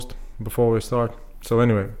before we start. So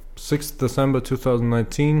anyway, 6th December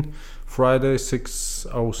 2019, Friday,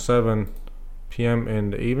 6:07 p.m.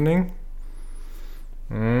 in the evening.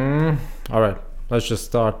 All right, let's just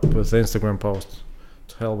start with the Instagram post.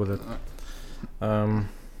 To hell with it.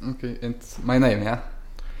 Okay, and my name, yeah?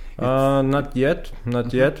 Not yet.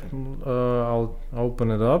 I'll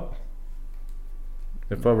open it up.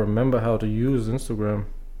 If I remember how to use Instagram.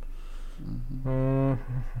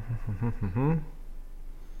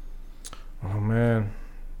 Oh man,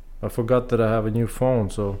 I forgot that I have a new phone,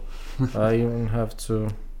 so I even have to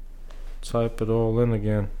type it all in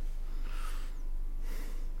again.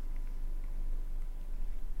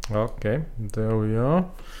 Okay, there we are.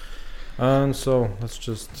 And so let's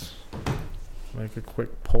just make a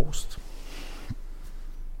quick post.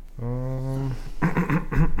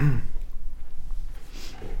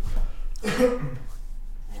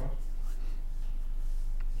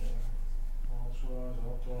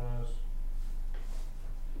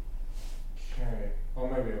 Okay. Or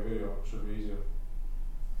maybe a video should be easier.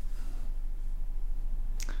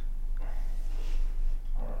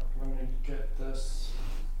 Alright, let me get this.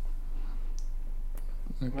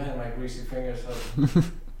 Okay. Man, my greasy fingers have.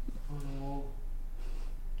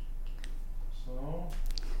 So.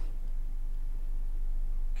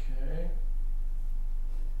 Okay.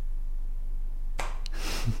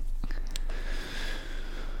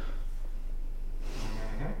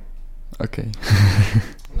 Okay.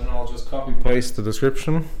 And then I'll just copy paste the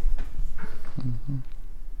description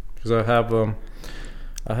because I have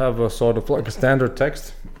a sort of like a standard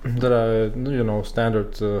text that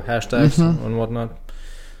standard hashtags and whatnot.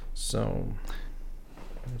 So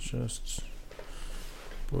let's just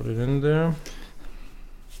put it in there.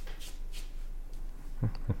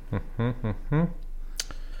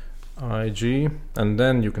 IG, and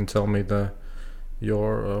then you can tell me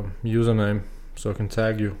your username so I can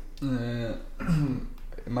tag you.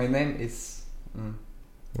 My name is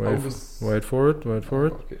Wait for it.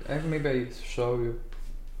 Okay. Maybe I show you.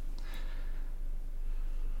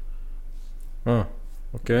 Oh,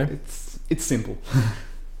 okay. It's simple.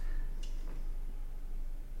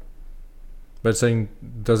 But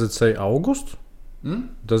does it say August?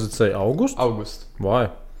 Does it say August? August.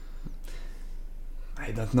 Why?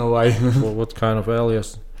 I don't know why. Well, what kind of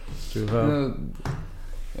alias do you have?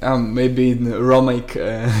 Maybe in Roman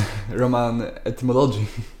etymology.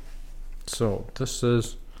 So this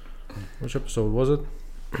is, which episode was it?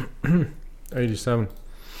 87.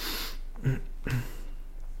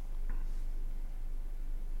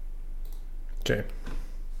 Okay.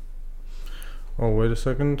 Oh, wait a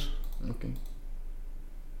second. Okay.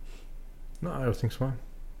 No, everything's fine.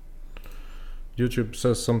 YouTube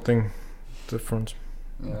says something different.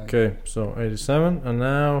 Yeah. Okay, so 87, and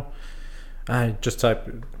now I just type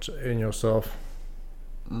it in yourself.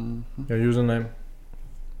 Your username.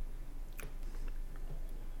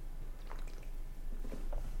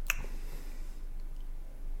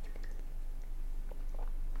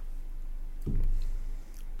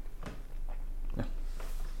 Yeah.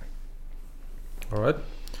 All right.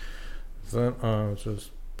 Then I'll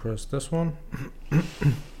just press this one.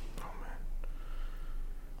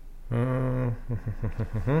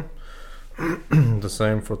 The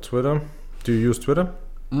same for Twitter. Do you use Twitter?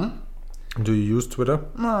 Do you use Twitter?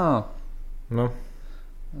 No. No.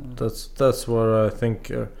 That's what I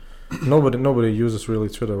think. Nobody uses really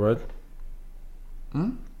Twitter, right?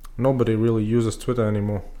 Nobody really uses Twitter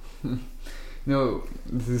anymore. No,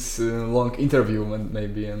 this long interview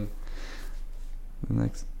maybe and the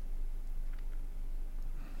next.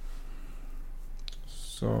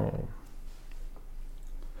 So.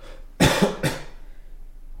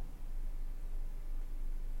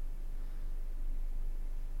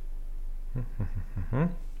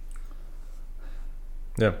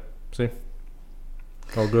 Yeah, see?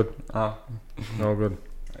 All good. All good.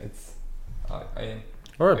 It's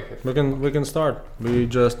Alright, we can start. We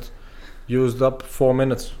just used up 4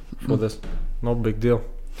 minutes for this. No big deal.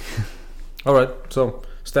 Alright, so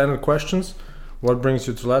standard questions. What brings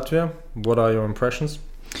you to Latvia? What are your impressions?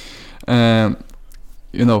 Hey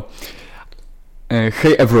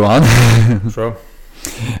everyone. Sure.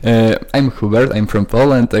 I'm Hubert, I'm from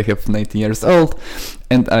Poland, I have 19 years old,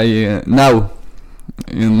 and I now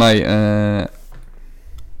in my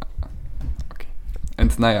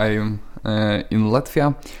and now I am in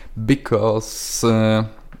Latvia because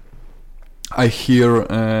I hear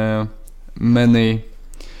many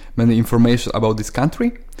information about this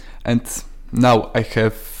country, and now I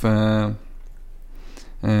have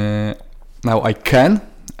now I can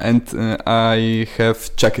and I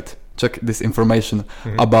have checked check this information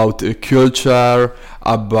about culture,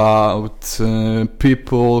 about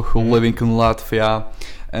people who living in Latvia,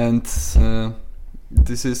 and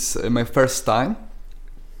this is my first time.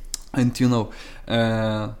 And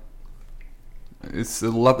it's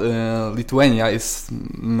Lithuania is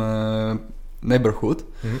neighborhood,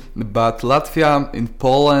 but Latvia in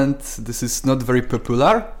Poland, this is not very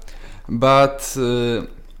popular. But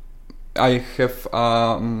I have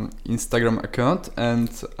an Instagram account, and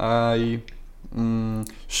I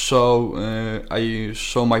show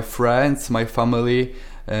my friends, my family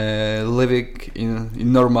living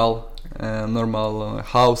in normal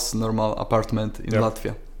house, normal apartment in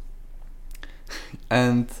Latvia,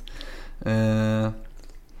 and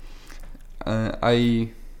I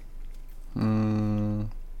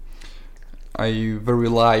very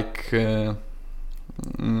like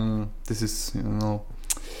this is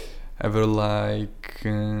I very like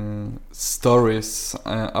stories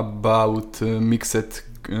about mixed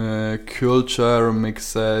culture,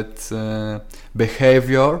 mixed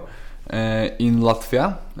behavior in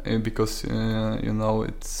Latvia, because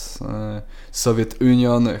it's Soviet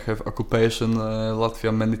Union have occupation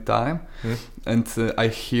Latvia many time, and I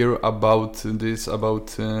hear about this Homo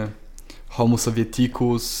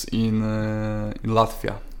Sovieticus in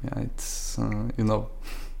Latvia. Yeah, it's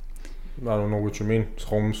I don't know what you mean.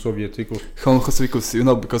 Homo Sovieticus. Homo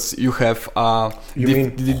Sovieticus, because you have You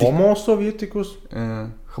mean Homo Sovieticus?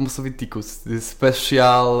 Homo Sovieticus, the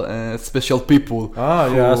special people.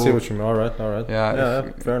 Yeah, I see what you mean. All right.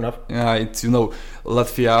 Yeah, Fair enough. Yeah, it's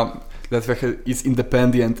Latvia is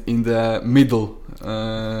independent in the middle,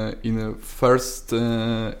 in the first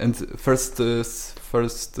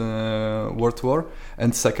World War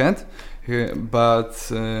and second, but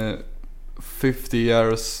 50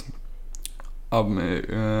 years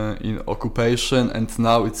in occupation, and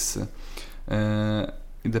now it's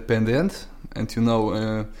independent, and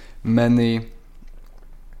many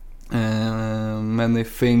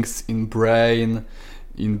things in brain,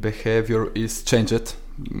 in behavior is changed,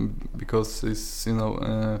 because it's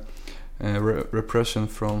repression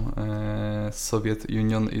from Soviet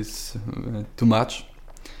Union is too much,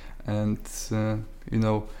 and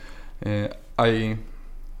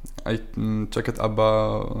I checked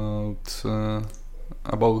about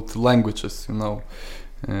languages,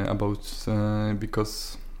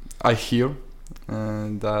 because I hear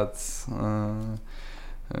that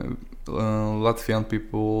Latvian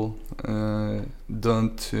people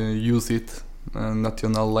don't use it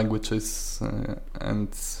national languages and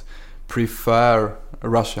prefer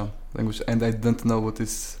Russian language, and I don't know what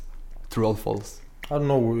is true or false. I don't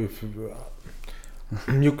know if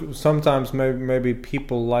sometimes maybe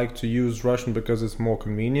people like to use Russian because it's more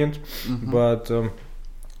convenient, but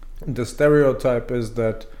the stereotype is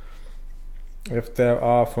that if there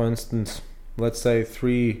are, for instance, let's say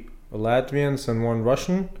 3 Latvians and 1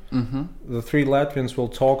 Russian, the 3 Latvians will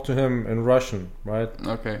talk to him in Russian, right?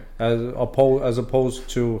 Okay. As opposed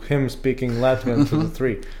to him speaking Latvian to the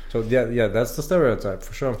 3. So yeah, that's the stereotype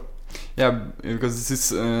for sure. Yeah, because this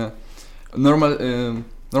is normal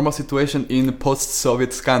situation in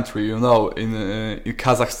post-Soviet country. In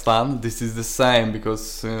Kazakhstan, this is the same,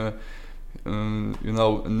 because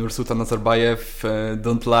Nursultan Nazarbayev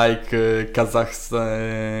don't like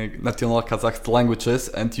national Kazakh languages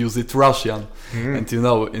and use it Russian, and in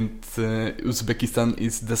Uzbekistan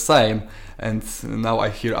is the same, and now I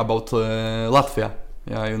hear about Latvia.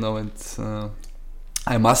 Yeah, and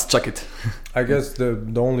I must check it. I guess the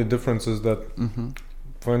only difference is that,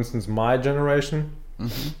 for instance, my generation.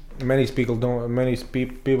 Many people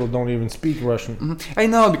don't even speak Russian. I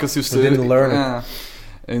know, because you still didn't learn it.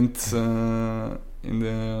 And in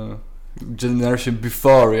the generation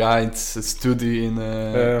before, it's a study in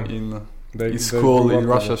school, in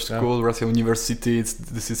Russia school, Russia university.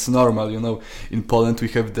 This is normal, In Poland we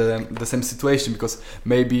have the same situation, because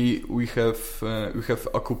maybe we have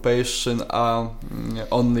occupation,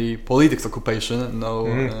 only politics occupation, no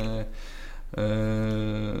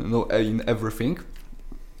in everything.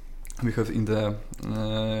 We have in the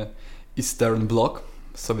Eastern Bloc,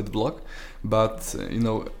 Soviet Bloc, but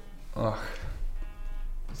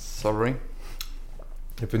sorry.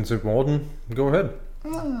 If it's important, go ahead.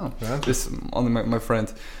 This only my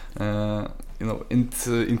friend.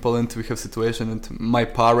 In Poland we have situation, and my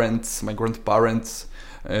grandparents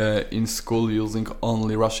in school using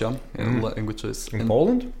only Russian languages. In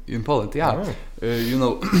Poland? In Poland, yeah.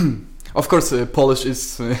 Oh. Of course, Polish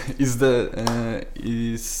is the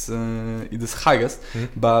highest,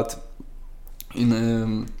 but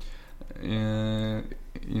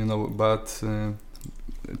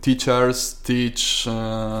teachers teach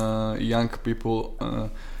young people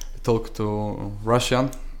talk to Russian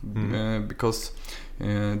because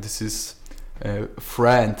this is a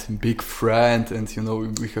big friend, and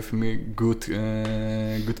we have good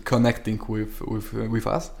connecting with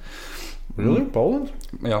us. Really, Poland?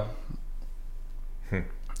 Yeah.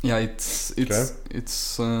 Yeah,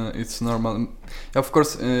 it's normal. Of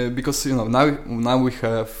course, because now we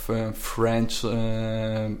have French,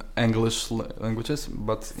 English languages,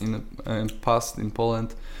 but in past in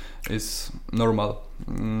Poland is normal.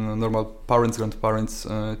 Normal parents, grandparents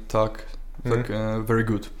talk very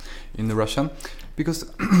good in Russian, because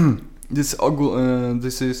this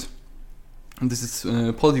is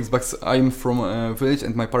politics. But I'm from a village,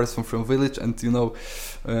 and my parents from a village, and in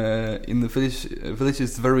the village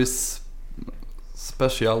is very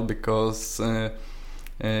special because we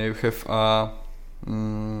have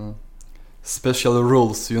special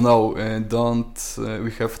rules. We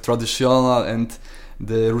have traditional, and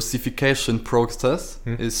the Russification process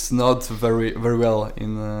is not very well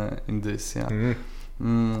in this. Yeah.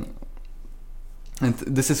 And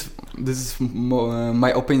this is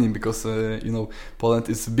my opinion, because Poland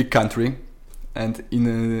is a big country, and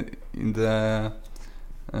in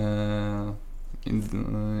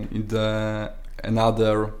the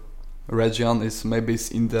another region is maybe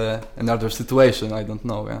in the another situation. I don't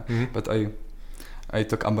know. Yeah, but I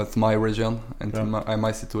talk about my region and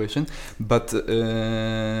my situation. But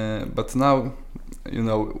now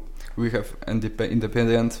we have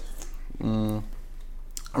independent.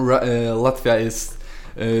 Latvia is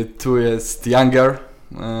 2 years younger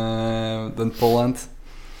than Poland,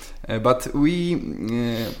 but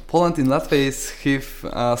Poland and Latvia have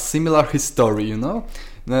a similar history,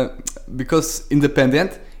 because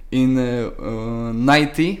independent in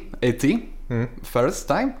 1980 first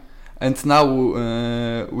time, and now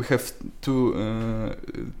we have two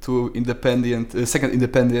independent, second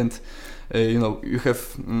independent. You have.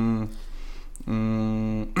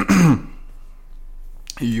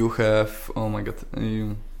 You have, oh my god,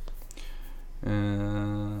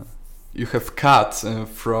 you have cut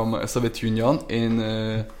from Soviet Union in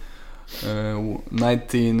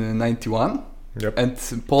 1991, and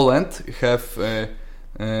Poland have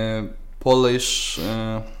Polish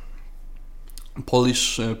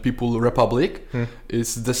People Republic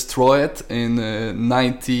is destroyed in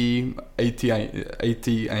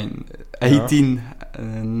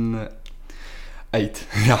 1808.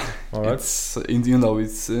 Yeah, right. It's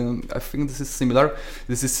it's. I think this is similar.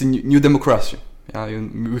 This is new democracy. Yeah,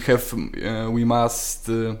 we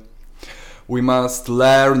must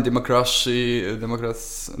learn democracy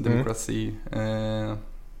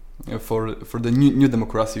for the new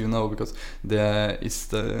democracy. Because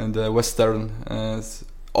the Western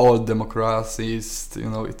old democracies.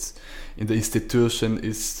 It's in the institution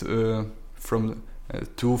is from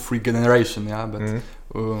 2-3 generation. Yeah, but.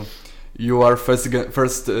 You are first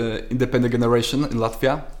independent generation in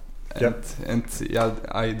Latvia, and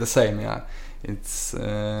the same. Yeah, it's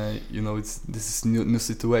this is new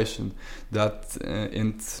situation that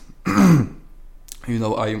and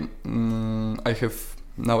I have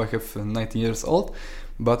 19 years old,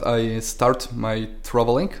 but I start my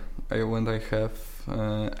traveling when I have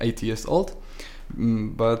 8 years old.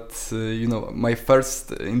 But my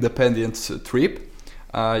first independent trip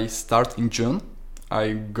I start in June.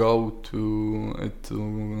 I go to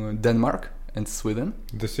Denmark and Sweden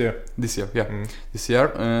this year. This year, yeah, this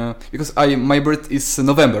year because my birth is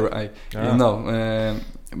November. And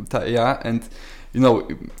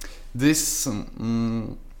this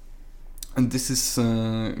and this is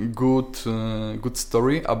good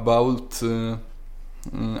story about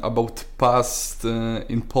past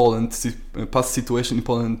in Poland, past situation in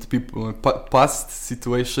Poland, past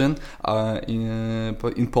situation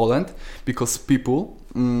in Poland, because people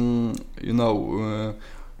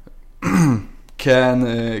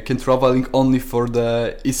can traveling only for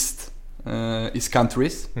the east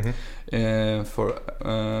countries,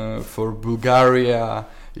 for Bulgaria,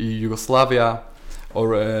 Yugoslavia,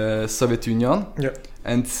 or Soviet Union. Yeah.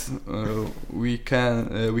 And we can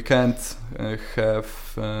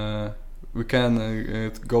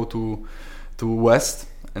go to West,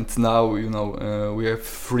 and now we have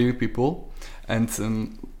 3 people, and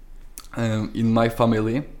in my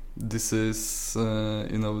family this is a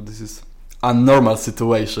normal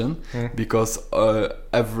situation, because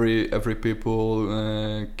every people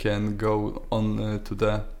can go on to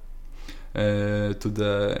the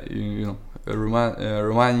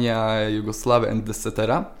Romania, Yugoslavia, and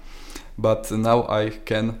etc. But now I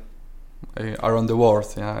can around the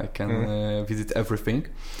world. Yeah, I can visit everything,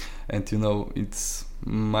 and it's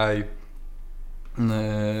my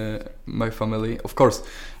my family, of course,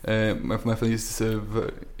 my family is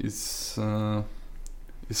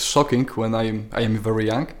shocking when I am very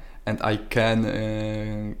young and I can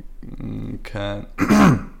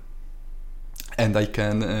and I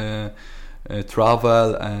can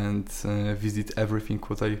travel and visit everything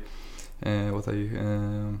what I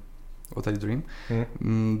dream.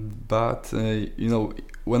 But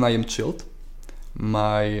when I am child,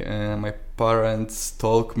 my parents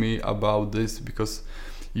told me about this, because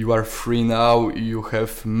you are free now, you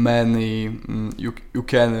have many you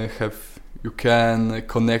can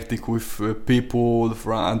connecting with people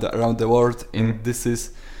from around the world, and this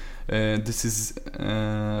is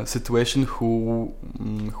situation who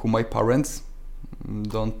my parents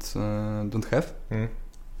don't have.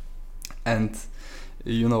 And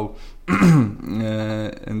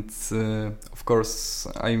and of course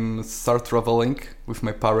I'm start traveling with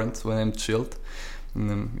my parents when I'm child.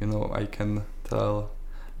 I can tell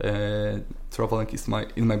traveling is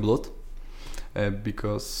in my blood,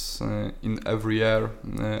 because in every year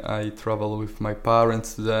I travel with my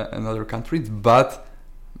parents to another country, but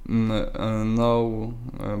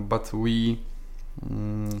we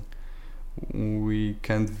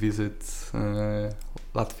can't visit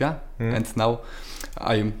Latvia, and now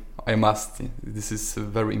I must. This is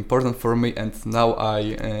very important for me, and now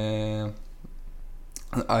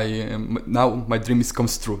now my dream is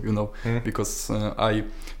comes true, because I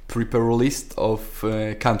prepare a list of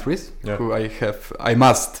countries who I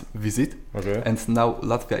must visit, and now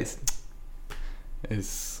Latvia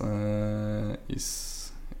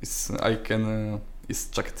is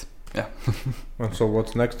checked. Yeah. And so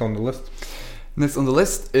what's next on the list? Next on the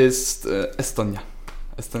list is Estonia.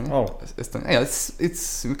 Oh, Estonia. Yeah, it's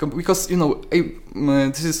because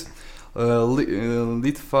this is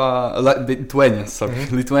Lithuania. Sorry,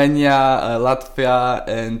 Lithuania, Latvia,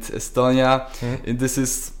 and Estonia. And this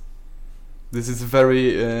is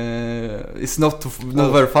very. It's not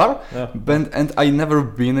very far, and I never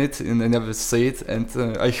been it, and I never see it, and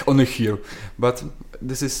I only hear. But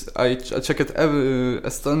this is I checked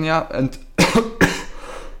Estonia, and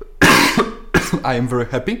I am very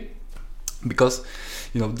happy, because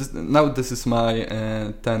this is my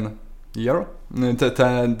 10 year.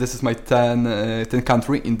 This is my 10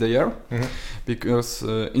 country in the year, because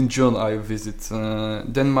in June I visit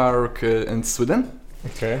Denmark and Sweden.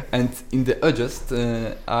 Okay. And in the August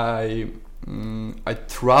I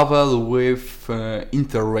travel with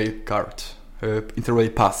Interrail card, Interrail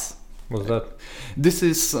pass. What's that? This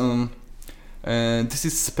is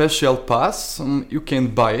special pass. You can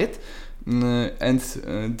buy it, and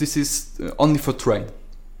this is only for train.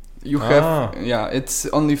 You have it's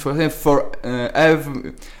only for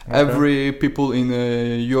every people in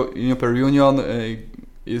European Union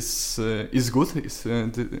is good.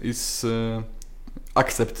 Is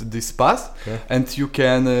accept this pass, and you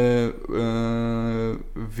can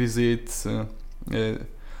visit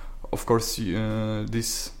of course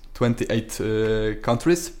these 28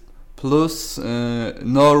 countries plus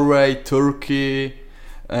Norway, Turkey,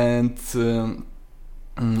 and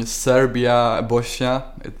Serbia, Bosnia,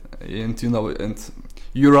 and and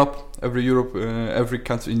Europe. Every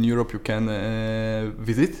country in Europe you can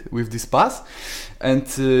visit with this pass, and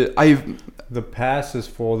the pass is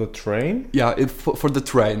for the train. Yeah, for the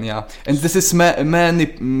train. Yeah, and this is many.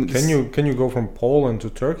 Can you go from Poland to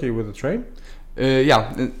Turkey with a train?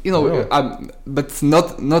 Yeah, but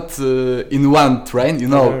not in one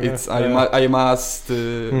train. I must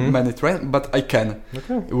many train, but I can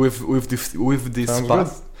with this Sounds pass.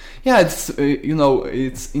 Good. Yeah, it's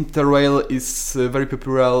it's Interrail is very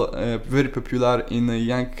popular in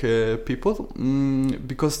young people,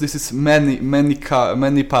 because this is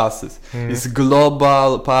many passes. It's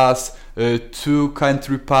global pass, 2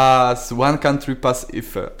 country pass, 1 country pass.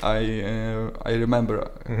 If I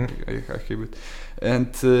remember, I have it,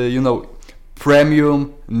 and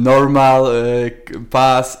premium, normal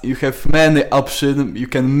pass. You have many options. You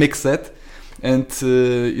can mix it, and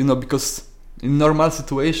because in normal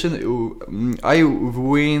situation, I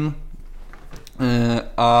win.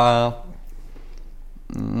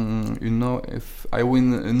 If I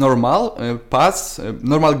win a normal pass,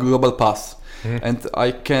 normal global pass, and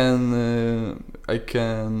I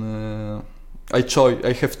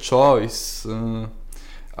have choice.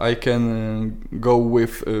 I can go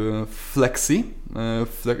with flexi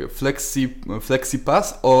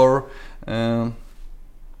pass or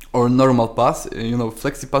normal pass.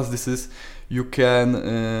 Flexi pass. This is. You can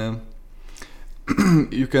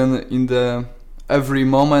in the every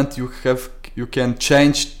moment you you can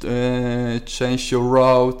change your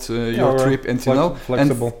route, your trip, and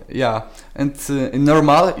flexible. And in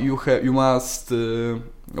normal you must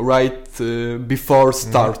write before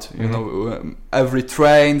start. You know, every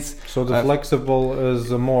trains. So the flexible is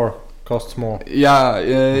costs more.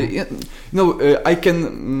 I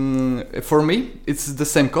can. For me, it's the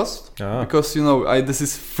same cost because this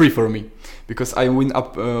is free for me because I win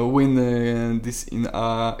this in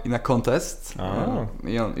a contest.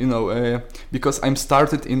 Because I'm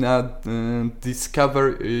started in a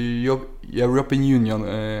Discover European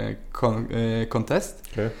Union contest.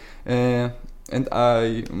 Okay. And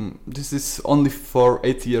this is only for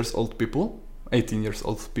 18 years old people,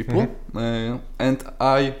 and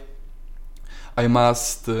I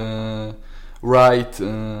must write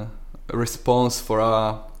a response for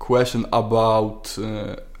a question about,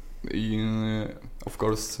 of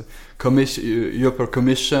course, European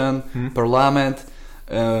Commission, Parliament,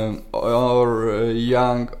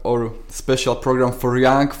 or special program for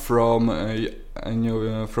young from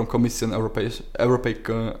Commission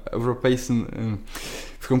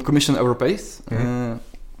from Commission Européenne,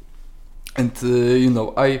 and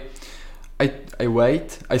I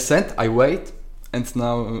wait, and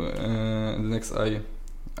now the next I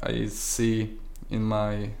see in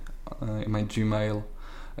my Gmail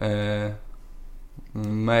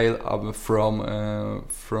mail from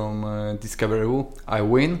Discovery. I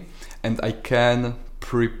win, and I can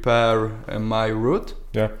prepare my route.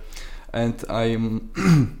 Yeah. And I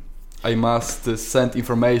must send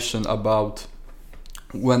information about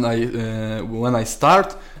when I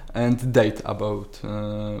start and date about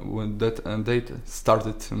when that date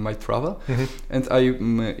started my travel. And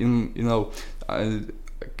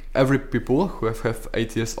every people who have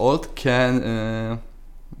 8 years old can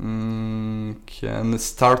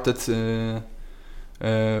start at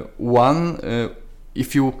one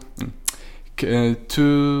if you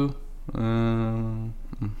to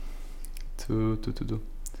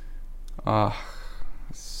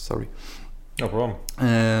sorry. No problem.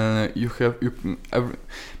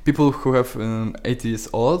 People who have 8 years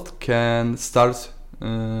old can start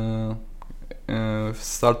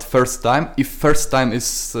first time. If first time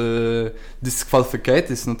is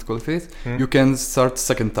disqualified, is not qualified, you can start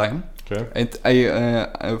second time. Okay. And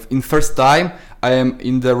in first time I am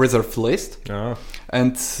in the reserve list,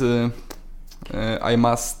 and I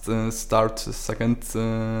must start second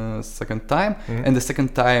time, and the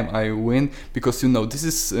second time I win because this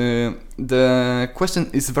is the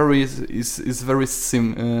question is very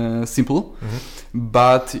simple,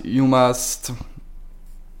 but you must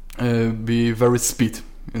be very speed.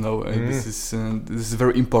 This is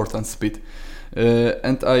very important speed,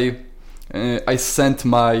 and I sent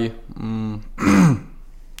my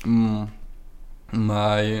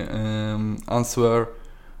my answer.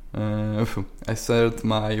 I sent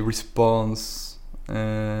my response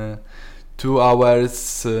 2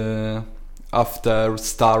 hours after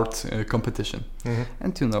start competition,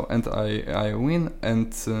 and and I win,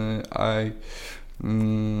 and I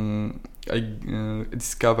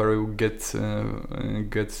Discovery get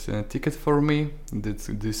a ticket for me.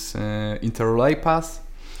 This Interrail pass,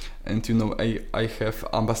 and I have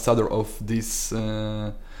ambassador of this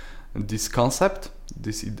concept,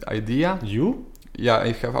 this idea. You? Yeah,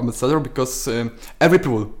 I have ambassador because every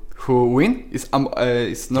people who win is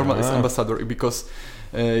normal is ambassador because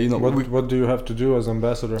what do you have to do as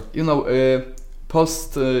ambassador?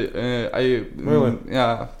 Post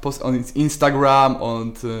post on Instagram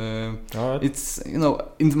and it's in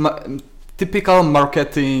typical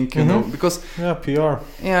marketing because PR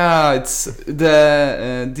it's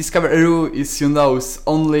the Discover EU is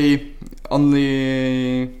only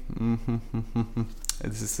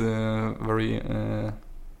this is a very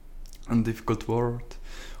difficult word.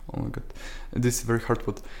 Oh my god, this is very hard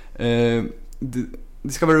word. The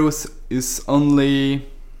Discovery is only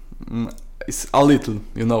is a little,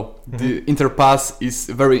 The Interpass is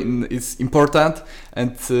is important,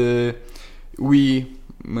 and we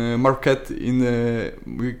market in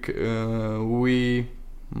we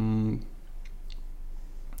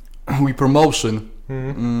promotion.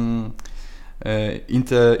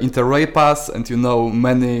 Interrail pass, and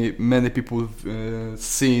many people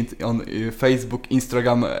see it on Facebook,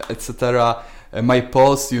 Instagram, etc. My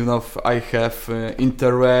post, I have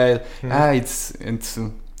Interrail. It's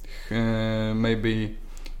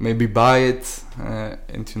maybe buy it,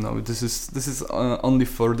 and this is only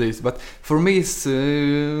for this. But for me, it's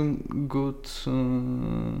good. It's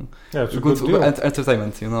a good deal.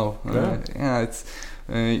 Entertainment. It's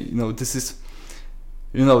this is.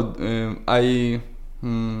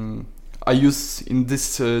 I use in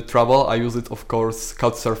this travel. I use it, of course,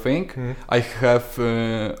 couchsurfing. I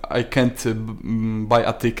can't buy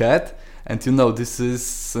a ticket, and this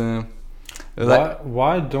is.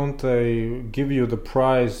 Why don't they give you the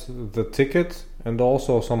price, the ticket, and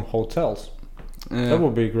also some hotels? That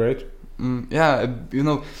would be great.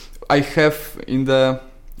 I have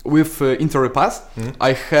with Interpass.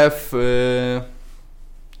 I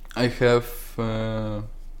have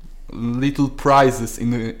little prices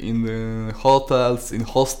in the hotels, in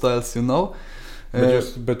hostels,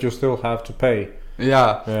 But you still have to pay.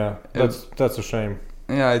 Yeah. That's a shame.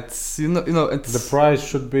 Yeah, it's it's the price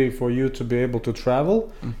should be for you to be able to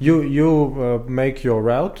travel. You make your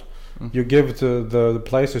route. You give the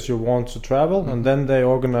places you want to travel, and then they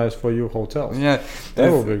organize for you hotels. Yeah,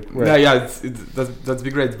 that would be great. That'd be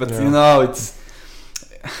great. But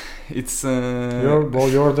it's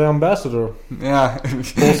you're the ambassador. Yeah,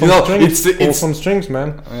 pull some strings,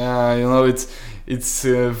 man. Yeah, it's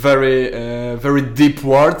very deep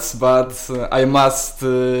words, but I must.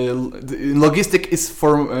 Logistic is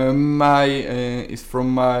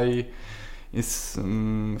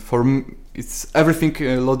it's everything.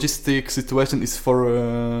 Logistic situation is for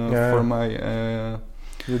my.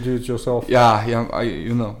 You do it yourself. Yeah.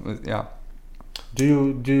 Do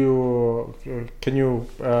you can you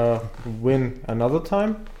win another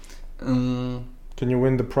time? Can you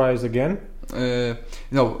win the prize again?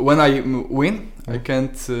 When I win, I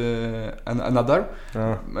can't another.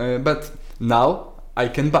 But now I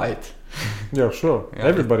can buy it. Yeah, sure. Yeah.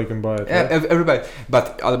 Everybody can buy it. Yeah, right? Everybody.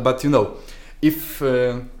 But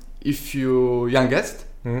if you youngest,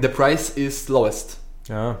 the price is lowest.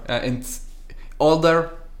 Yeah. And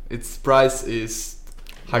older, its price is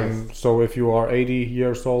higher. So if you are 80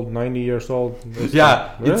 years old, 90 years old, it's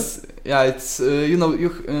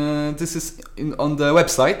this is on the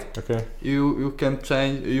website. Okay. You can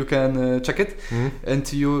change. You can check it, and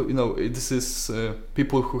this is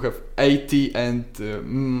people who have 80 and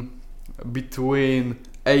between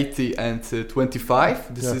 80 and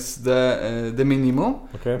 25. This is the minimum.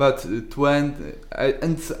 Okay. But 20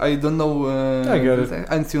 and I don't know. I get it.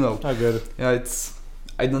 And I get it. Yeah,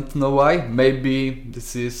 I don't know why. Maybe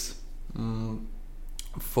this is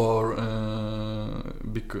for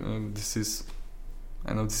because this is.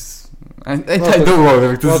 I know this. I don't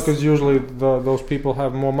know. Because usually those people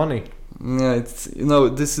have more money. Yeah, it's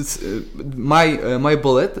this is my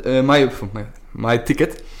bullet, my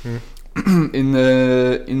ticket.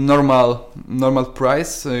 In normal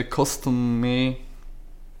price cost me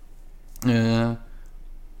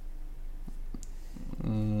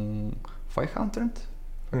 500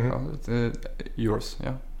 euros.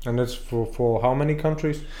 Yeah. And that's for how many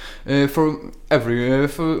countries? For every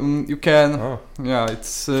you can. Yeah, it's.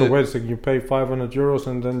 So wait a second. You pay 500 euros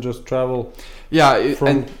and then just travel. Yeah,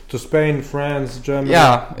 to Spain, France, Germany.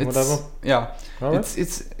 Yeah, whatever. Yeah, right.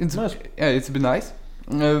 It's nice. Yeah, it's been nice.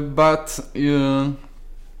 But in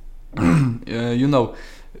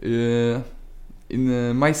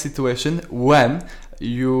my situation, when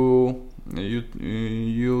you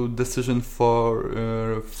decision for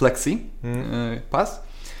flexi pass,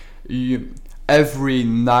 every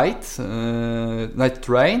night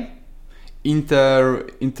train,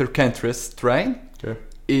 inter countries train,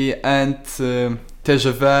 and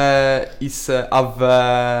TGV is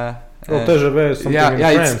TGV is something in France,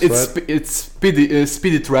 right? It's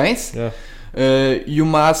speedy trains. Yeah. You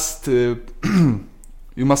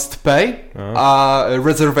must pay a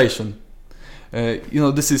reservation.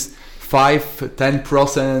 This is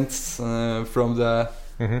 5-10% from the.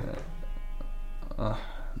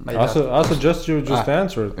 I suggest you just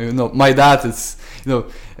answer it. My dad is.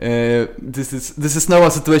 This is normal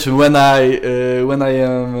situation when I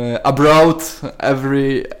am abroad.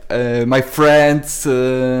 My friends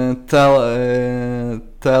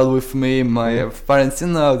tell with me, my parents.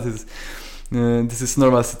 This is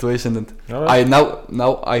normal situation, and right.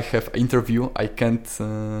 Now I have interview. I can't.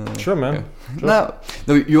 Sure, man. Sure.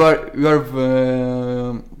 No, you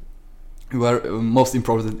are most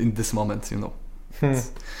important in this moment.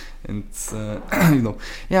 And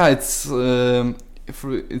yeah, it's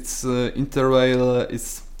Interrail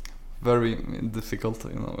is very difficult.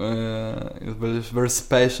 It's very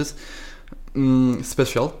spacious,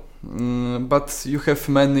 special. But you have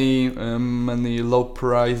many low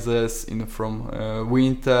prices from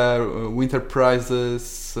winter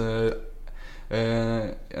prices,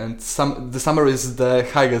 and the summer is the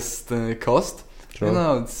highest cost.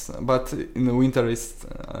 Sure. But in the winter it's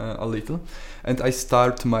a little. And I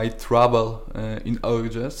start my travel in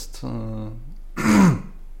August, and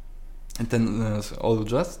then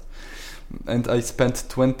August. and I spent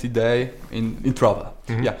 20 days in travel.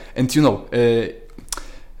 Mm-hmm. Yeah, and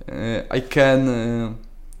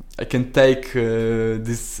I can take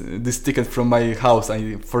this ticket from my house.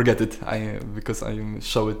 I forget it. Because I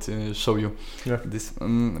show you this.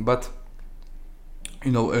 But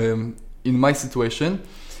in my situation,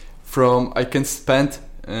 I can spend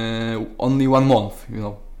only 1 month.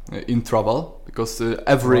 In travel, because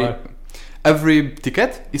every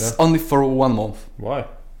ticket is only for 1 month. Why?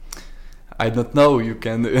 I don't know. You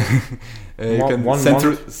can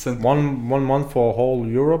one month for whole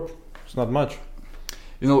Europe. It's not much.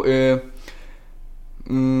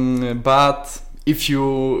 But if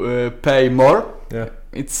you pay more,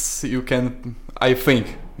 I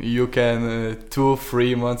think you can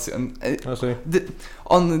 2-3 months, and I see.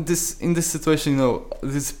 In this situation,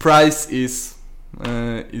 this price is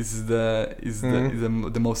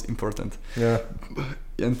the most important. Yeah.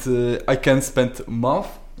 And I can spend a month,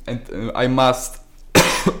 and I must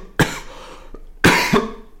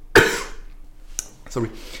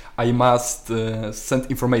I must send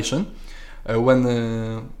information what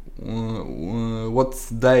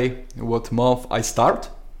day, what month I start,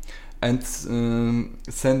 and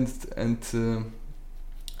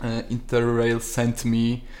Interrail sent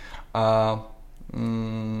me a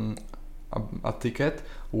ticket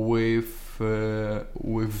with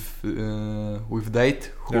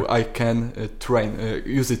date I can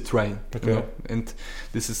use it train. Okay. And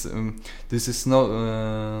this is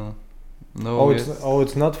no.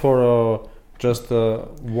 It's not for just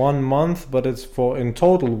 1 month, but it's for in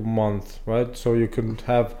total month, right? So you can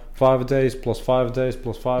have 5 days plus 5 days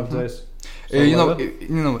plus 5 days.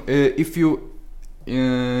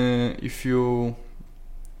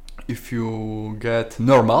 If you get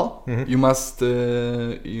normal, you must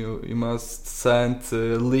you must send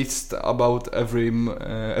a list about every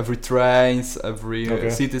trains,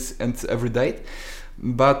 every cities, and every date.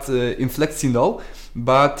 But in Flexi, no.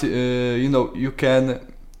 But you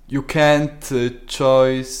can't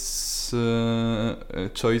choose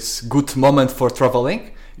good moment for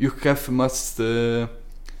traveling. You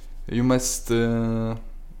must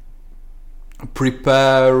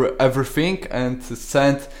prepare everything and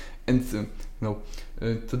send. And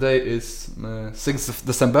today is 6th of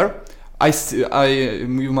December.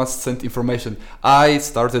 You must send information. I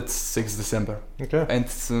started 6th December. Okay. And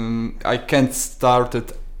I can't start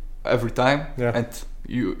it every time. Yeah. And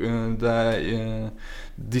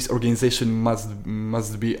this organization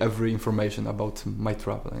must be every information about my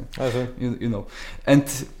traveling. Okay. And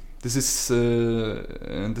this is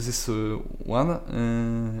one.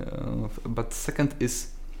 But second is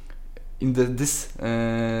in this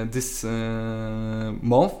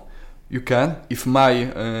month you can, if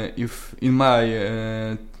in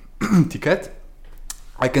my ticket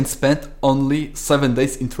I can spend only 7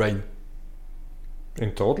 days in train.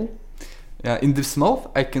 In total? Yeah, in this month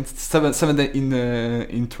I can 7 days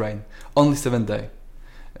in train. Only 7 days.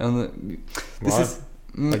 And this is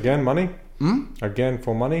again money. Again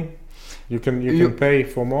for money. You can pay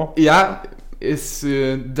for more. Yeah, it's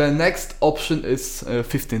the next option is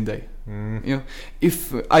 15 days.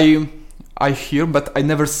 If I hear, but I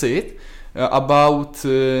never see it about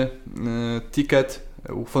ticket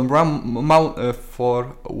for 1 month and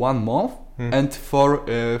for 1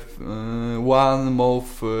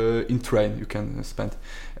 month in train you can spend,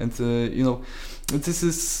 and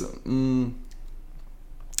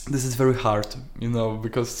this is very hard,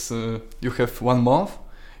 because you have 1 month.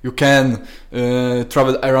 You can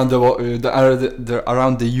travel around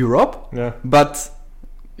around the Europe, but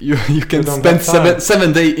you can spend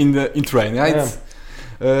 7 days in train. Right? Yeah.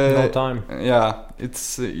 No time. Yeah,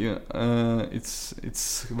 it's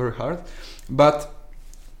very hard, but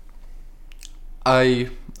I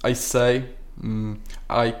say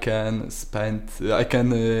I can spend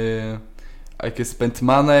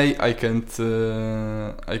money. I can't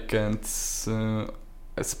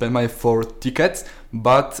spend money for tickets,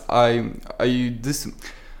 but this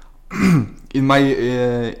in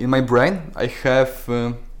my brain I have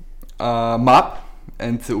a map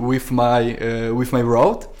and with my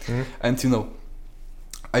road, and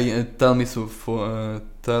I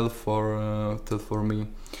tell for me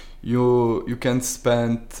you can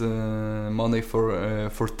spend money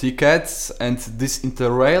for tickets, and this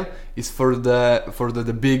Interrail is for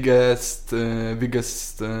the biggest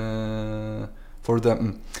for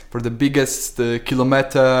the biggest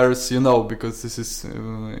kilometers, because this is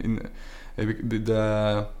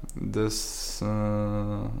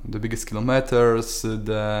the biggest kilometers,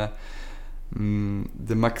 the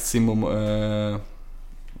maximum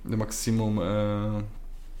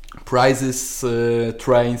prices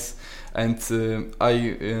trains, and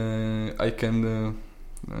I can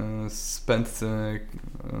spend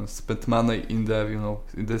money in the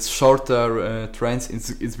in the shorter trains.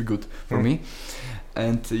 It's good for me,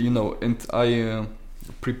 and and I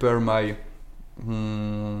prepare my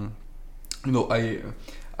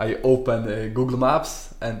I open Google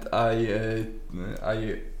Maps, and I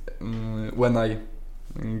when I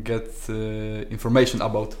get information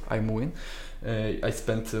about I'm moving. I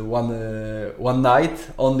spent one night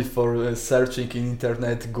only for searching in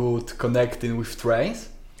internet, good connecting with trains.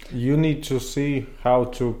 You need to see how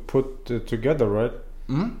to put it together, right?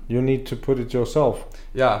 Mm? You need to put it yourself.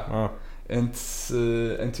 Yeah, and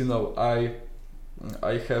I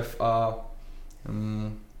have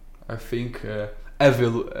I think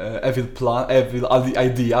evil plan, evil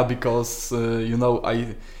idea, because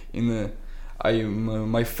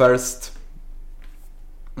my first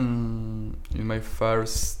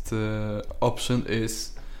option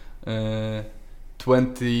is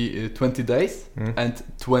 20 days and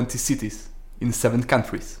 20 cities in 7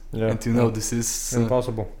 countries. Yeah, and this is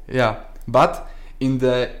impossible. Yeah, but in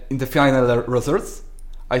the final results,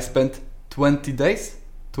 I spent 20 days,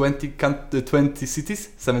 20 cities,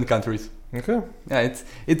 7 countries. Okay. Yeah,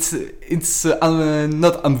 it's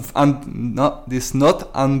not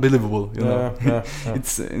unbelievable, Yeah.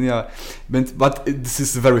 It's but this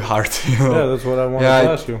is very hard. Yeah, that's what I wanted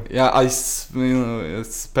to ask you. Yeah, I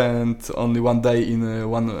spent only one day in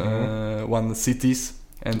one cities,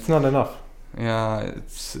 and it's not enough. Yeah,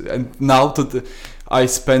 and now I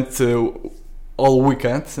spent all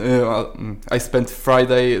weekend. I spent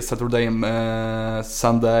Friday, Saturday,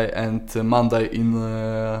 Sunday, and Monday in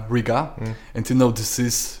Riga, and this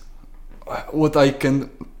is what I can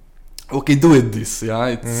do with this. Yeah,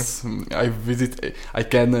 it's I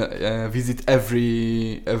can visit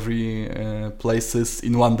every places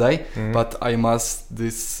in one day, but I must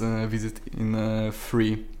visit in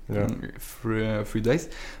 3 days.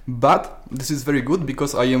 But this is very good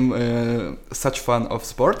because I am such fan of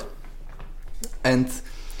sport. And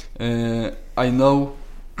I know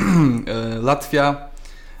Latvia.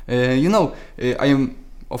 I am,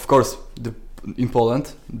 of course, in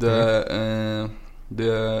Poland. The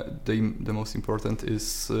most important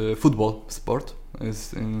is football sport.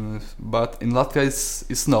 But in Latvia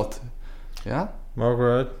is not. Yeah. All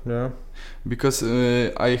right. Yeah. Because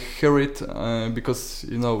I hear it. Because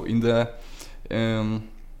in the.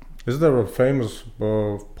 Is there a famous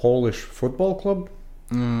Polish football club?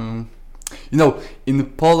 In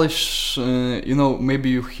Polish, maybe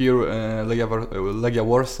you hear Legia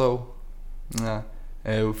Warsaw,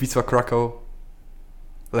 Wisła Krakow,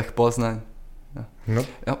 Lech Poznań. No.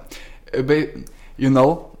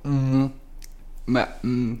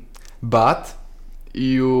 But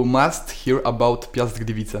you must hear about Piast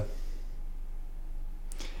Gliwice.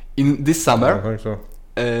 In this summer, I think so.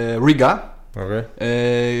 Riga,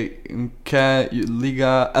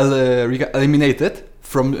 Riga eliminated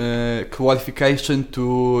from qualification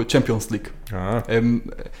to Champions League. And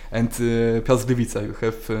Piast Gliwice, you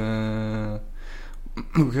have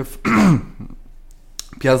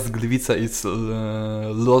Piast Gliwice is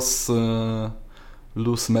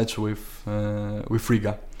lose match with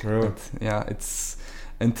Riga. Really?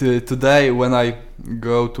 And today when I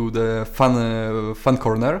go to the fun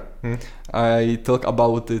corner, I talk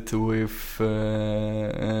about it with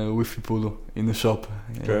people in the shop.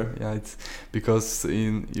 Okay. Yeah, it's because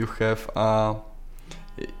you have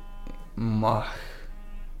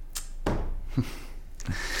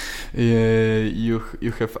you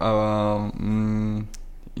have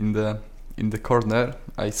in the corner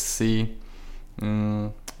I see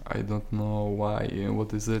I don't know why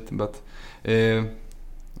what is it, but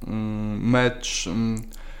match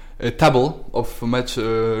a table of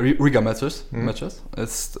Riga matches.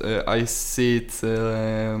 I see it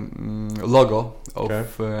logo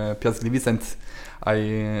of Piast Gliwice, and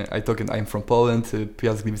I talking. I'm from Poland.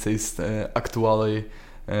 Piast Gliwice is actually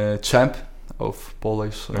champ of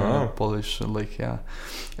Polish league. Yeah,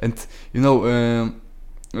 and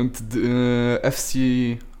and the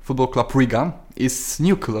FC Football Club Riga is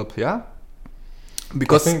new club. Yeah.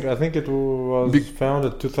 Because I think it was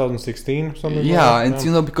founded 2016 or something. Yeah, like that.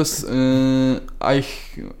 And because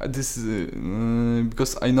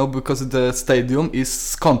because I know because the stadium is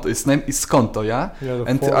Skonto. Its name is Skonto. Yeah.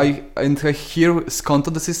 I hear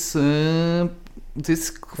Skonto. This is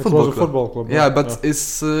this football club. Yeah, but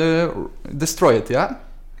it's destroyed. Yeah.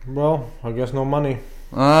 Well, I guess no money.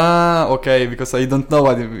 Okay, because I don't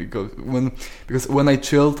know because when I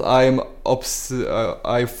chilled, I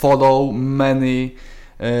follow many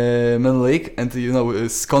league, and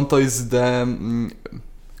Skonto is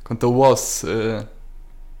Skonto was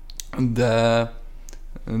the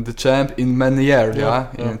champ in many years.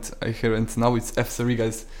 And I hear, and now it's FC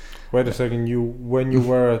Riga. Wait a second. When you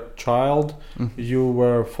were a child, you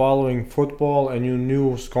were following football and you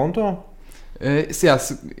knew Skonto?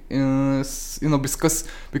 Yes,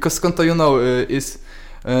 because Skonto, is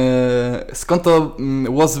Skonto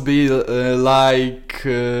was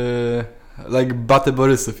like Bate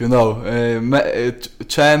Borisov,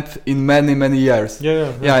 champ in many years.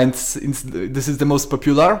 Yeah. And this is the most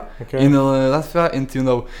popular in Latvia, and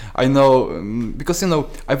I know because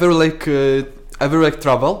I very like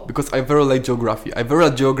travel, because I very like geography. I very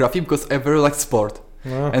like geography because I very like sport.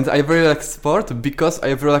 And I very like sport because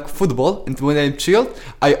I very like football. And when I'm chilled,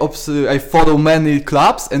 I follow many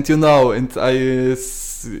clubs, and and I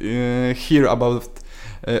hear about,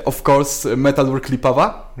 of course, Metalurg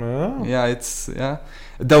Lipava.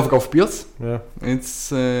 Daugavpils Pils.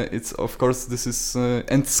 It's of course, this is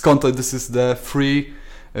and Skonto. This is the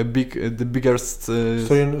the biggest.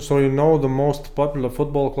 So you know the most popular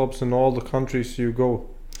football clubs in all the countries you go.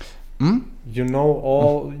 You know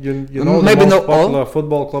all. You know maybe the most not popular all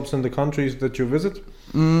football clubs in the countries that you visit.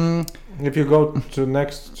 If you go to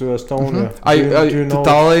Estonia, do you know, to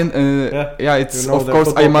Tallinn. It's of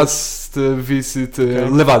course I must visit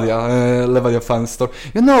Levadia fan store.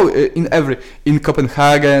 In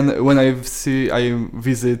Copenhagen, when I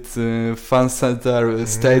visit fan center,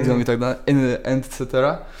 stadium, and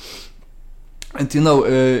etc. And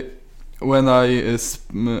when I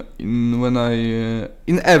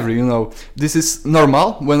this is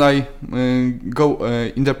normal. When I go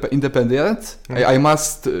independent, I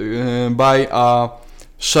must buy a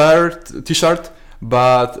t-shirt,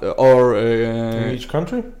 but in each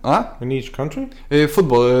country. In each country,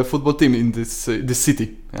 football team in this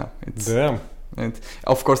city. Damn. And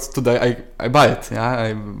of course today I buy it.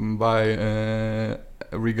 I buy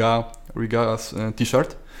Riga's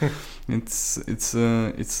t-shirt. It's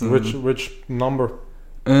which number?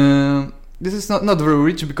 This is not very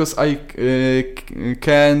rich because I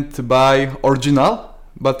can't buy original,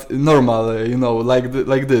 but normal,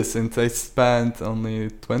 like this, and I spent only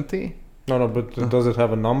 20. No, but does it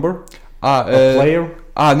have a number? A player?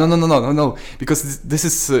 No, because this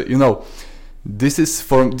is this is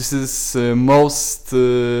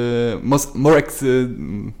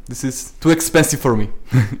this is too expensive for me.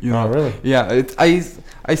 Really? Yeah, I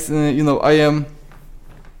am.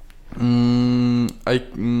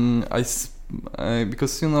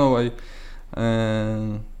 Because the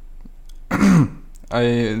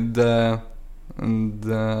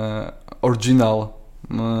original.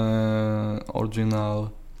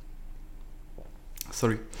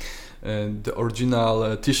 Sorry, the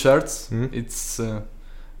original t-shirts.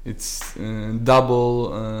 It's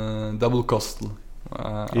double cost.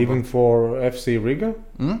 Even for FC Riga?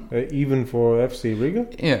 Even for FC Riga?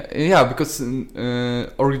 Yeah, because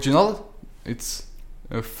original it's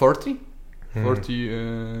 40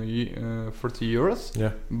 euros.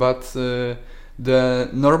 Yeah. But the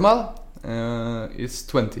normal is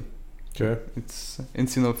 20. Okay. It's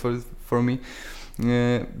for me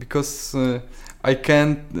because I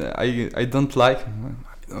don't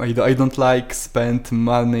like spend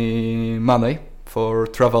money for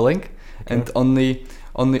traveling. Okay. And only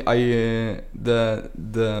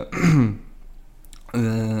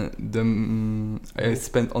I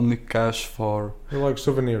spend only cash for. You like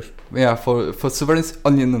souvenirs? Yeah, for souvenirs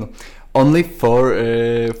only for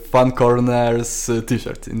Fan Corners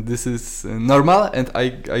t-shirt, and this is normal. And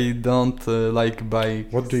I don't like buy.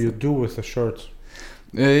 What do you do with the shirts?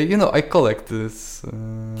 I collect this.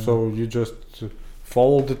 So you just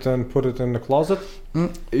fold it and put it in the closet?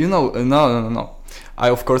 No.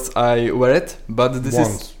 I wear it, but this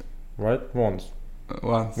once, right? Once.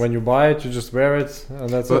 When you buy it, you just wear it, and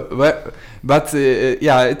that's it. But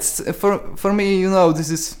it's for me. This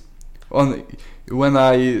is when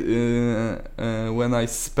I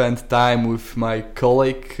spend time with my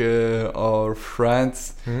colleague or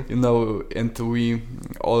friends. And we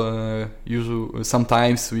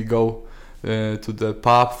sometimes we go to the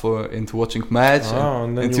pub and watching match,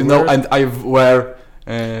 and I wear.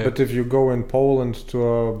 But if you go in Poland to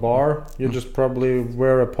a bar, you just probably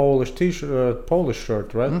wear a Polish t-shirt, Polish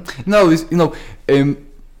shirt, right? No, in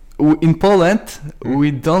Poland we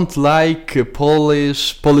don't like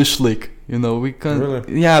Polish league. We can.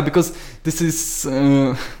 Really? Yeah, because this is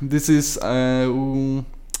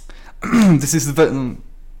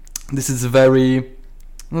very.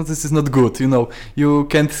 No, this is not good. You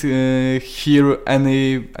can't hear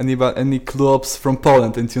any clubs from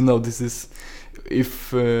Poland, and this is.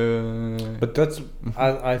 But that's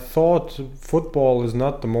I thought football is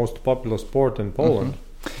not the most popular sport in Poland.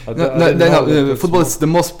 Football is the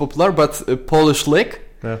most popular, but Polish league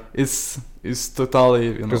is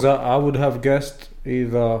totally. Because I would have guessed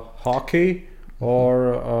either hockey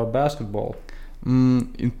or basketball.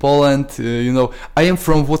 In Poland, I am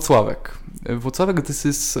from Włocławek. Włocławek, this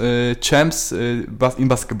is champs in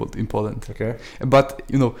basketball in Poland. Okay. But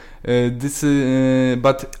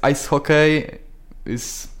but ice hockey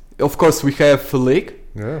is, of course, we have a league.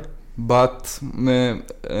 Yeah. But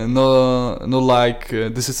no like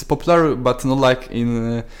this is popular, but not like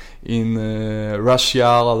in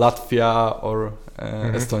Russia, Latvia, or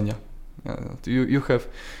Estonia. You have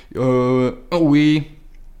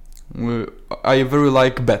I very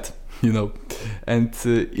like bet, and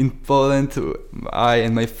in Poland I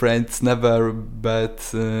and my friends never bet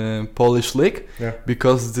Polish league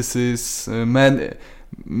because this is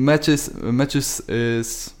matches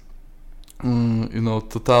is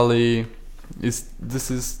totally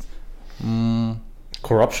this is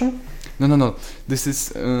corruption. No, this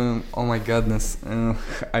is oh my goodness,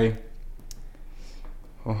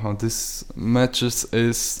 this matches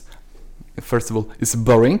is, first of all, it's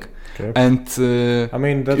boring. Okay. And I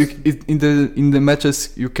mean, that's in the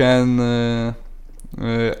matches you can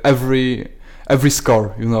every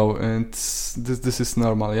score, and this is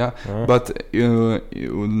normal, yeah. But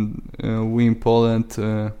we in Poland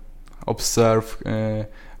observe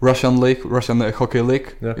Russian hockey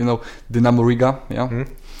league, Dynamo Riga,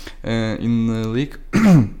 in the league,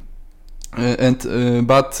 and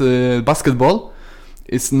but basketball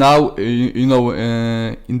is now,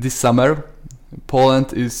 in this summer.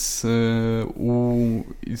 Poland is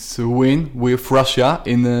win with Russia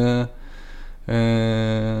in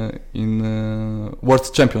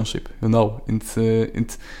World Championship. In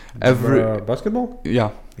every basketball.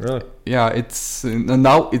 Yeah. Really? Yeah. It's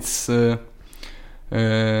now it's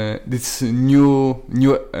this new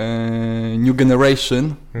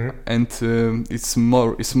generation, and it's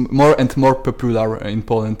more and more popular in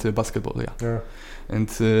Poland, basketball. Yeah. And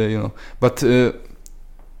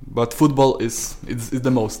but football is the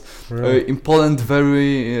most. Really? In Poland,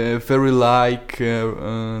 very like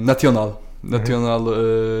national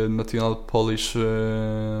Polish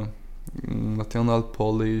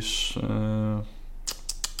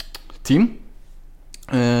team,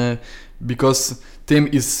 because team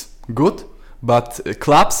is good, but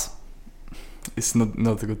clubs is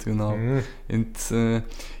not good, And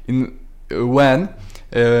when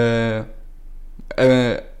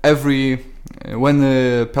when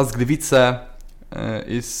Piast Gliwice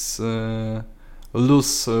is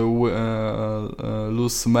lose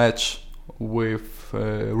match with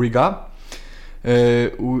Riga,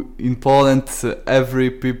 in Poland,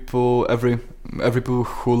 every people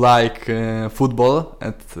who like football,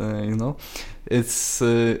 and it's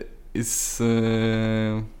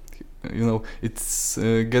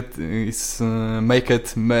make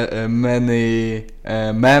it many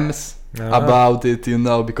memes about it,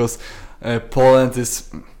 because Poland is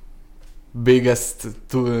biggest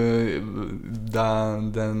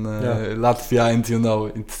than Latvia, and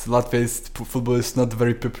Latvia's football is not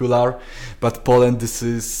very popular, but Poland, this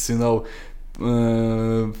is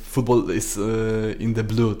football is in the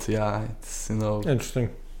blood. Yeah, it's interesting,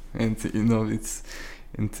 and it's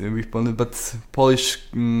with Poland, but Polish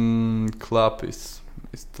club is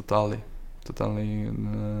totally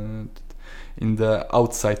in the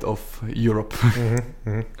outside of Europe.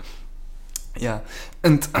 Yeah,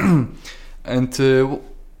 and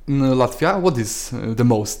in Latvia, what is the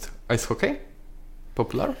most ice hockey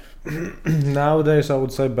popular? Nowadays, I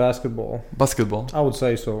would say basketball. Basketball. I would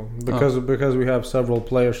say so because we have several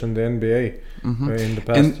players in the NBA in the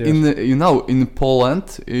past years. In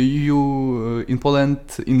Poland,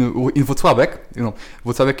 in Włocławek,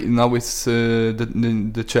 Włocławek now is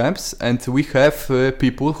the champs, and we have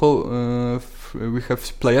people who we have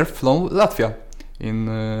players from Latvia. In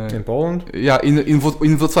Poland? Yeah, in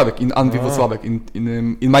Włocławek, in Anwi Włocławek,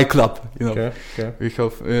 in my club, Okay. We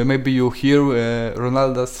have maybe you hear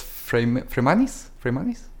Ronaldas Fremanis?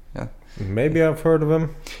 Yeah. Maybe I've heard of him.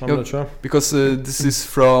 I'm not sure. Because this is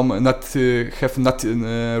from national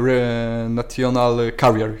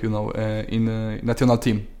career, in national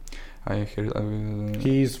team. I hear.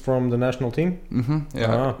 He's from the national team.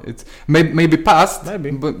 Yeah, it's maybe past. Maybe,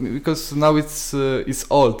 but because now it's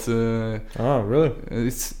old. Really?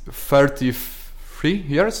 It's 33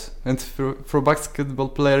 years, and for basketball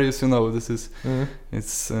players, this is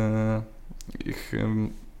it's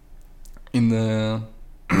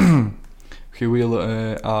he will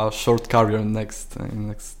a short career next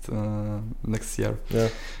year.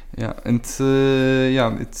 Yeah, and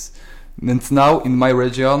it's And now in my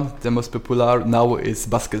region, the most popular now is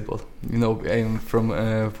basketball. You know, I'm from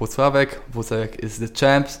Włocławek. Włocławek is the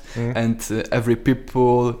champs, and every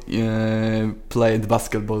people play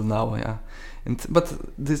basketball now. Yeah, but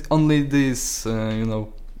only this, only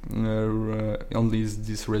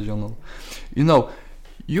this regional. You know,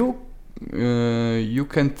 you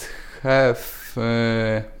can't have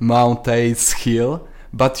mountains hill,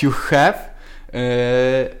 but you have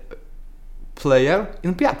player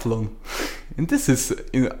in biathlon, and this is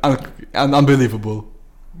unbelievable.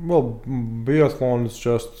 Well, biathlon is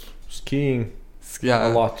just skiing a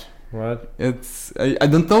lot, right? It's I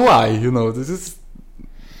don't know why. You know, this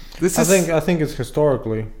I think it's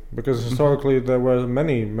historically, because historically there were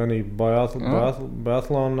many biathlon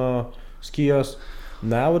skiers.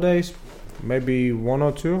 Nowadays, maybe one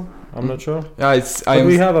or two. I'm not sure. Yeah,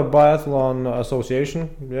 we have a biathlon association.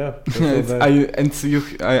 Yeah,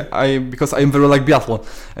 because I'm very like biathlon,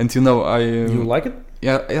 and you know you like it?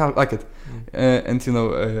 Yeah, I like it, and you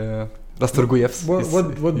know Rastorgujevs.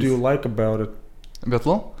 What do you like about it?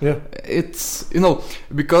 Biathlon? Yeah, it's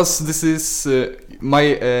because this is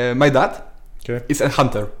my dad. Okay. Is a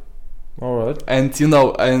hunter. All right. And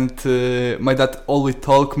my dad always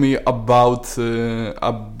told me about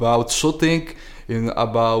shooting,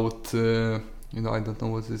 about I don't know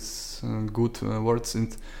what is good words,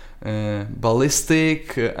 and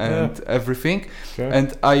ballistic and everything. Okay.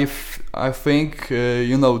 And I think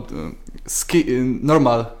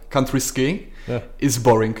normal country skiing is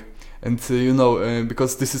boring. And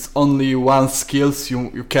because this is only one skills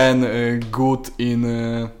you can good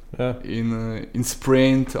in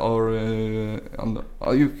sprint, or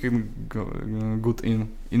you can go good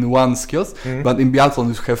in one skills. But in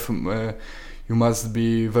biathlon you must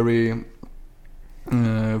be very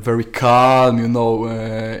very calm.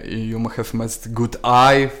 You must good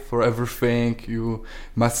eye for everything. You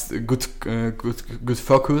must good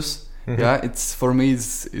focus. Yeah, it's for me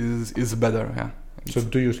is better. Yeah. So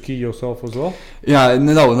do you ski yourself as well? Yeah,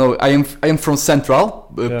 no. I am from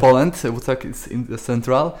central Poland. Włocławek is in the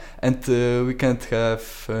central, and we can't have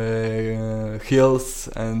hills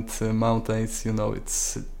and mountains.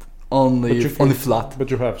 It's only flat.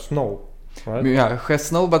 But you have snow, right? Yeah, have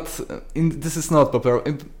snow, but this is not popular.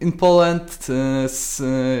 In Poland,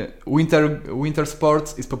 winter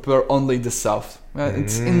sports is popular only in the south.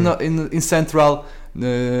 It's in central.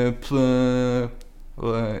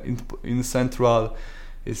 In central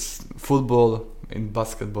is football and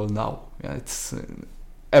basketball now. Yeah, it's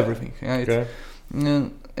everything. Yeah, okay.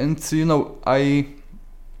 And I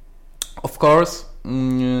of course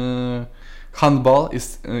handball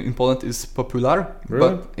is in Poland is popular.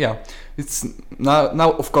 Really? But yeah, it's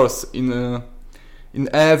now of course in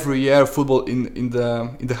every year football in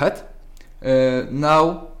the head.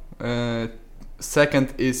 Now.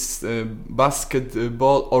 Second is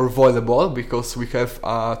basketball or volleyball, because we have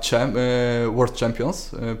world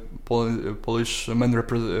champions. Polish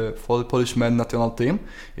men national team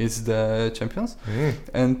is the champions,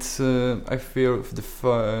 and I feel the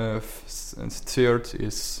third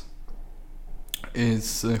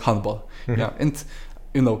is handball. Yeah, and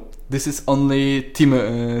this is only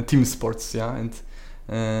team sports. Yeah, and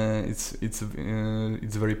it's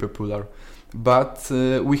very popular. But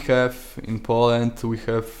we have in Poland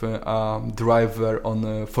a driver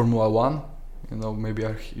on Formula 1. Maybe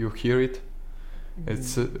you hear it.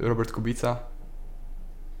 It's Robert Kubica.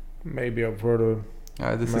 Maybe I've heard of.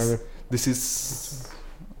 This is.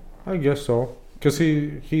 I guess so, because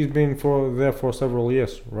he's been there for several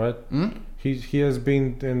years, right? He has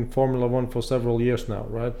been in Formula 1 for several years now,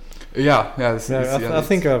 right? Yeah. I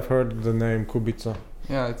think I've heard the name Kubica.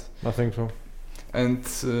 Yeah, I think so. And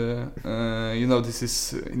this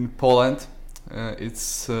is in Poland.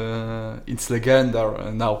 It's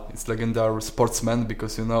legendary now. It's legendary sportsman,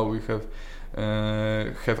 because we have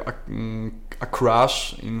a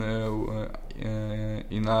crash in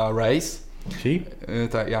a race.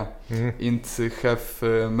 Yeah. And have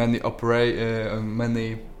many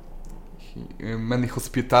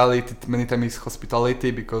hospitality. Many times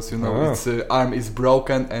hospitality, because its arm is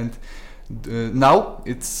broken, and now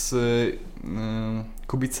it's.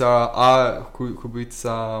 Kubica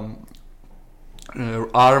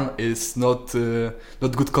arm is not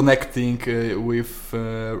good connecting with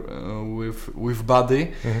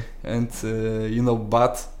body, and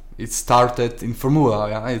but it started in Formula.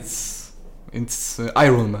 Yeah, it's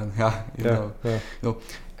Iron Man. Yeah,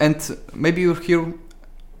 and maybe you hear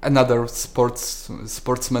another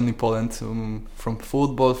sportsman in Poland from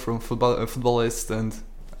footballist and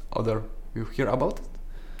other. You hear about it?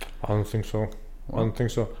 I don't think so.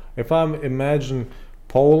 If I imagine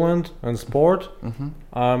Poland and sport,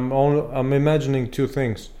 I'm imagining two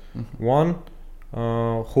things. One,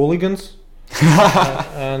 hooligans,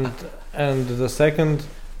 and the second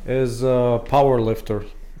is powerlifters.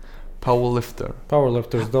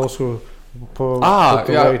 Powerlifters, those who put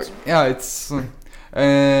the weights. Yeah, it's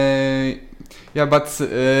but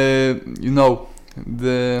you know,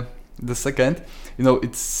 the second, you know,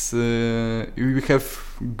 it's we have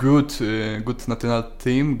good national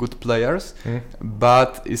team, good players,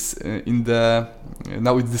 but it's in the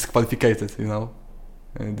now it's disqualified, you know.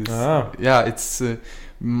 It's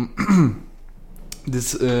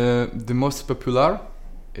this the most popular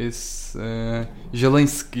is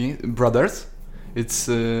Zieliński brothers. It's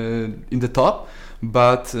in the top,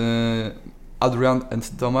 but Adrian and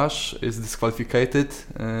Tomasz is disqualified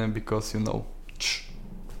because, you know.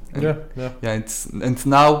 And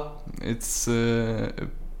now it's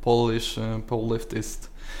Polish powerlift is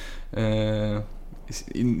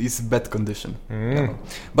in bad condition.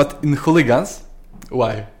 But in hooligans,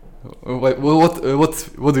 why?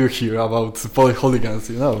 What do you hear about Polish hooligans?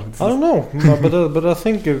 You know, I don't know, but I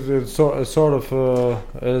think it sort of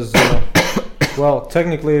is. Well,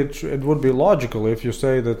 technically, it would be logical if you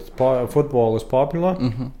say that football is popular,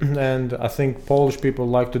 and I think Polish people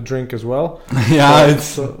like to drink as well.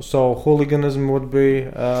 So hooliganism would be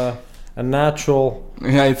a natural.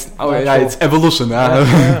 It's evolution.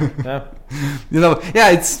 You know,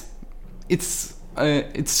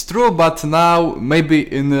 it's true, but now maybe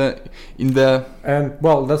in the and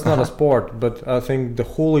well, that's not a sport, but I think the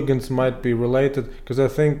hooligans might be related, because I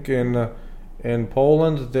think in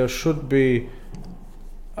Poland there should be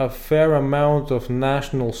a fair amount of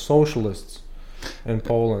National Socialists in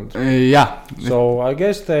Poland. So I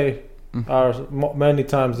guess they are many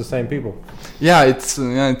times the same people. It's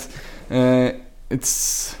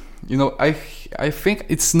you know, I think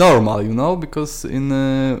it's normal, you know, because in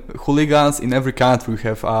hooligans in every country we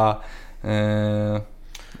have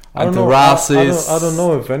anti-racists. I don't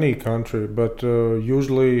know if any country, but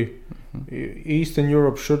usually Eastern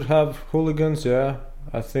Europe should have hooligans. Yeah,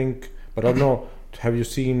 I think, but I don't know. Have you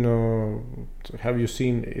seen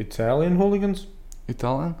Italian hooligans?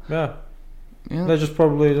 Italian? Yeah. They're just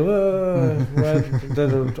probably. I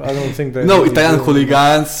don't think they. No, Italian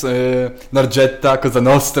hooligans, Nargetta, Cosa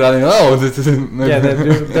Nostra. No,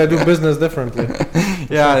 they do business differently.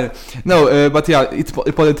 But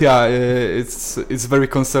it's very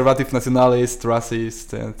conservative, nationalist,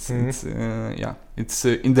 racist. It's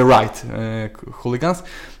in the right hooligans.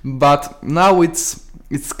 But now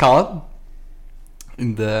it's calm.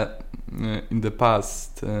 In the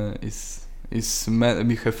past,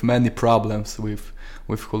 we have many problems with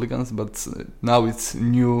hooligans, but now it's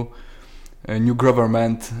new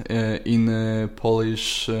government in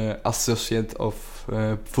Polish Associate of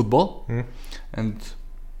Football, and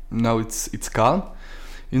now it's calm,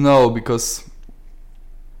 you know, because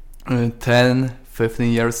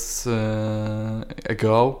 10-15 years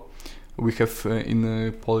ago we have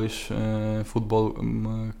in Polish football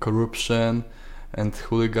corruption and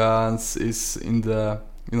hooligans is in the,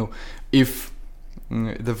 you know, if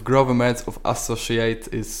the government of associate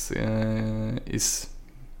is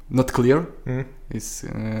not clear, is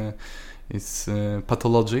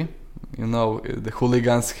pathology, you know, the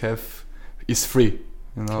hooligans is free,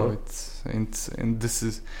 you know. Sure. And this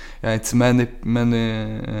is it's many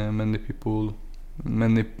people,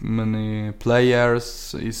 many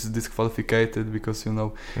players is disqualified because, you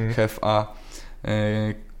know, have a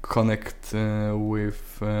connect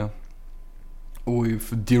with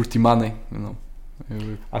dirty money, you know.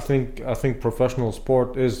 I think professional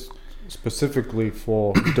sport is specifically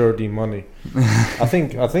for dirty money. I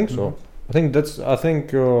think so. I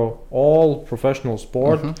think all professional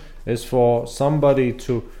sport is for somebody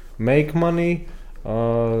to make money,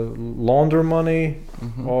 launder money,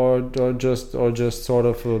 or just sort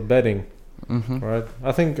of betting, right?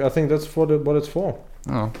 I think that's what it's for.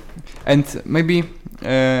 Oh, and maybe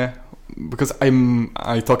because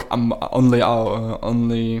I talk only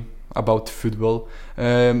about football.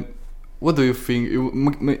 What do you think?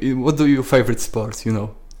 What do your favorite sports? You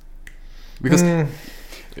know, because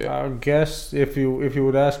I guess if you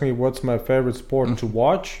would ask me what's my favorite sport to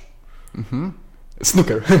watch,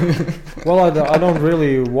 snooker. Well, I don't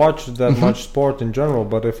really watch that much sport in general,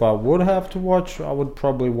 but if I would have to watch, I would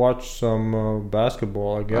probably watch some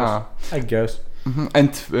basketball. I guess.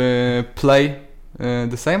 And play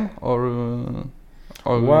the same or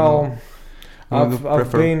well, I've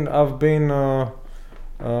been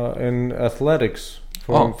in athletics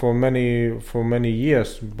for many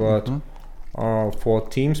years, but for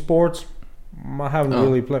team sports I haven't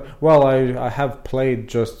really played. Well, I have played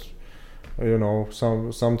just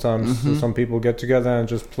sometimes some people get together and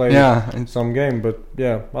just play some game, but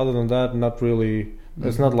other than that, not really.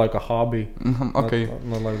 It's not like a hobby. Okay,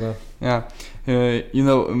 not like that.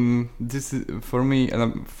 This is for me,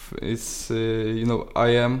 and it's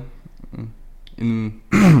I am in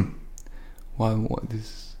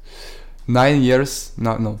this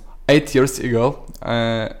 8 years ago.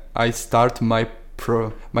 I start my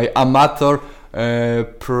amateur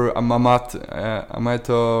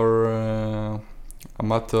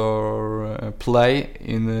play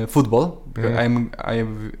in football.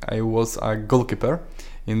 I was a goalkeeper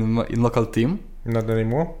in local team. Not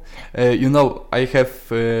anymore. I have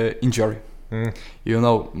injury.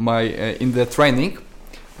 My in the training,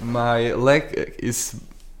 my leg is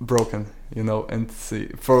broken. And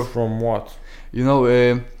from what?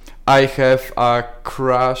 I have a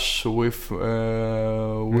crash with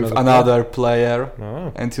another player,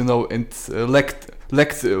 and it's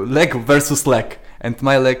leg versus leg, and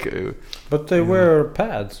my leg. But they wear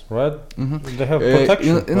pads, right? They have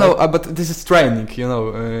protection. But this is training.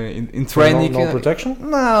 In training. No protection.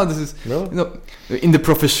 No, this is really? In the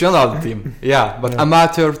professional team. But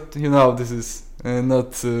amateur. This is.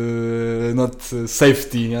 Not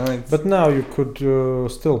safety. But now you could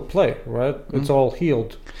still play, right? It's all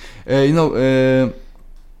healed.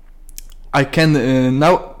 I can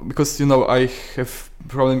now because I have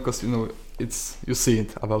problem because it's you see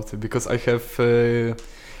it about it because I have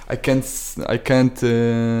I can't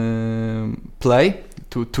play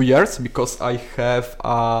 2 years because I have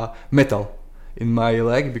a metal in my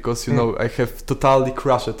leg because I have totally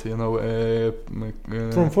crushed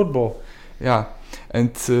from football.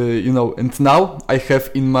 And and now I have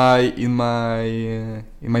in my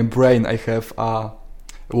brain I have a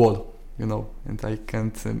wall, and I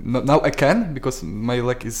can't now I can because my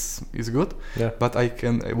leg is good, but I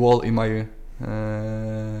can a wall in my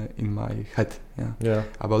head,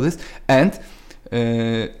 about this. And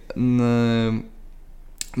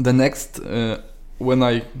the next when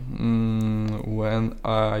I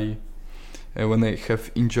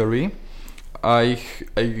have injury, I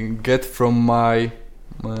get from my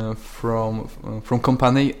from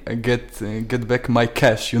company get back my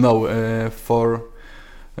cash,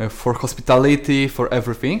 for hospitality, for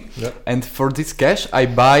everything, and for this cash I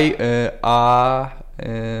buy a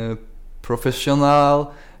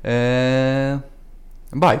professional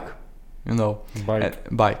bike,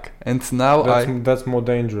 bike, and now that's more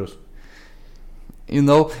dangerous.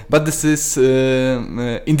 But this is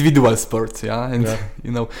individual sport, and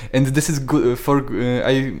and this is good for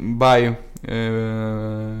I buy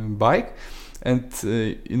bike, and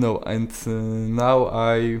and now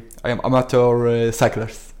I am amateur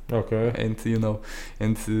cyclist. Okay. And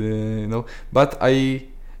but I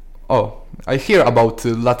hear about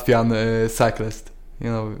Latvian cyclist.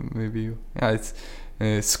 Maybe it's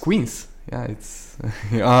Squeens. It's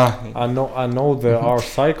I know there are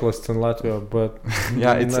cyclists in Latvia, but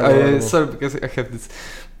sorry because I have this.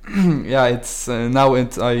 It's now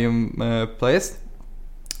and I am placed.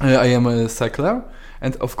 I am a cycler,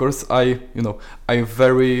 and of course I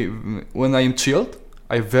very when I am chilled,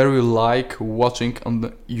 I very like watching on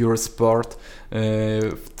the Eurosport,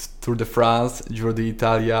 Tour de France, Giro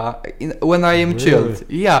d'Italia. When I am chilled,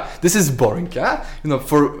 this is boring.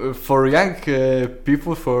 For young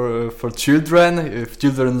people, for children, if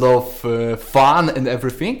children love fun and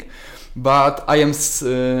everything, but I am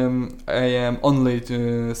only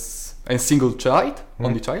a single child,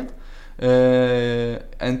 only child, and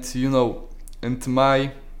and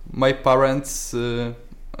my parents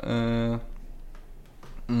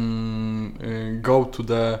go to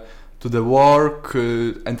the work,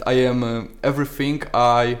 and I am everything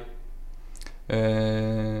I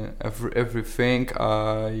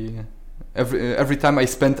every time I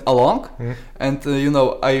spend alone, and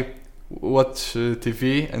I watch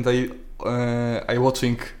TV and I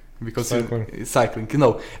watching because cycling,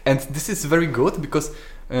 and this is very good because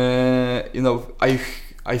I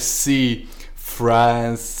see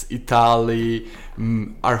France, Italy,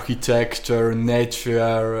 architecture,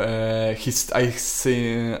 nature. I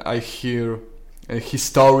hear a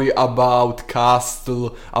history about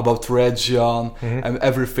castle, about region, and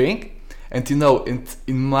everything. And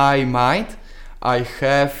in my mind, I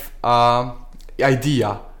have an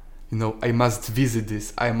idea. I must visit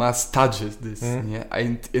this. I must touch this.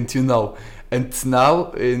 And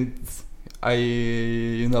now I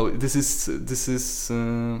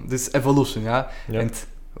this evolution, and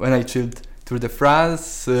when I chilled Tour de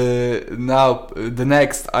France, now the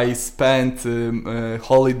next I spent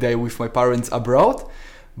holiday with my parents abroad,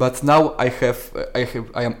 but now I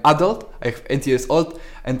am adult, I have 8 years old,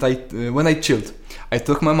 and when I chilled, I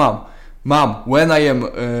took my mom Mom, when I am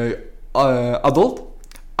adult,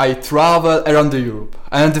 I travel around the Europe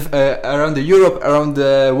and around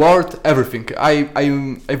the world, everything. I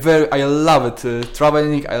love it,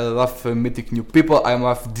 traveling. I love meeting new people. I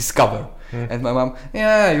love discover. And my mom,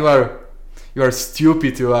 yeah, you are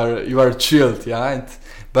stupid. You are chilled, yeah.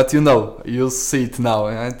 But you see it now.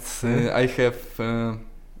 And I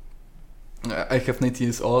have 19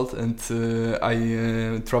 years old, and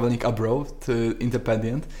I traveling abroad,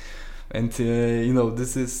 independent. And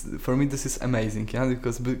this is amazing, yeah,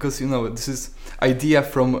 because this is idea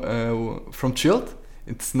from child.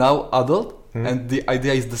 It's now adult, and the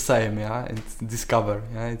idea is the same, yeah, and discover,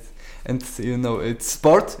 yeah, it's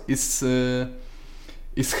sport is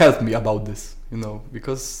helped me about this,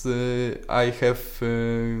 because I have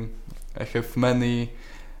many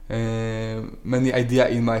idea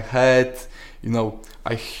in my head,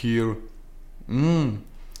 I hear.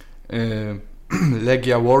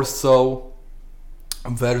 Legia Warsaw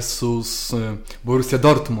versus Borussia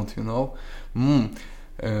Dortmund,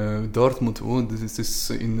 Dortmund, this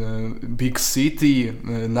is in a big city,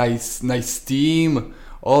 nice team,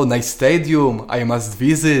 nice stadium, I must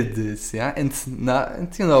visit this, yeah, and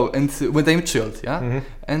when I'm chilled, yeah,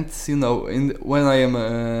 and when I am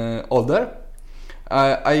older,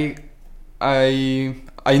 I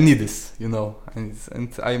need this,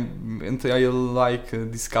 and I like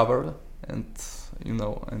discover. And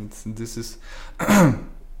and this is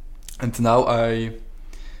and now I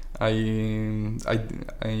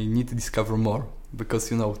need to discover more,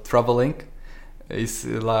 because traveling is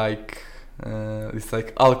like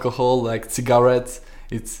alcohol, like cigarettes.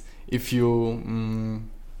 It's if you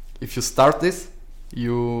start this,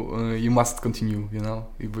 you must continue,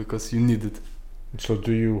 because you need it. So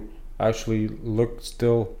do you actually look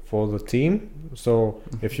still for the team? So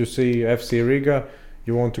if you see FC Riga,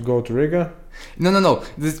 you want to go to Riga? No.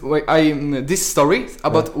 This story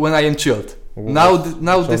about when I am chilled. Now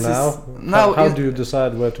how do you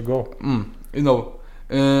decide where to go?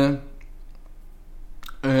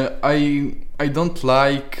 I don't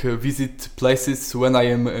like visit places when I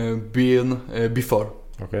am been before.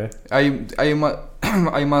 Okay. I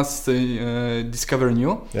must discover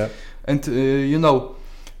new. Yeah. And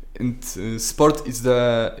and sport is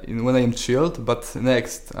when I am chilled, but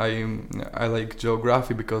next I like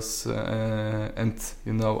geography, because and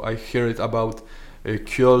I hear it about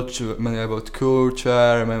culture,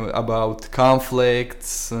 about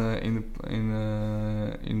conflicts in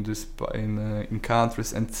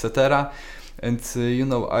countries, etc. And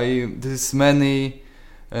this is many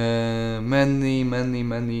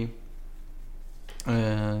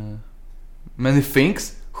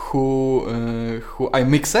things who I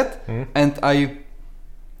mix it, and I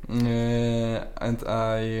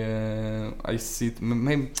see it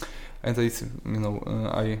maybe, and I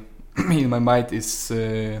in my mind is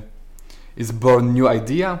born new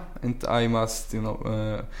idea, and I must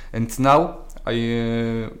and now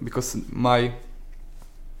because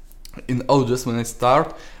in August when I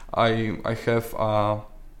start, I have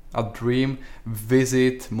a dream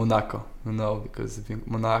visit Monaco, because I think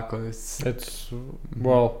Monaco is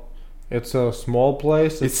it's a small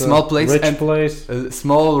place. It's a small place, rich place,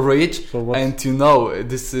 small, rich, so and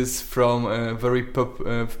this is from very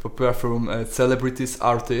popular from celebrities,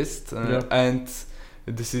 artists, and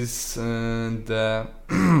this is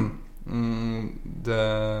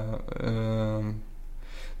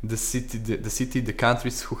the city, the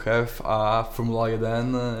countries who have Formula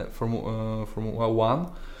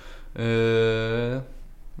 1,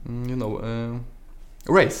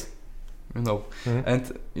 race, and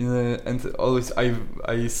always I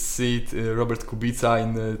see it, Robert Kubica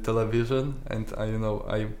in television, and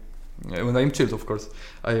when I'm chilled, of course,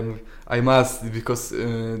 I must, because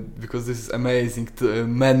this is amazing.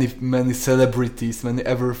 Many celebrities, many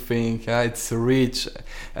everything. Yeah, it's rich,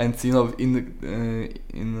 and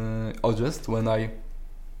in August when I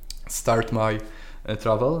start my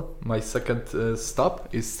travel, my second stop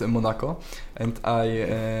is Monaco, and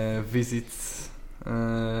I visit.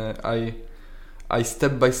 I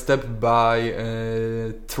step by step by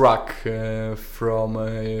track from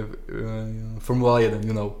Formula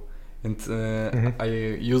 1, and I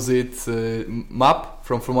use it map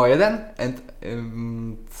from Formula 1, and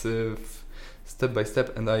step by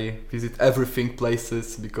step, and I visit everything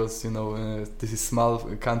places, because this is small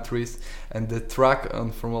countries, and the track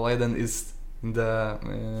on Formula 1 is in the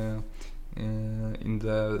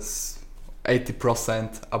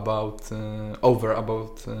 80% about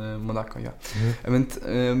Monaco, yeah.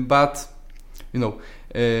 But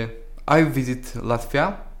I visit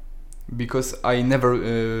Latvia because I never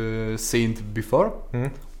seen it before.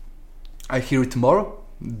 I hear it more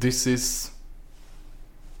this is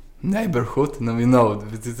neighborhood. No,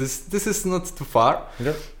 this is not too far.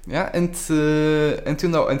 Yeah. Yeah, and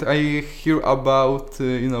I hear about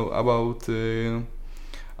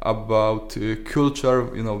culture,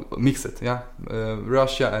 mixed. Yeah,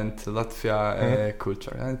 Russia and Latvia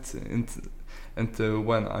culture, and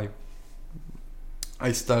when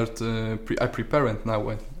I start I prepare, and now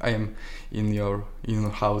when I am in your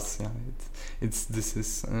house, yeah,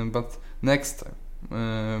 but next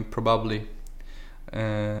probably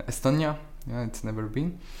Estonia. Yeah, it's never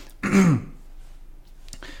been.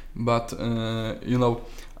 But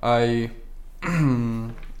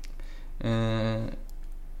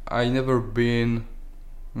I never been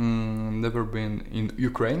in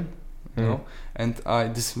Ukraine, and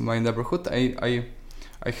this is my neighborhood. I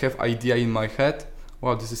have idea in my head.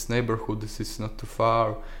 Wow, this is neighborhood. This is not too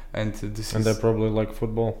far, and they probably like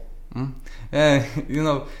football.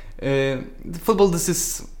 Football. This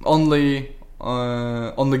is only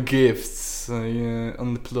gifts,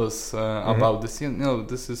 on the plus about this.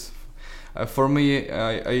 This is for me.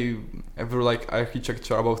 I ever like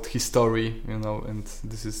architecture, about history, and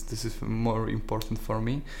this is more important for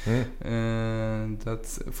me. And that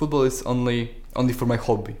football is only for my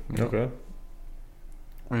hobby. Okay.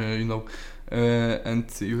 And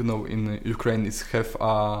in Ukraine is have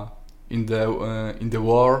in the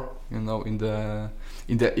war, in the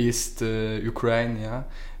East Ukraine, yeah.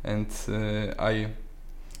 And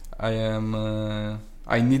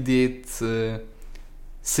I needed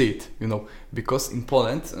see it, because in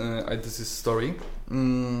Poland, this is story.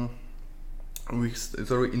 We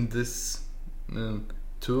story in this 1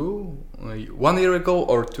 year ago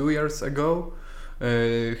or 2 years ago.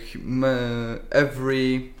 Every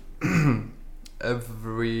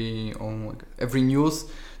news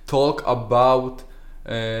talk about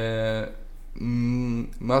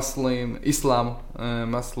Muslim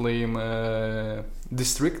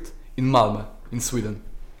district in Malmö in Sweden.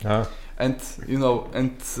 And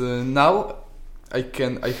now I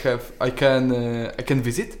can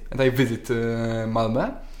visit, and I visit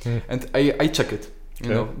Malmö, and I check it.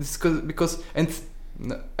 This because and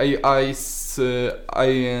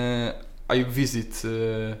I visit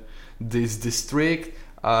this district.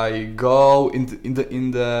 I go in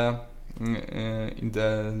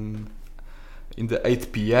the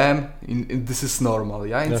 8 p.m. This is normal,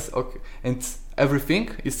 yeah. It's okay, and everything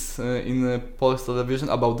is in Polish television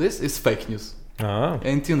about this is fake news.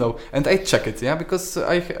 And and I check it, yeah, because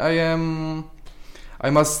I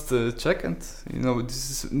must check, and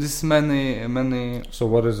this is many. So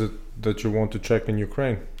what is it that you want to check in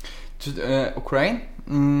Ukraine? Ukraine,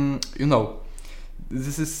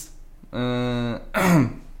 this is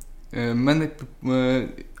many.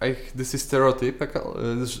 This is stereotypical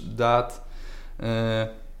that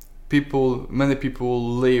many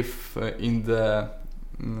people live in the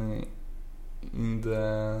in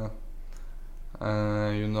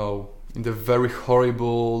the very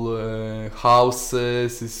horrible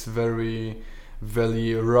houses. It's very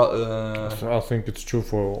I think it's true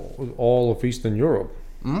for all of Eastern Europe.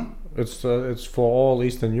 It's for all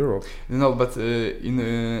Eastern Europe. But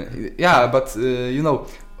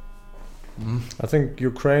I think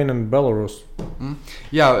Ukraine and Belarus. I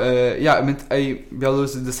mean,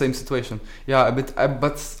 Belarus is the same situation. Yeah, but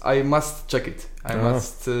I must check it. I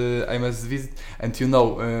must visit, and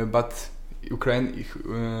but Ukraine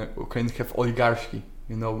have oligarchy.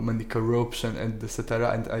 Many corruption and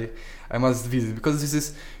etc. And I must visit, because this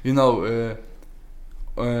is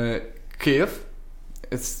Kiev.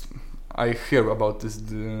 I hear about this.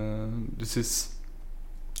 This is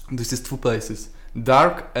two places,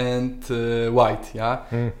 dark and white. Yeah.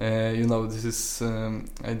 This is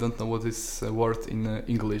I don't know what is word in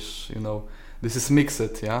English. This is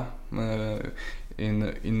mixed. Yeah.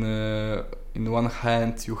 In one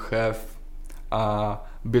hand you have a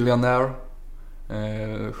billionaire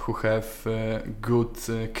who have good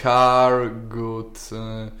car, good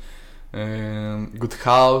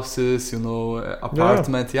houses,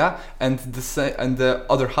 apartment, and the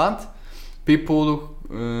other hand, people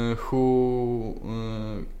who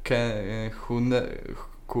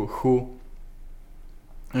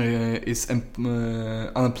is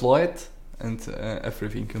unemployed and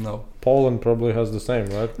everything, Poland probably has the same,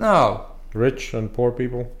 right? No. Rich and poor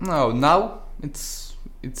people? No, now it's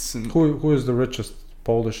who is the richest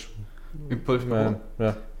Polish man?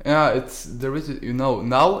 Yeah, it's the richest.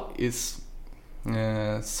 Now is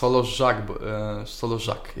Solozhak.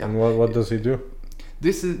 Yeah. And what does he do?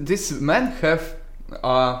 This man have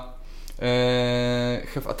a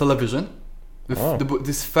television.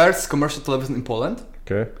 This first commercial television in Poland.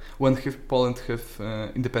 Okay. When Poland have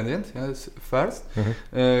independent, yes, first,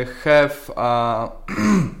 have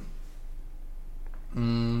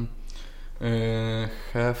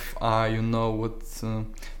you know what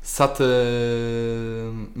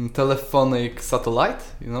telephonic satellite,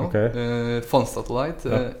 you know, phone satellite,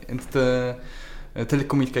 and the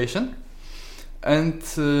telecommunication, and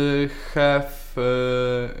have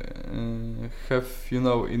you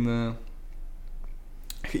know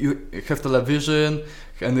you have television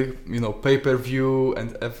and you know pay-per-view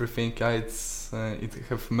and everything. Yeah, it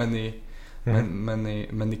have many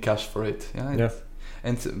cash for it.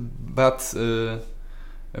 And but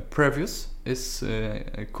previous is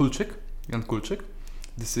Jan Kulczyk.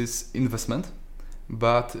 This is investment,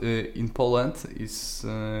 but in Poland is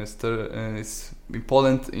in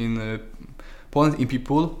Poland in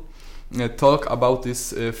people talk about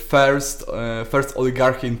this first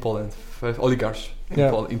oligarchy in Poland, first oligarch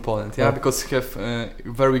in Poland. Because he have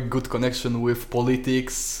very good connection with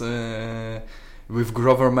politics, with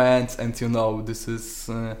government, and you know this is.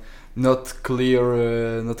 Not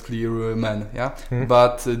clear man,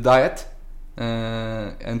 but diet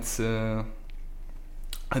and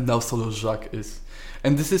now Solozhak is,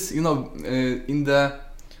 and this is you know in the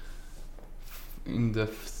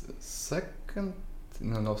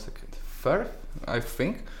third I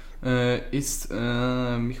think is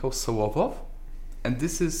Michał Sołowów, and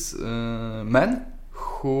this is man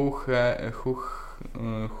who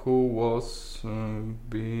was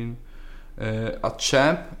been a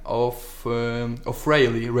champ of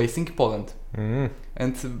rally racing in Poland,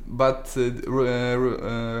 but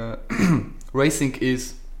racing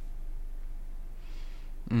is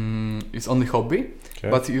only hobby,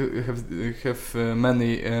 but you have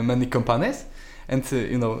many companies, and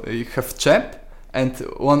you know you have champ and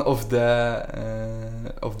one of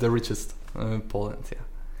the richest Poland.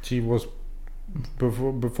 He was.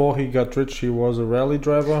 Before he got rich, he was a rally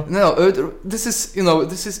driver. No, this is in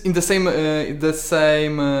the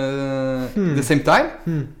same time.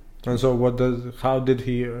 And so, how did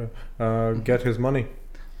he get his money?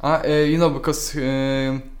 Because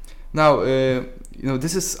now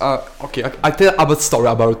this is okay. I tell about story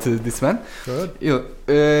about this man. Good.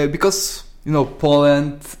 Because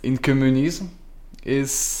Poland in communism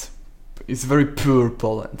is very poor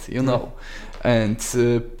Poland. You know. And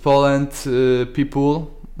Poland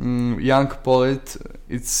people, young Poland,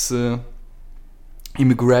 it's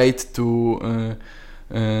immigrate to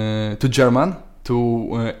German,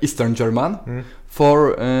 to Eastern German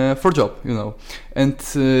for job, you know. And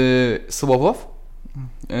Sołowów,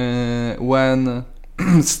 when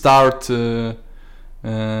start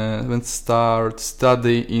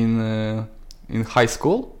study in high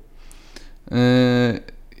school,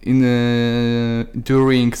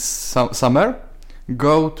 during summer,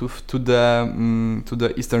 go to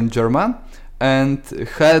the Eastern German and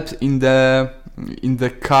help in the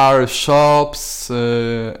car shops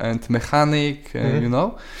and mechanic, you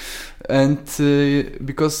know, and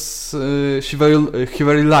because he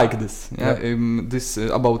very like this, this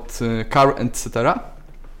about car, etc.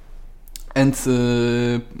 And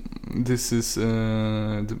this is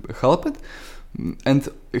helped. And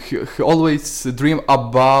he always dream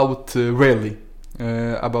about rally,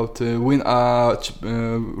 about win a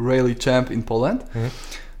rally champ in Poland.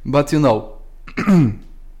 But you know,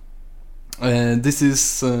 this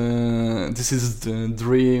is the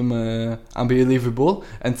dream unbelievable,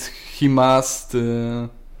 and he must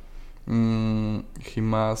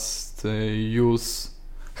use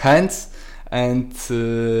hands and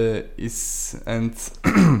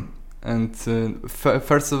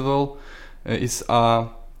first of all. Is a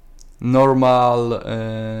normal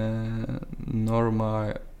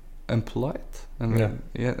employed, a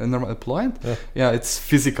normal employed. It's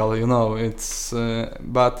physical, you know. It's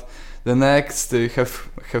but the next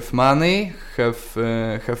have money, have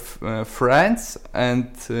friends,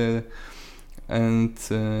 and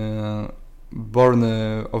born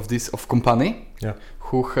of company.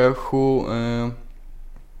 Who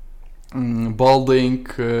building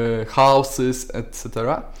houses,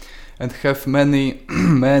 etc. And have many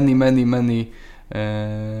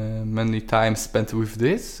time spent with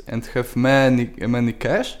this, and have many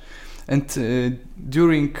cash, and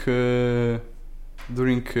during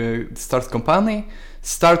start company,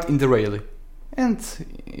 start in the rally, and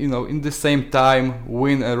in the same time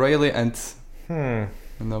win a rally, and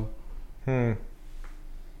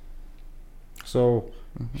So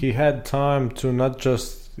he had time to not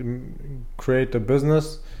just create a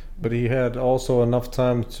business, but he had also enough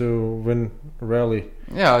time to win rally.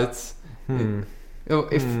 Yeah, it's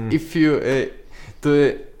if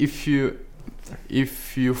you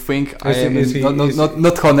if you think I am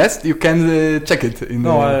not honest, you can check it.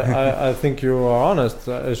 I think you are honest.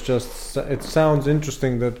 It's just it sounds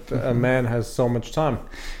interesting that a man has so much time.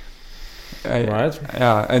 Right?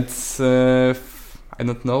 Yeah, it's I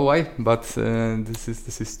don't know why, but this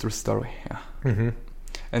is true story. Yeah,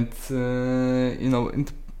 and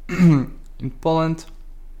in Poland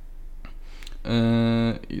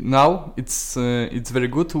now it's very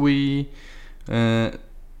good. We 10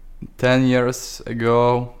 years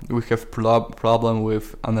ago we have problem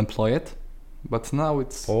with unemployed, but now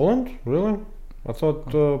it's Poland, really? I thought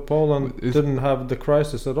Poland didn't have the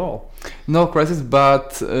crisis at all. No crisis,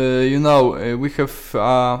 but we have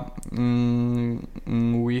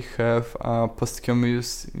a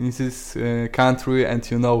post-communist in this country,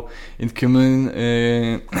 and in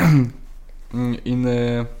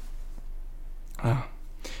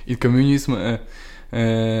communism,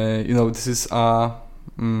 this is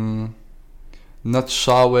not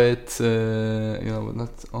show it.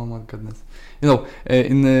 Not. Oh my goodness.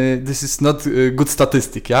 This is not a good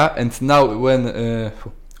statistic, yeah. And now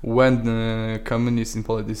when communism in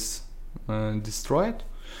Poland is destroyed,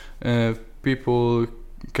 people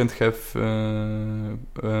can't have a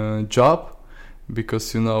job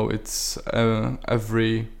because it's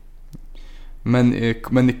every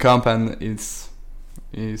many company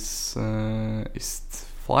is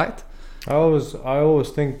flight. I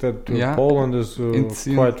always think that Poland is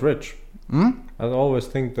quite rich. I always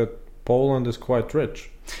think that Poland is quite rich.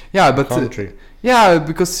 Yeah, but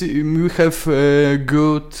because we have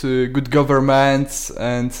good governments,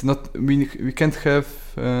 and we can't have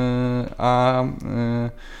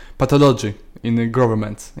pathology in the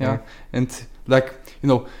government. Yeah, and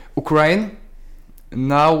Ukraine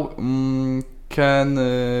now can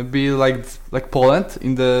be like Poland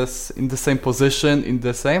in the same position,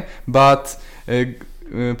 but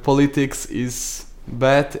politics is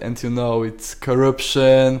bad, and it's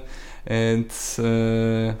corruption. And it's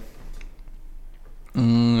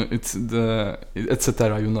the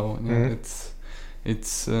etc.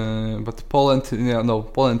 It's but Poland,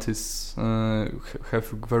 Poland is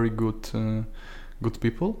have very good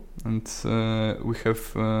people, and we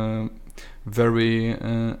have very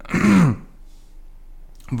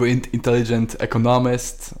very intelligent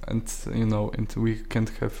economists, and and we can't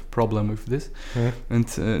have problem with this. And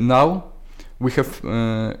now we have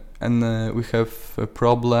we have a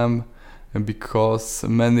problem because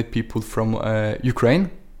many people from Ukraine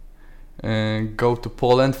go to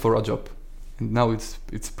Poland for a job, and now it's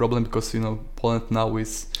a problem because Poland now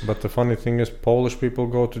is. But the funny thing is, Polish people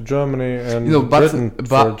go to Germany and Britain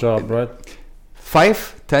for a job, right?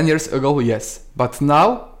 5-10 years ago, yes, but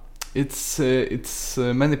now it's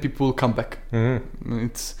many people come back.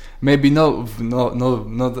 It's maybe not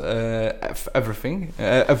everything,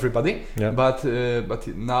 everybody, but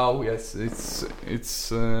now yes, it's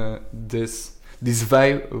this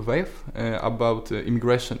wave about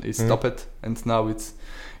immigration is stopped, and now it's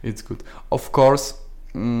good. Of course,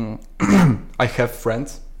 I have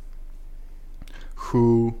friends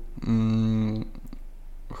who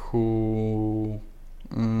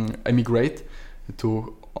emigrate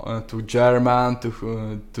to German,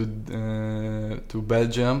 to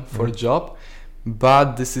Belgium for a job,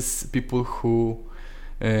 but this is people who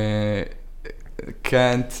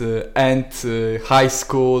can't end high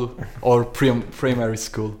school or primary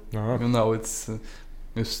school. It's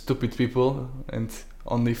stupid people, and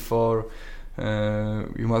only for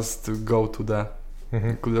you must go to the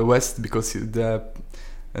west because the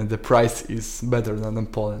price is better than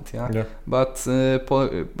Poland. But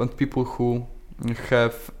people who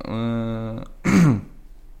have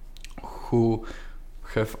who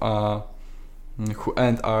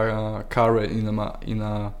end our career in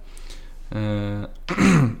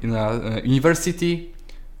a university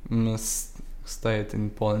stayed in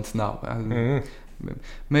Poland now.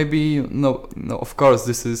 Maybe no. Of course,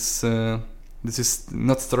 this is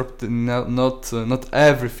not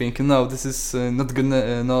everything. No, this is not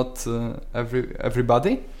gonna not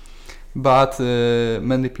everybody. But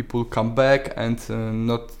many people come back, and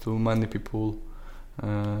not too many people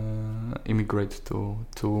immigrate to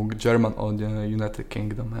German or the United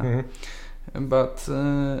Kingdom. But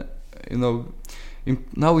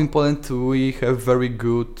now in Poland we have very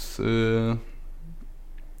good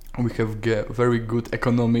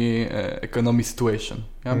economy situation.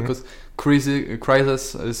 Because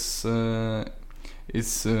crisis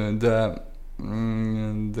is the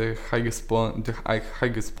highest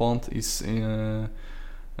point is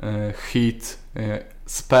hit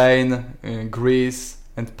Spain, Greece,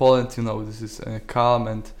 and Poland. This is calm,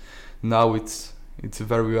 and now it's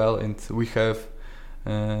very well, and we have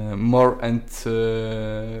more, and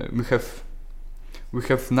we have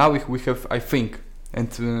I think,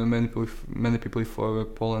 and many people for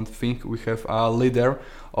Poland think we have a leader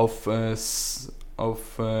of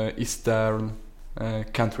Eastern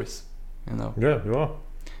countries, you know. Yeah, you are.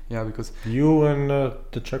 Yeah, because you and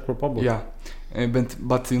the Czech Republic. Yeah,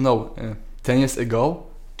 but you know, 10 years ago,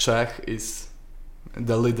 Czech is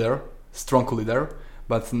the leader, strong leader.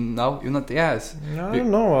 But now you're not. Yes. I don't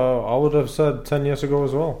know. I would have said 10 years ago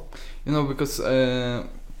as well. You know, because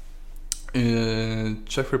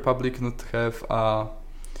Czech Republic not have a.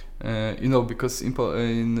 You know, because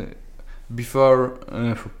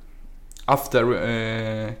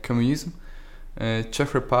after communism,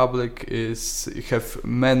 Czech Republic have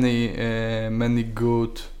many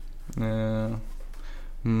good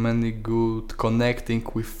connecting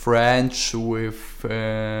with French,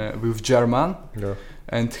 with German. Yeah.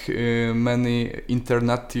 And many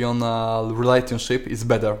international relationship is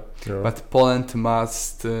better, but Poland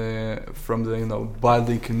must from the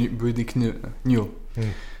building new,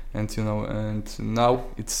 and you know, and now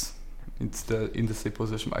it's in the same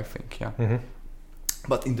position, I think, yeah. Mm-hmm.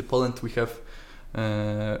 But in the Poland we have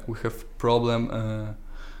problem,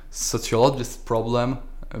 sociologist problem,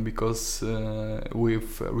 because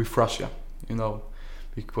with Russia, you know,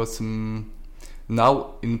 because.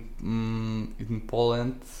 Now in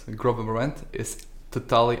Poland, government is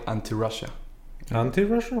totally anti-Russia.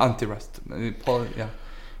 Anti-Russia? Anti-Russia. Poland, yeah.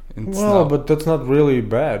 Well, but that's not really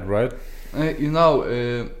bad, right? You know,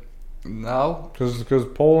 now because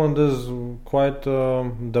Poland is quite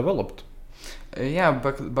developed. Yeah,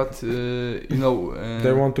 but you know,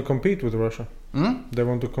 they want to compete with Russia. They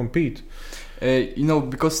want to compete. You know,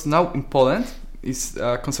 because now in Poland is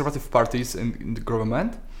conservative parties in the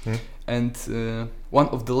government. And one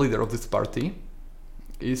of the leader of this party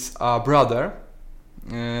is a brother.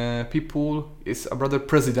 Is a brother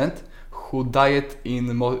president who died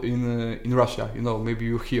in Russia. You know, maybe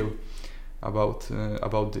you hear about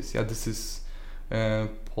this. Yeah, this is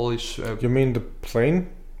Polish. You mean the plane?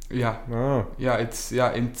 Yeah. Oh. Yeah, it's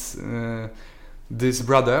this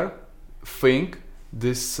brother think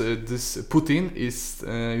this Putin is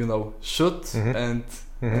shoot and.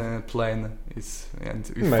 Plane is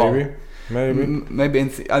and we fall.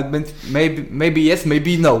 Maybe yes,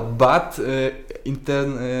 maybe no. But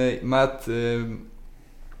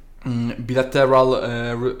bilateral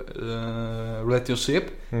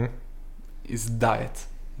relationship is diet.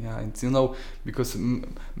 Yeah, and you know, because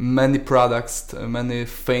many products, many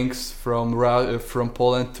things from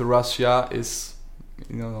Poland to Russia is,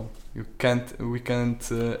 you know. We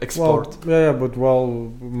can't export. Well, but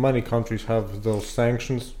many countries have those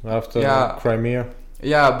sanctions after Crimea.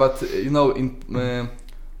 Yeah, but you know,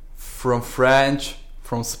 from French,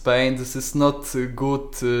 from Spain, this is not a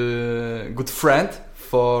good friend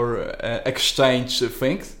for exchange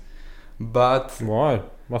things. But why?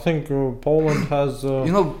 I think Poland has.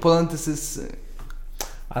 You know, Poland is.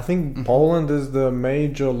 I think Poland is the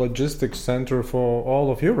major logistics center for all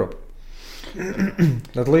of Europe.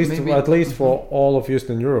 at least for all of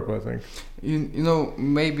Eastern Europe, I think. You know,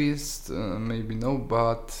 maybe no,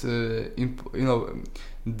 but you know,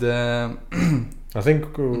 the. I think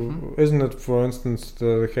isn't it, for instance,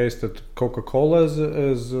 the case that Coca-Cola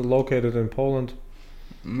is located in Poland?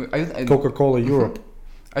 Coca-Cola Europe.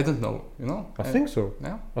 I don't know. You know. I think so.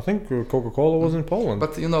 Yeah. I think Coca-Cola was in Poland.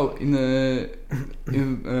 But you know, in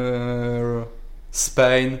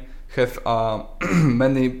Spain. Have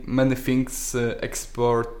many things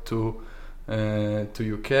export to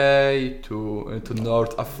UK, to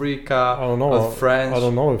North Africa. I don't know. French. I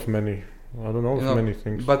don't know if many. I don't know if many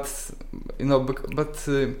things. But you know,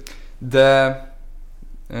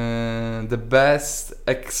 the best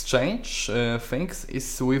exchange things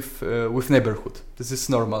is with neighborhood. This is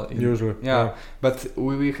normal. Usually. Yeah. But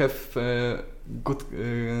we have.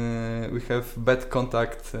 We have bad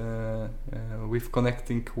contact with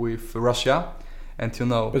connecting with Russia, and you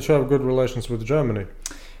know. But you have good relations with Germany.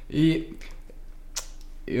 You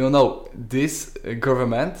know, this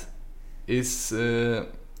government is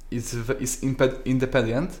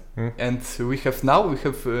independent, and we have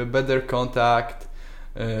better contact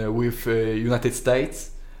with United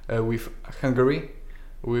States, with Hungary.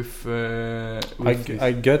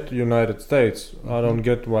 I get United States. I don't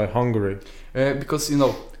get why Hungary. Because you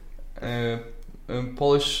know,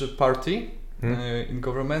 Polish party in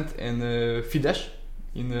government and Fidesz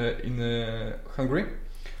in Hungary.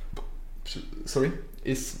 Sorry,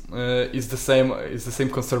 is the same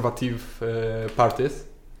conservative parties.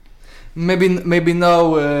 Maybe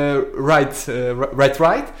no right,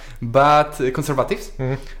 but conservatives.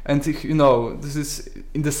 And you know, this is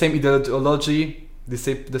in the same ideology. the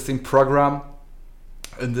same program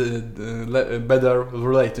and a better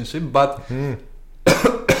relationship, but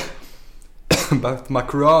but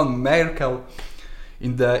Macron, Merkel,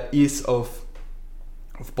 in the east of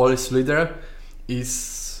Polish leader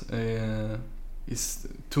is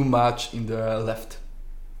too much in the left.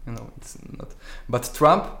 It's not. But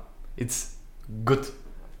Trump, it's good,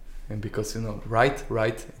 and because right,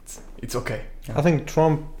 it's okay. Yeah. I think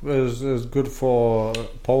Trump is good for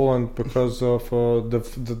Poland because of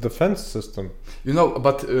the defense system.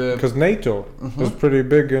 But because NATO is pretty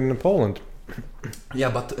big in Poland. Yeah,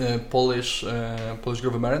 but Polish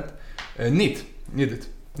government need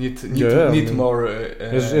more.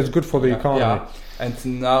 It's good for the economy. Yeah. And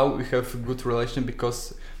now we have a good relation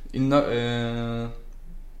because we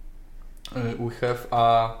have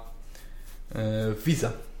a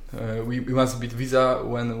visa. We must be visa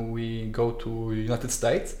when we go to United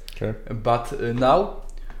States. Okay. But now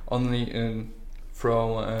only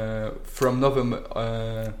from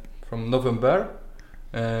November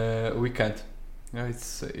we can't. Yeah,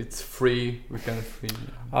 it's free. We can free.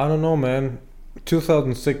 I don't know, man.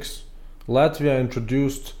 2006, Latvia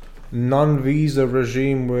introduced non-visa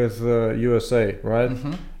regime with USA, right?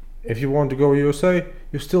 If you want to go USA,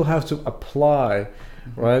 you still have to apply,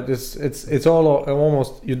 right? It's all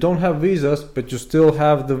almost, you don't have visas, but you still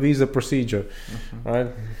have the visa procedure,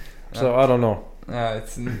 right? So I don't know.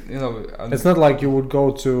 It's it's not like you would go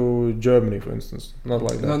to Germany, for instance. Not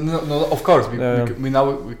like that. No. Of course, we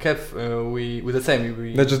the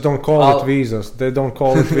same. They just don't call it visas. They don't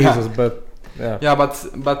call it visas, but yeah. Yeah,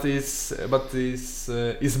 but it's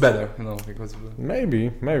better, because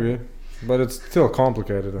maybe, but it's still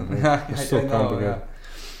complicated. I think. It's still complicated.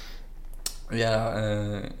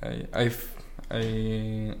 Yeah,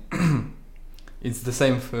 it's the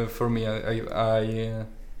same for me. I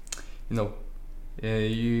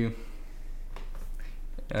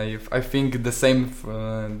think the same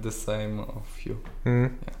of you. Yeah.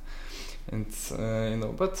 And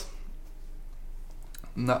but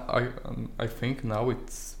now I think now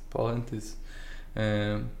Poland is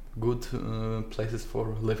good places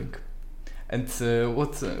for living. And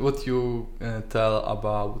what you tell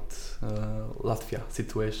about Latvia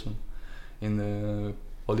situation in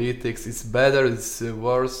politics? It's better, it's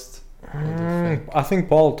worse? I think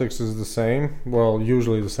politics is the same. Well,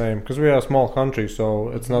 usually the same, because we are a small country, so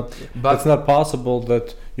it's not possible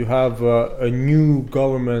that you have a new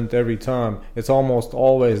government every time. It's almost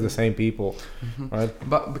always the same people, right?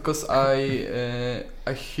 But because I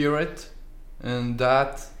hear it, and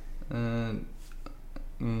that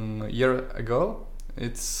year ago,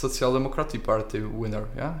 it's Social Democratic Party winner,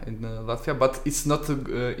 in Latvia, but it's not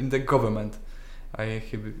in the government. I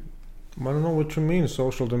don't know what you mean,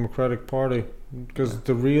 Social Democratic Party, because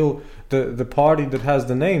the party that has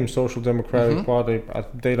the name Social Democratic Party,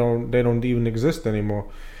 they don't even exist anymore.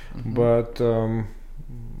 But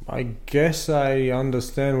I guess I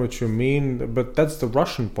understand what you mean. But that's the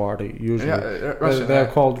Russian party usually. Yeah, Russian, they're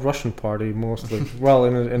called Russian party mostly. Well,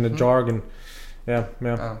 in the jargon. Yeah.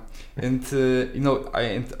 And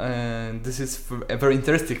this is very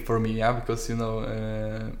interesting for me, because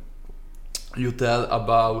you tell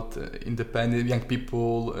about independent young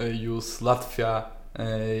people use Latvia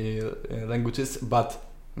languages, but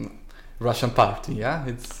Russian party,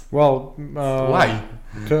 it's why?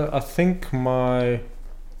 I think my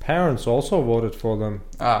parents also voted for them.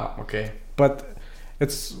 Okay. But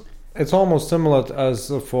it's almost similar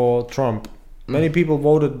as for Trump. Many people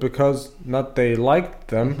voted because not they liked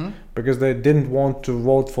them, because they didn't want to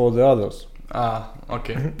vote for the others.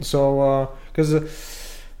 Okay. So because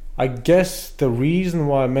I guess the reason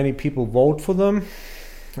why many people vote for them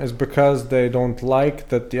is because they don't like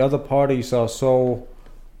that the other parties are so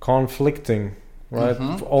conflicting, right?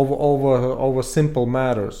 Over simple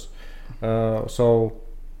matters. So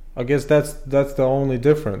I guess that's the only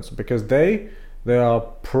difference, because they are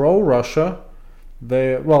pro-Russia.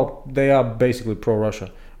 They are basically pro-Russia,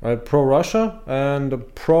 right? Pro-Russia and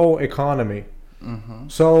pro-economy.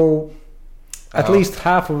 So at least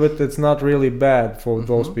half of it's not really bad for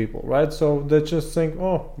those people, right? So they just think,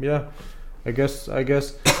 oh yeah, I guess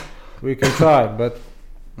we can try, but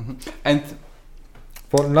and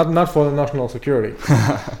for not for the national security.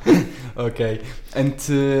 Okay, and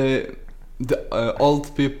the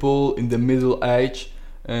old people in the middle age,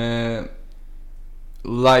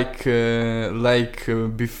 like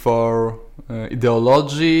before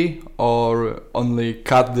ideology, or only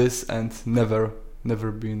cut this and never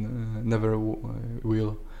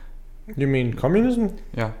will. You mean communism?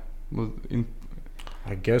 Yeah.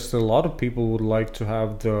 I guess a lot of people would like to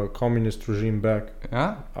have the communist regime back.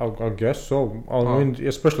 Yeah, I guess so. I mean,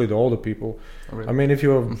 especially the older people. Really? I mean, if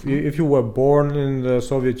you were born in the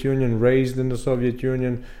Soviet Union, raised in the Soviet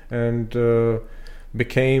Union, and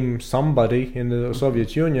became somebody in the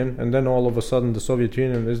Soviet Union, and then all of a sudden the Soviet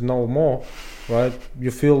Union is no more, right? You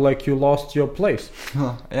feel like you lost your place.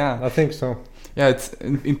 Yeah, I think so. Yeah, it's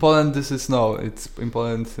in Poland. It's in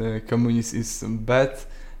Poland. Communism is bad.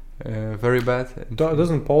 Very bad.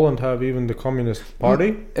 Doesn't Poland have even the Communist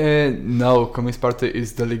Party? No, Communist Party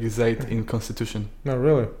is delegated in constitution. No,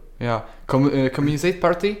 really? Yeah, Communist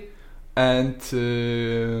Party and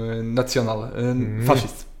National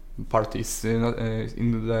Fascist parties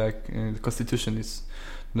in the constitution is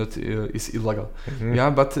not is illegal.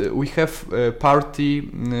 Yeah, but we have a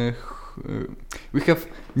party. We have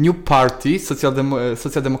new party, Social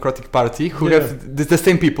Democratic Party, who have the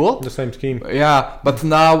same people, the same scheme. Yeah, but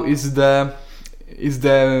now is the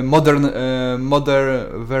modern,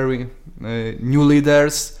 very new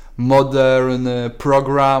leaders, modern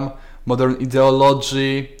program, modern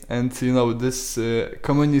ideology, and this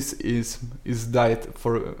communism is died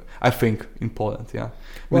for I think in Poland. Yeah.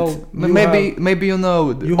 Well, maybe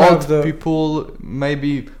old people,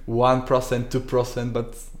 maybe 1%, 2%,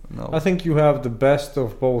 but. No. I think you have the best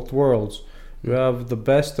of both worlds. You have the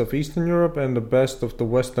best of Eastern Europe and the best of the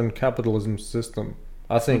Western capitalism system.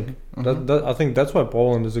 I think I think that's why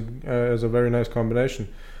Poland is a very nice combination.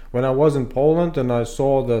 When I was in Poland and I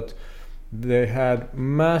saw that they had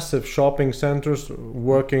massive shopping centers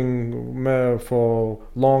working for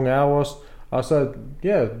long hours, I said,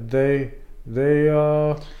 yeah, they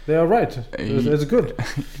are right. It's good.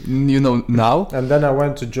 Now. And then I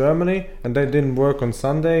went to Germany, and they didn't work on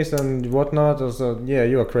Sundays and whatnot. I said, yeah,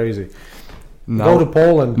 you are crazy. Now, go to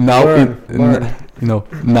Poland. Now, learn.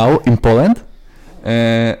 Now in Poland,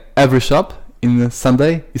 every shop in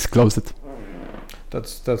Sunday is closed.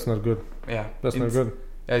 That's not good. Yeah, that's not good.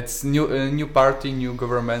 It's new party, new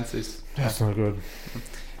government is. That's not good.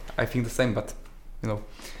 I think the same, but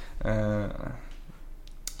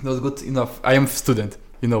not good enough. I am a student,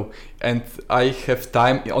 and I have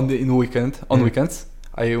time on weekends.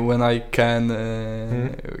 When I can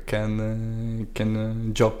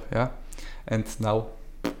job, yeah, and now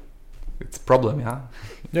it's a problem, yeah.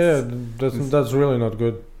 Yeah, that's really not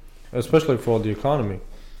good, especially for the economy.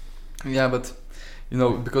 Yeah, but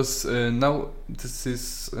because now this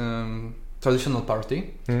is traditional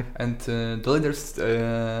party, and the leaders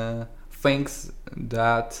thinks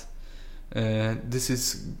that. This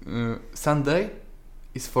is Sunday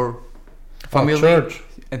is for family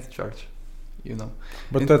and church,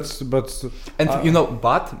 But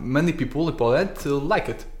but many people in Poland like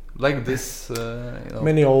it, like this.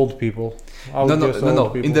 Many old people. No.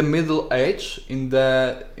 People. In the middle age, in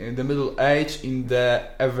the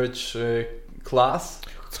average class.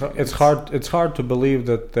 It's hard to believe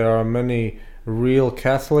that there are many real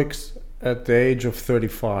Catholics at the age of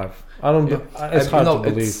 35. I don't. Yeah. It's hard to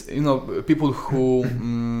believe. People who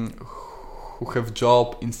have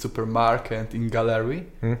job in supermarket, in gallery.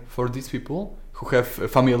 For these people who have a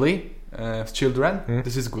family, children,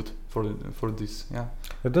 this is good for this. Yeah.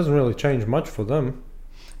 It doesn't really change much for them,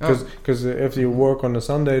 because if you work on a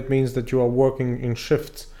Sunday, it means that you are working in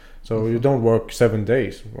shifts. So you don't work 7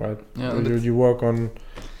 days, right? Yeah. You work on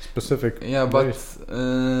specific. Yeah,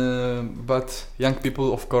 but young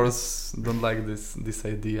people, of course, don't like this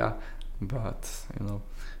idea. But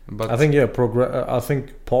I think I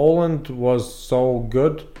think Poland was so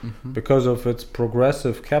good because of its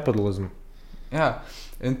progressive capitalism. Yeah,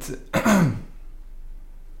 and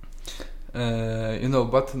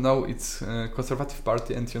but now it's conservative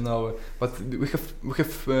party, and but we have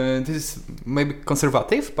this is maybe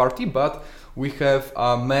conservative party, but we have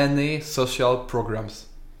many social programs,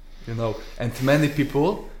 and many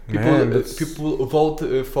people vote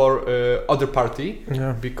for other party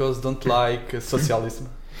because don't like socialism,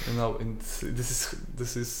 and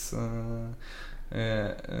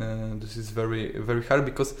this is very very hard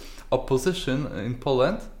because opposition in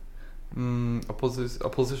Poland,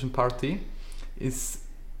 opposition party is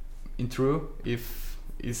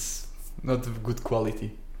not of good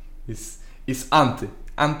quality, is anti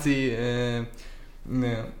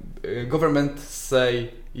government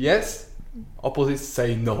say yes, opposition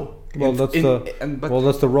say no. Well,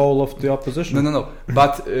 that's the role of the opposition. No.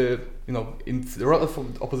 But in the role of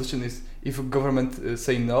opposition is if government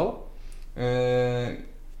say no,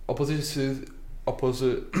 opposition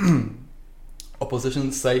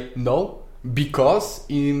say no because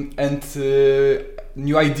new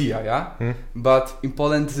idea, yeah. But in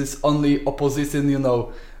Poland this is only opposition,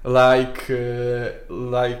 it's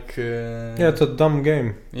a dumb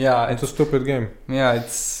game. Yeah, it's a stupid game. Yeah,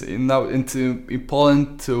 it's now in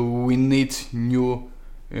Poland we need new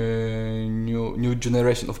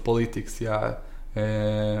generation of politics. Yeah,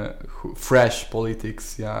 fresh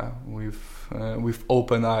politics. Yeah, with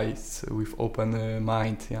open eyes, with open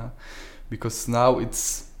mind. Yeah, because now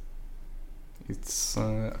it's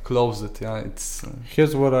closed. Yeah, it's.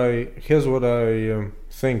 Here's what I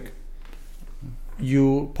think.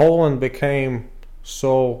 Poland became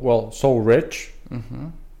so rich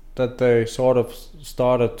that they sort of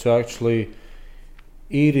started to actually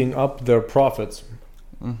eating up their profits,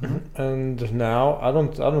 and now I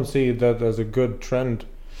don't see that as a good trend.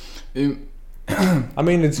 I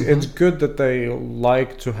mean, it's good that they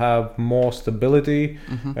like to have more stability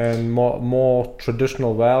and more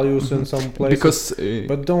traditional values in some places,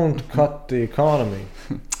 but don't cut the economy.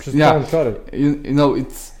 Just don't cut it. You know,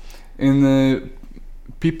 it's in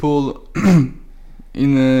people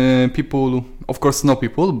people, of course, no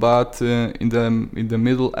people, but in the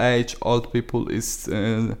middle age, old people is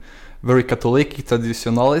very Catholic,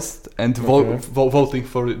 traditionalist, and voting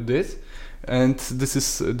for this, and this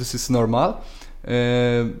is normal.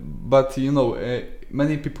 But you know,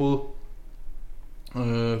 many people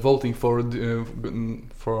voting for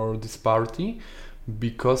this party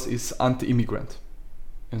because it's anti-immigrant,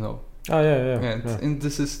 you know. And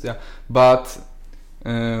this is but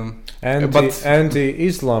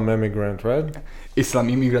anti-Islam immigrant, right? Islam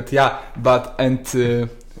immigrant, but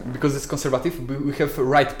because it's conservative, we have a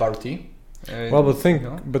right party. But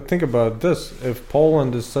think about this: if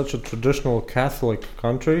Poland is such a traditional Catholic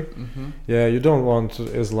country, you don't want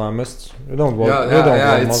Islamists. You don't want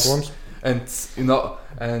Muslims. And you know,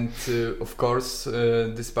 of course,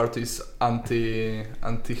 this party is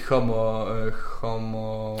anti-homo.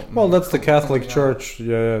 Well, that's the Catholic Church.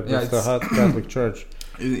 That's the Catholic Church.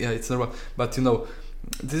 Yeah, it's normal. But you know,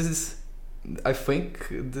 I think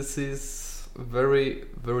this is very,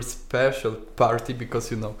 very special party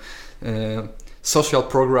because you know, social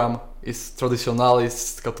program is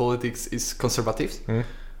traditionalist, Catholics is conservative,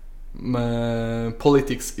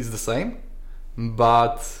 politics is the same,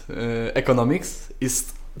 but economics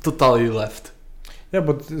is totally left. Yeah,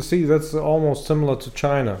 but see, that's almost similar to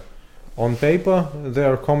China. On paper, they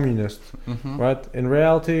are communist, right? In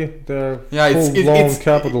reality, they're full-blown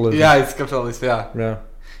capitalism. Yeah, it's capitalist. Yeah.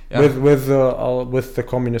 With the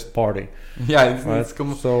Communist Party. Yeah, it's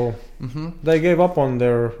so they gave up on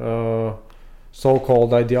their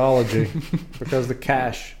so-called ideology because the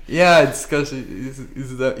cash. Yeah, it's cash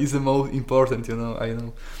is the most important. You know, I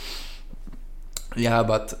know. Yeah,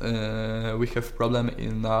 but we have problem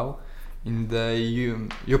now in the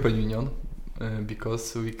European Union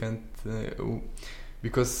because we can't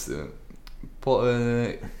because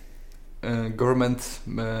government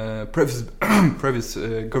previous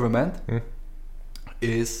government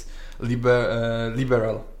is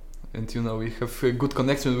liberal, and you know we have a good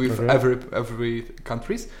connection with every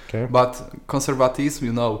countries. But conservatism,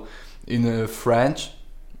 you know, in French,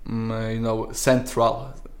 you know,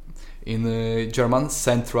 central, in German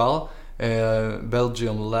central,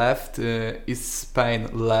 Belgium left, is Spain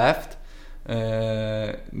left,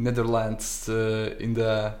 Netherlands in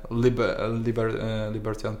the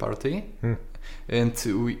Libertarian Party, and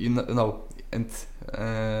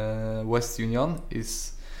West Union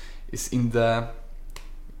is in the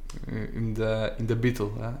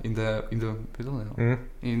middle, in the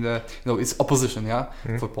middle, it's opposition,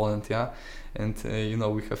 for Poland, and you know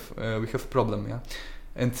we have problem,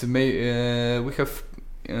 and we have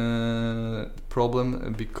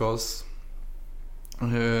problem because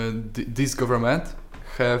this government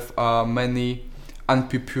have many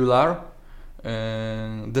unpopular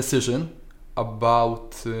decision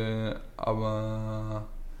about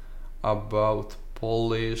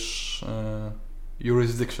Polish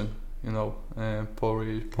jurisdiction, you know,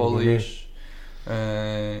 Polish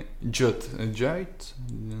judge.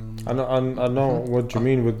 I know what you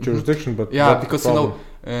mean with jurisdiction, but because you know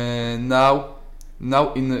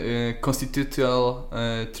now in Constitutional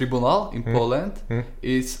Tribunal in Poland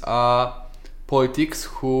is politics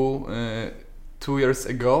who 2 years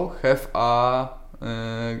ago have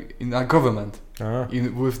in a government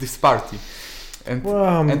with this party. And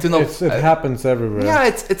you know, it happens everywhere. Yeah,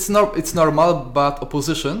 it's normal, but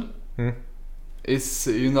opposition is,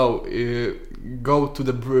 you know, go to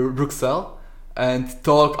the Brussels and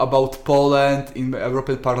talk about Poland in the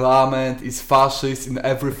European Parliament, is fascist in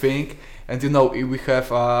everything, and you know we have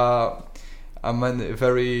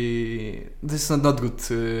this is not good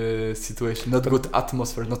situation, not good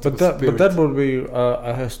atmosphere, not good spirit. But that would be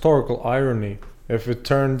a historical irony if it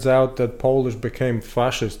turns out that Polish became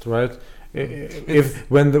fascist, right?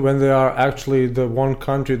 When they are actually the one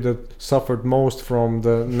country that suffered most from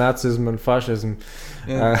the Nazism and fascism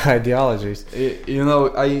ideologies.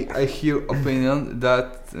 I hear opinion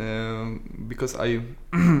that because I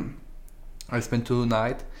spent 2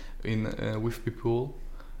 nights with people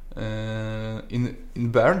in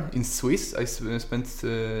Bern in Swiss. I spent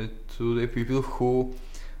 2 days people who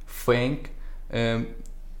think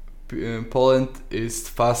Poland is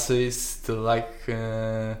fascist, like.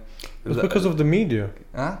 It's because of the media.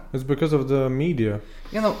 Huh? It's because of the media.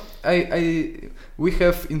 We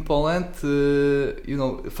have in Poland,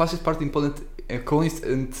 fascist party in Poland, communist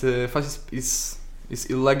and fascist is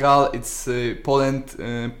illegal. It's Poland.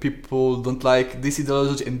 People don't like this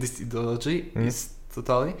ideology and this ideology is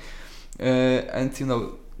totally. And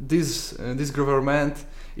this government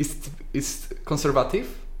is conservative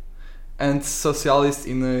and socialist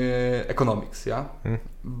in economics,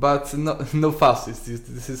 but no fascist.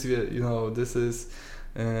 This is this is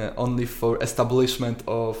only for establishment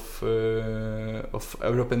of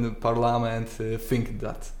European Parliament. Think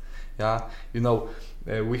that,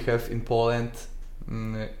 we have in Poland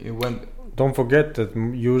Don't forget that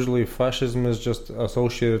usually fascism is just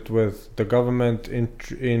associated with the government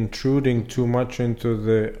intruding too much into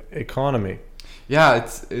the economy. Yeah,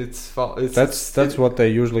 that's what they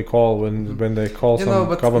usually call when they call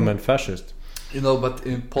some government fascist. But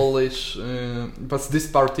in Polish, but this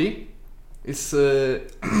party is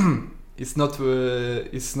not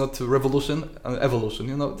revolution,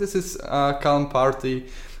 evolution. This is a calm party,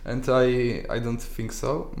 and I don't think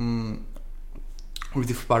so with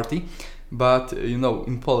this party. But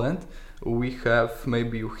in Poland we have,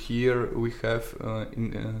 maybe here we have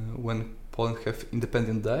when Poland have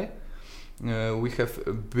Independent Day. We have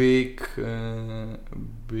a big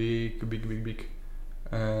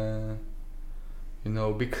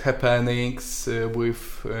happenings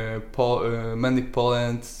with many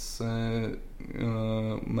Polands,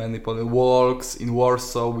 many Poland walks in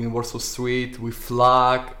Warsaw Street with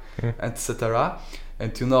flag, etc.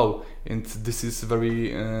 And and this is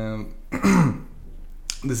very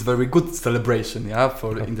this very good celebration,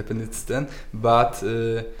 for Independence Day. But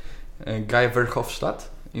Guy Verhofstadt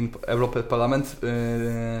in European Parliament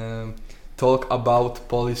talk about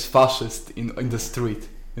Polish fascists in the street,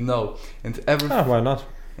 and why not?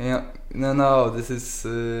 Yeah, no, this is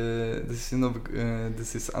this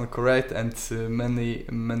is incorrect, and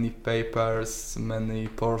many papers, many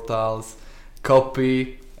portals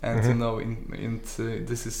copy, and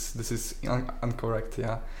this is incorrect,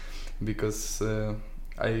 because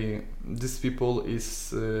these people is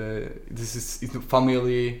this is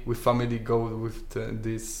family, with family go with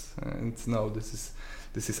this, and no, this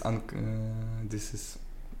is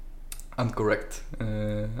incorrect.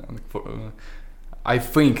 I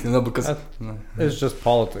think, because it's just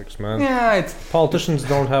politics, man. Yeah, politicians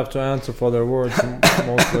don't have to answer for their words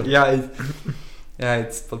mostly.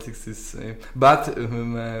 It's politics is, but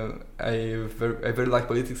I very like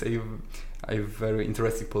politics. I very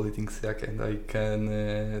interested in politics, and I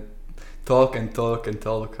can talk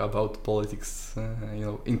about politics,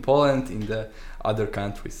 in Poland, in the other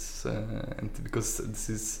countries, and because this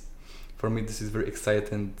is, for me, this is very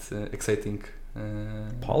exciting.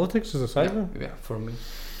 Politics is exciting? Yeah, for me.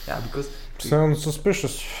 Yeah, because sounds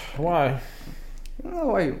suspicious. Why?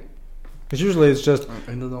 Why? It's just.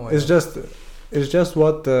 I don't know why. It's just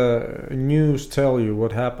what the news tell you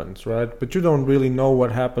what happens, right? But you don't really know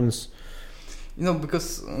what happens.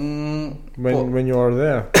 Because when you are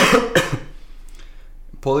there,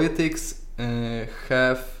 politics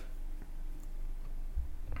have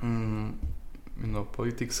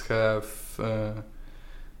politics have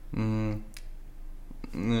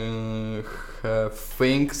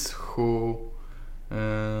things who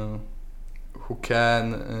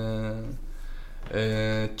can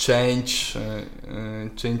change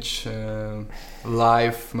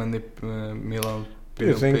life many million. Do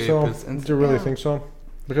you think so? Do you really think so?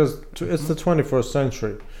 Because it's the 21st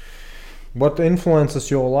century. What influences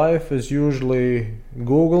your life is usually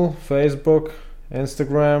Google, Facebook,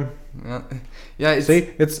 Instagram.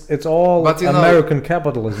 It's all American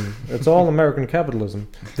capitalism. It's all American capitalism.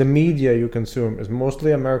 The media you consume is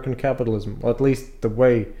mostly American capitalism, or at least the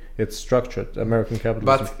way it's structured, American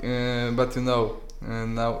capitalism. But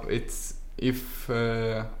now it's if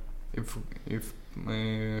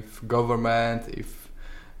government, if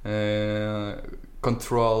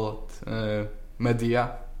controlled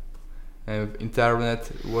media,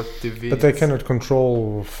 internet, what TV. But they cannot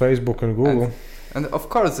control Facebook and Google. And of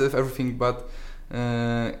course, everything. But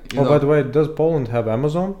by the way, does Poland have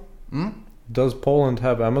Amazon? Does Poland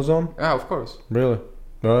have Amazon? Yeah, of course. Really?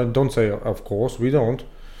 Don't say of course. We don't.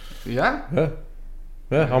 Yeah.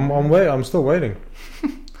 Yeah. I'm still waiting.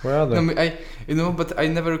 Where are they? No, but I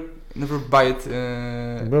never buy it.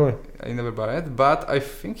 Really? I never buy it, but I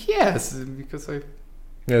think yes, because I.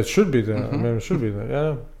 Yeah, it should be there. I mean, it should be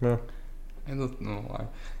there. Yeah. I don't know why.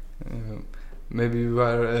 Maybe we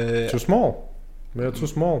are too small. They're too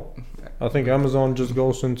small. I think Amazon just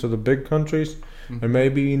goes into the big countries, and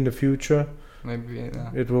maybe in the future,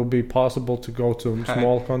 it will be possible to go to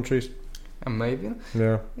small countries. Maybe.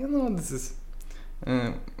 Yeah.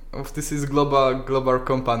 This is global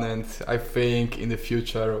component. I think in the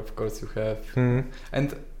future, of course, you have.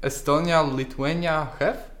 And Estonia, Lithuania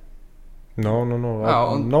have. No.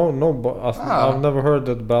 I've never heard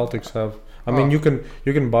that Baltics have. I mean, you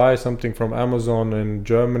can buy something from Amazon in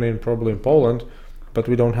Germany and probably in Poland, but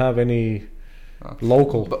we don't have any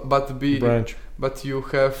local branch. But you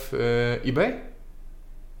have eBay?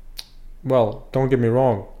 Well, don't get me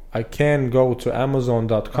wrong. I can go to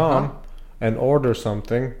Amazon.com and order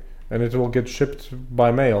something, and it will get shipped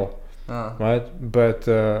by mail, right? But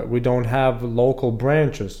we don't have local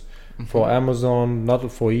branches for Amazon,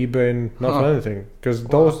 not for eBay, not for anything, because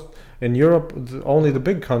those in Europe only the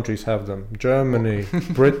big countries have them. Germany,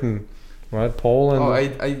 Britain, right? Poland. Oh, I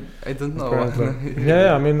don't know.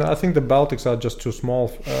 Yeah, I mean, I think the Baltics are just too small,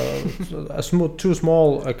 too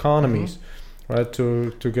small economies, right?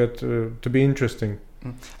 To get to be interesting.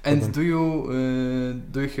 And do you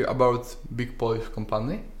hear about big Polish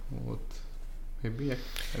company? What maybe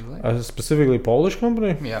specifically Polish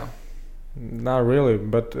company? Yeah. Not really,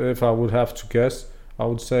 but if I would have to guess, I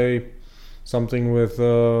would say something with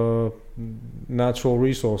natural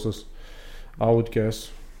resources. I would guess,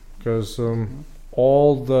 because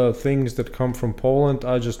all the things that come from Poland,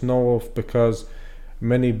 I just know of because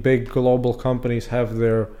many big global companies have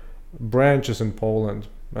their branches in Poland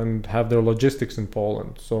and have their logistics in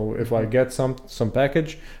Poland. So if I get some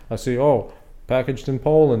package, I see, packaged in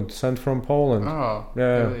Poland, sent from Poland. Oh,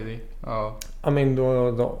 yeah. Really? Oh. I mean,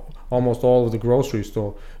 almost all of the grocery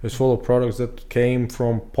store is full of products that came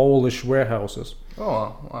from Polish warehouses.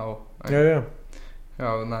 Oh, wow. Yeah.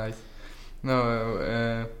 Oh, nice. No,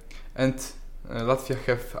 and Latvia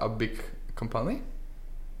have a big company?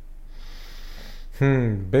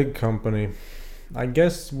 Big company. I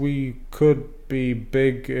guess we could be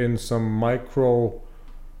big in some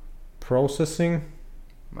microprocessing.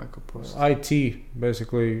 IT,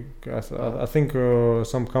 basically. I think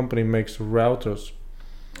some company makes routers.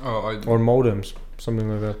 Or modems, something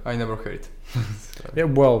like that. I never heard. Yeah,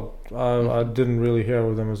 well, I didn't really hear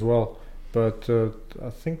of them as well, but I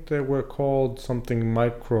think they were called something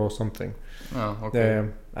micro something. Oh, okay. Yeah,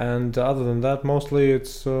 and other than that, mostly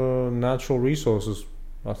it's natural resources.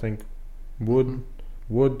 I think wood,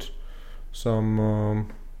 some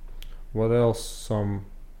what else? Some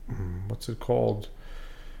what's it called?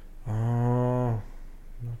 Well,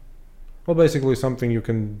 basically something you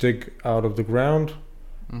can dig out of the ground.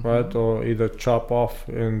 Right, or either chop off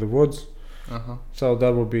in the woods. So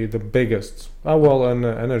that would be the biggest. And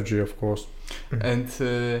energy, of course. And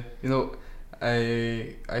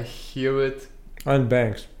I hear it. And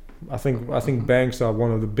banks. I think banks are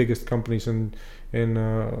one of the biggest companies in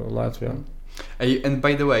Latvia. And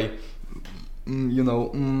by the way,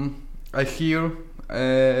 I hear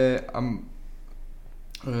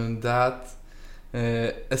that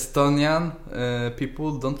Estonian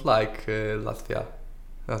people don't like Latvia.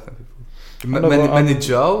 Many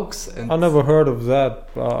jokes. I never heard of that.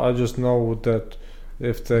 I just know that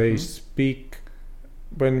if they speak,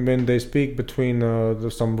 when they speak between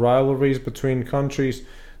there's some rivalries between countries,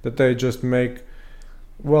 that they just make.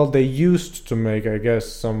 Well, they used to make, I guess,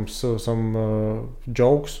 some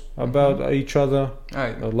jokes about each other.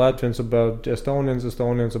 Latvians about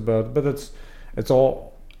Estonians about. But it's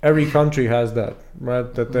all. Every country has that,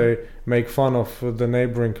 right? That they make fun of the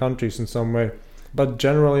neighboring countries in some way. But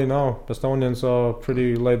generally, no. Estonians are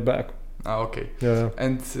pretty laid back. Okay. Yeah.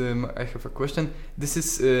 And I have a question. This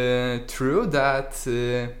is true that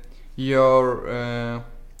your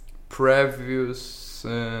previous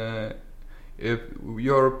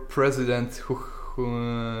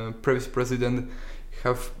previous president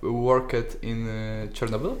have worked in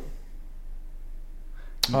Chernobyl?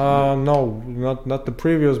 No, not the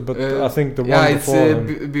previous, but I think the one before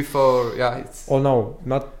him. Before. Yeah, it's. Oh no,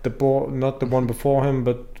 not the one before him,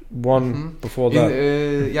 but one before that.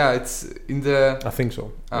 It's in the. I think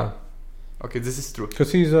so. Yeah. Okay, this is true.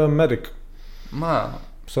 Because he's a medic.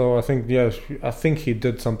 So I think he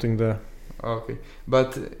did something there. Okay,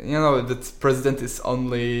 but that president is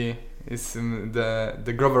only is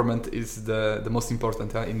the government is the most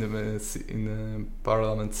important in the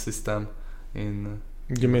parliament system.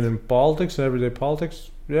 You mean in politics, everyday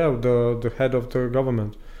politics? Yeah, the head of the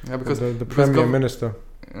government. Yeah, because the premier minister.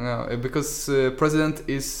 No, because president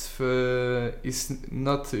is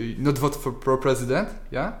not vote for president,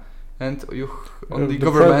 yeah, and you only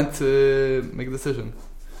government make decision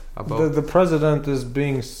about the president is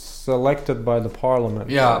being selected by the parliament.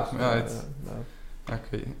 Yeah, it's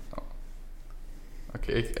okay.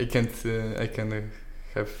 Okay, I can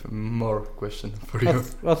have more question for you.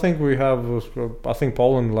 I think we have. I think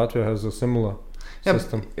Poland and Latvia has a similar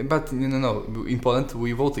system. But no, in Poland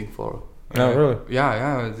we voting for. Oh, really?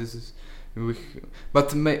 Yeah. This is.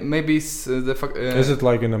 But maybe it's the fact. Is it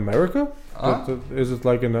like in America? Is it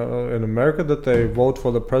like in America that they vote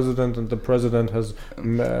for the president and the president has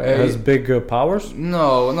big powers?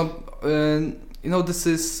 No. This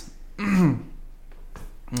is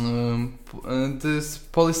this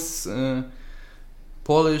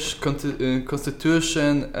Polish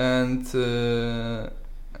constitution and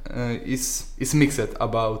is mixed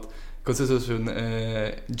about constitution,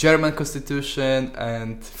 German constitution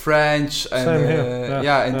and French and same here.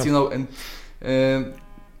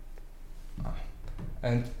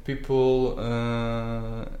 And people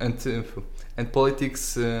and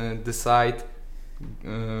politics decide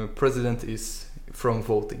president is from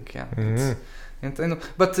voting. Yeah, mm-hmm. And I know,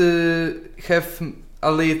 but have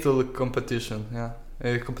a little competition. Yeah.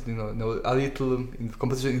 A little in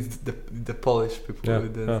competition is the Polish people,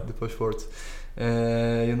 the Polish words.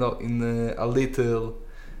 In a little.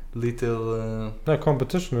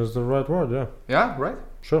 Competition is the right word. Yeah. Yeah. Right.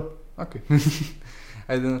 Sure. Okay.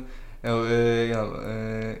 I don't know.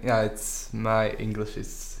 It's my English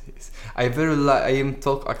is. I am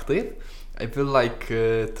talk active. I feel like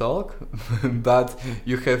talk, but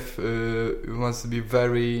you must be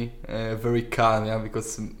very calm, yeah,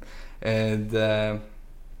 because in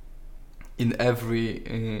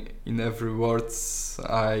every words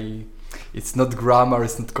it's not grammar,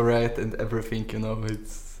 it's not correct, and everything,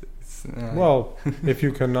 it's well, if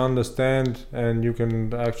you can understand and you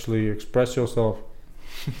can actually express yourself,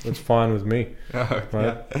 it's fine with me.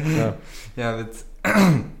 Right? Yeah,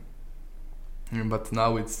 but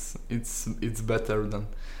now it's better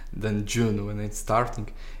than June when it's starting,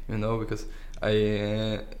 because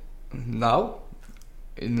I now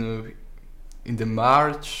in the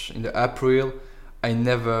March, in the April, I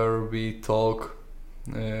never talk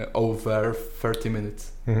over 30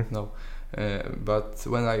 minutes. Mm-hmm. No, but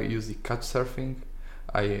when I use the couch surfing,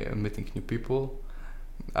 I am meeting new people.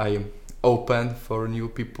 I am open for new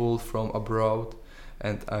people from abroad,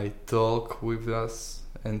 and I talk with us.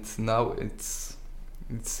 And now it's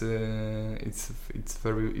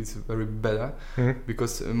very better, mm-hmm.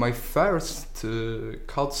 because my first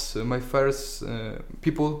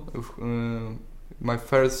people, my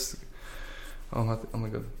first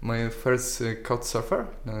my first couch surfer,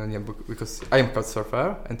 because I am couch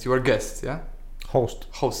surfer and you are guest, yeah.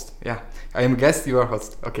 Host, yeah. I am guest, you are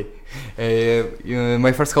host. Okay.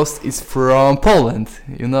 My first host is from Poland,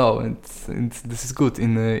 and this is good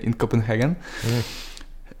in Copenhagen. Mm.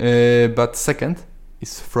 But second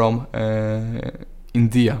is from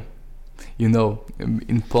India,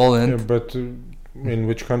 in Poland. Yeah, but in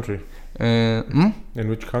which country? In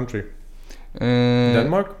which country?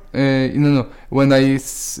 Denmark? No. When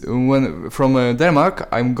from Denmark,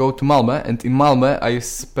 I go to Malmö, and in Malmö I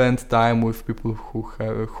spend time with people who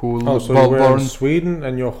so you were in Sweden,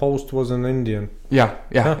 and your host was an Indian. Yeah,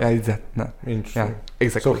 exactly. No. Interesting. Yeah,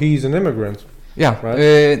 exactly. So he's an immigrant. Yeah,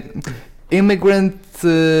 right. Immigrant,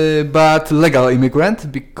 but legal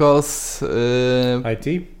immigrant, because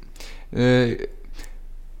IT.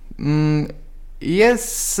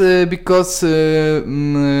 Yes, because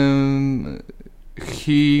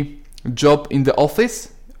he job in the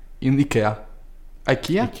office in IKEA.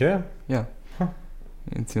 IKEA? Yeah. Huh.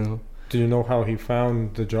 And, Do you know how he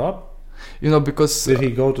found the job? Because did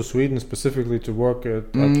he go to Sweden specifically to work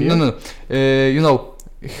at IKEA? No.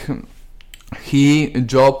 He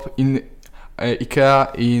job in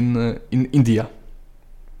IKEA in India.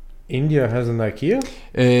 India has an IKEA?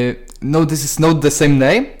 No, this is not the same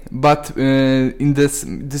name, but in this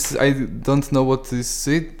I don't know what is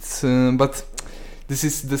it, but this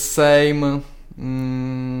is the same.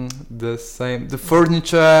 The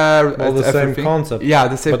furniture, all the everything. Same concept. Yeah,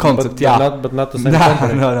 the same concept. But not the same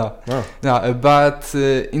company. No. Oh. No, but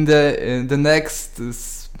in the next,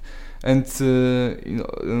 and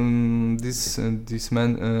this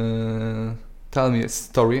man tell me a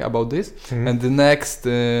story about this, mm-hmm. and the next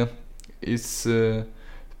is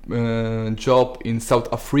job in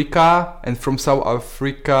South Africa, and from South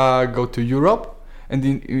Africa go to Europe, and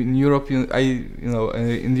in Europe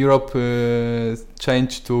in Europe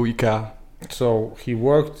changed to IKEA. So he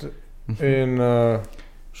worked in a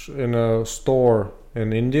store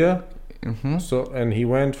in India. So and he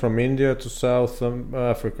went from India to South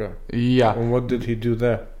Africa. Yeah. And what did he do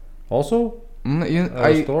there? Also,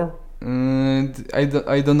 a store. I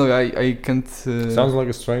don't know. I can't. Sounds like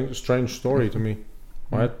a strange story to me,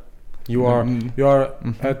 right? You are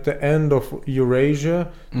at the end of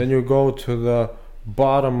Eurasia, then you go to the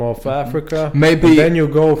bottom of Africa. Maybe and then you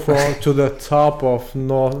go to the top of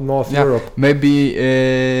North Europe.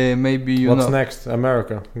 Maybe what's next?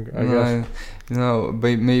 America, I guess.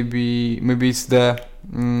 Maybe it's the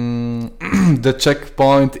the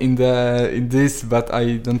checkpoint in this, but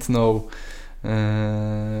I don't know.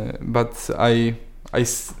 But I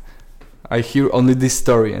hear only this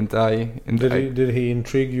story, and did he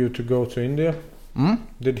intrigue you to go to India?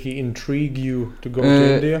 Did he intrigue you to go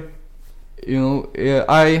to India? He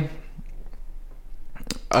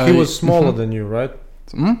was smaller than you, right?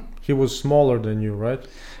 He was smaller than you, right?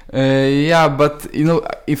 Yeah, but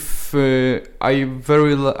if I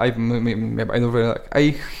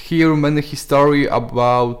hear many history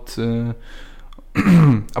about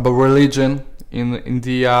about religion in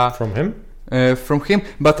India from him.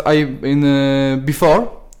 But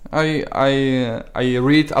before I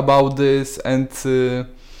read about this, and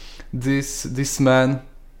this man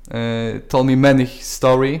told me many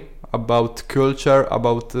story about culture,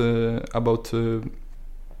 about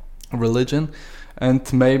religion,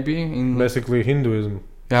 and maybe in basically Hinduism.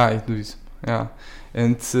 Yeah, Hinduism. Yeah,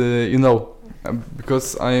 and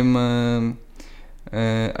because I'm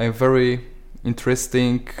very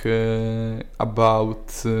interesting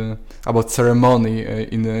about ceremony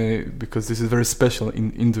because this is very special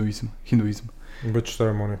in Hinduism. Which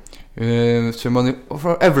ceremony? Ceremony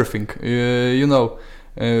for everything.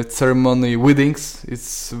 Ceremony weddings.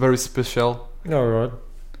 It's very special. All right.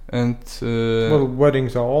 And well,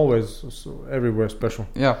 weddings are always everywhere special.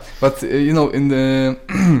 Yeah, but in the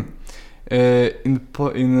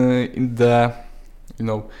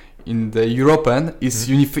in the European is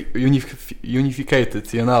unified,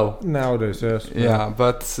 nowadays. Yes. Yeah,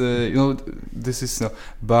 but this is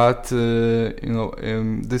but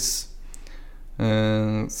this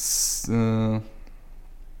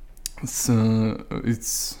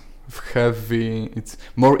it's heavy. It's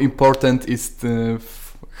more important. It's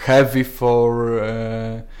heavy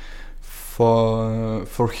for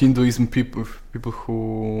Hinduism people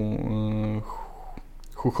who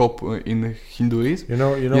hope in Hinduism. You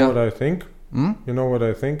know what I think? You know what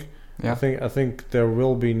I think? Yeah. I think there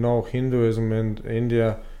will be no Hinduism in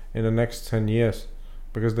India in the next 10 years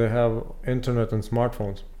because they have internet and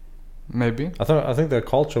smartphones. Maybe. I think their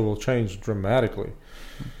culture will change dramatically.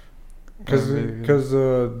 Because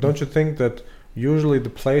don't you think that usually the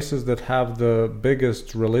places that have the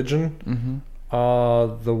biggest religion are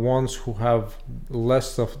the ones who have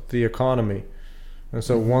less of the economy, and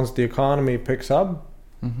so once the economy picks up,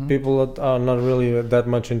 people are not really that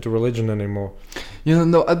much into religion anymore.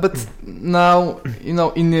 But now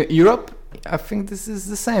in Europe, I think this is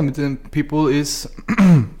the same. The people is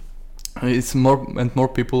it's more and more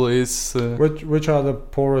people is. Which are the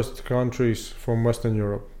poorest countries from Western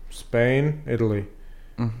Europe? Spain, Italy.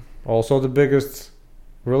 Also the biggest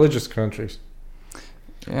religious countries.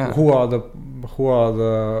 Yeah. Who are the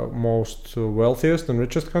most wealthiest and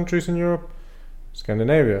richest countries in Europe?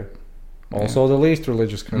 Scandinavia. Also the least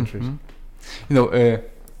religious countries.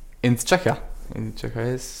 In Czechia. In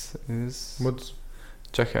Czechia is what's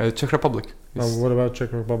Czech Republic. What about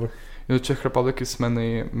Czech Republic? Czech Republic is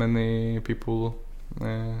many people.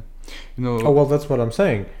 Oh well, that's what I'm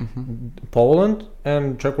saying. Poland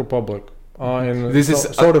and Czech Republic are in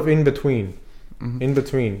sort of in between. In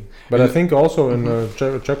between, but I think also in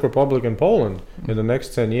Czech Republic and Poland, in the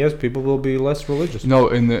next 10 years, people will be less religious. No,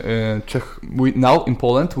 in Czech, now in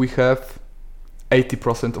Poland we have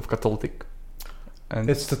 80% of Catholic. And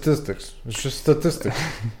it's statistics. It's just statistics.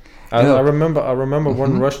 I remember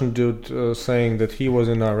one Russian dude saying that he was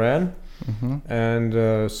in Iran, and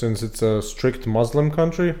since it's a strict Muslim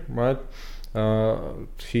country, right?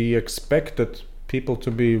 He expected people to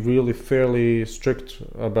be really fairly strict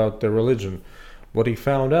about their religion. What he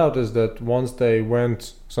found out is that once they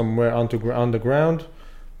went somewhere underground,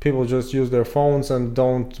 people just use their phones and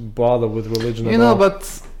don't bother with religion at all.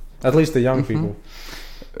 But at least the young people.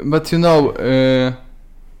 But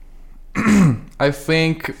I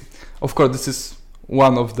think, of course, this is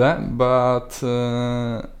one of them. But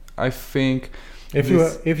I think if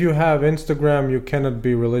you have Instagram, you cannot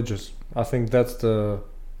be religious. I think that's the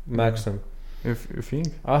maxim. If you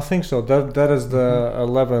think? I think so. That is the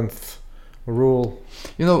 11th rule.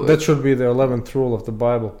 That should be the 11th rule of the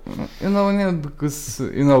Bible. Because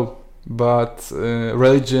but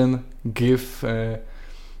religion give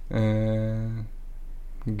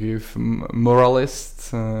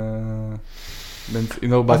moralists. But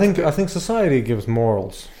I think society gives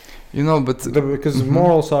morals. Because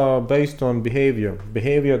morals are based on behavior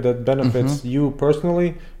that benefits you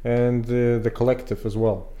personally and the collective as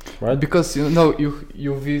well, right? Because you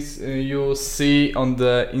see on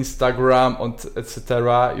the Instagram and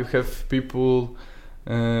etc. you have people,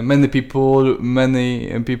 many people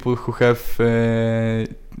who have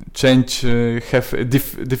have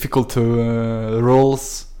difficult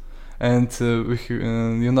rules, and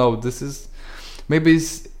this is maybe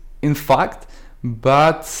it's in fact.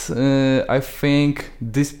 But I think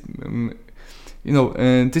this,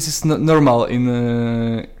 this is not normal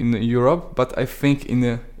in Europe. But I think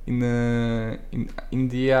in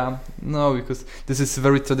India, no, because this is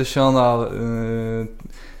very traditional. I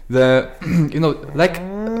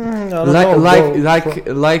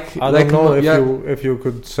don't know if you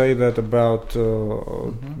could say that about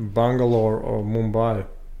Bangalore or Mumbai.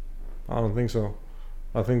 I don't think so.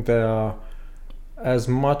 I think they are as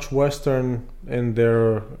much Western in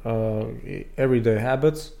their everyday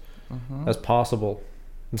habits as possible.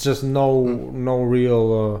 It's just no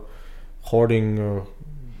real hoarding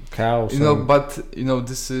cows.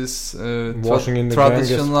 This is washing in the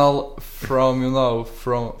traditional from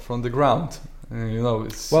the ground.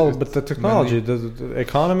 But the technology, the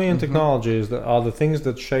economy and technology are the things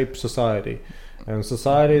that shape society, and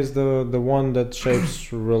society is the one that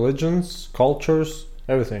shapes religions, cultures,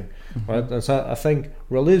 everything. Right, and so I think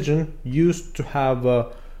religion used to have a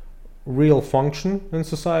real function in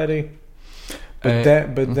society, but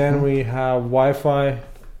then we have Wi-Fi.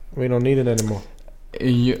 We don't need it anymore.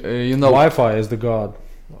 Wi-Fi is the god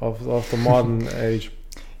of the modern age.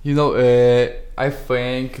 I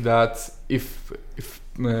think that if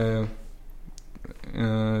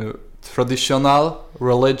traditional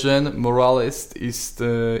religion moralist is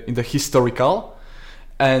in the historical.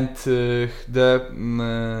 And the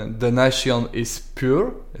nation is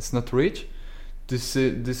pure. It's not rich. This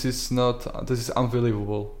is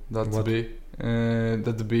unbelievable.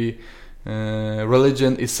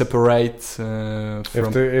 Religion is separate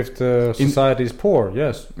from. If the society is poor,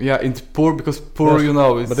 yes. Yeah, it's poor because poor,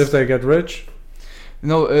 yes. But if they get rich,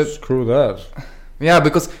 screw that. Yeah,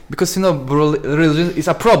 because religion is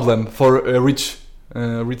a problem for a rich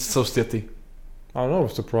society. I don't know if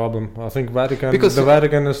it's a problem. I think the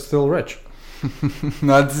Vatican is still rich.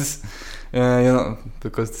 No, this is,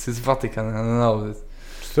 because this is Vatican. I don't know.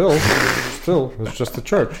 Still, it's just a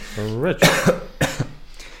church. They're rich.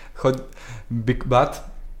 Big but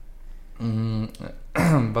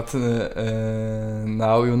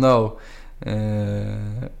now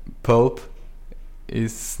Pope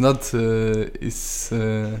is not is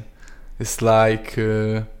like.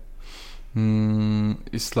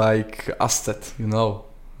 It's like asset,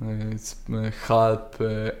 it's help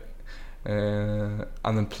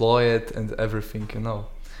unemployed and everything,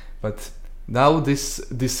 But now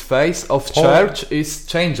this phase of church is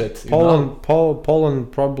changed.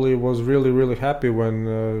 Poland probably was really, really happy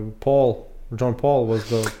when John Paul was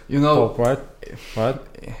the Pope, right?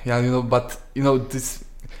 Yeah, but this.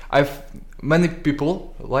 Many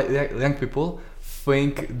people, like young people,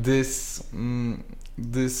 think this.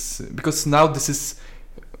 Because now this is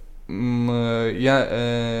Jan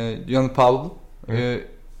Paul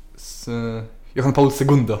Johann Paul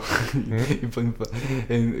II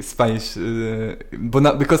in Spanish, but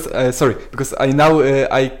not because I now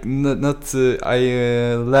I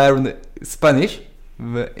learn Spanish,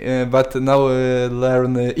 but now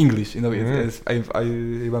learn English. I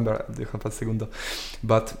remember Johann Paul II,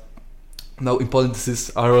 but now in Poland this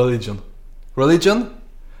is a religion,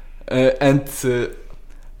 and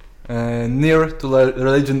near to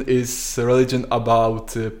religion is religion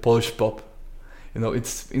about Polish pop.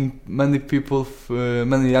 It's in many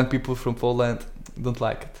young people from Poland don't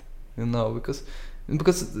like it.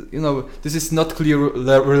 Because this is not clear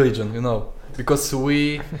religion. Because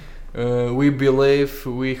we believe,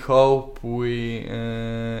 we hope,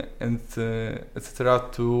 and etc.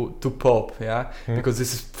 to pop. Yeah, because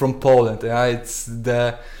this is from Poland. Yeah, it's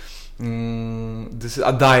the. This is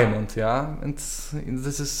a diamond, yeah, and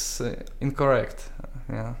this is incorrect,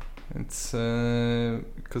 yeah. It's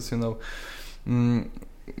because many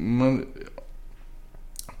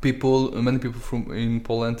people from in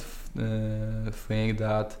Poland think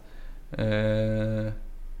that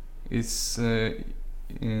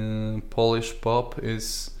Polish pop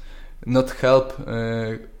is not help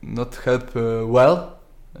well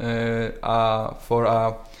for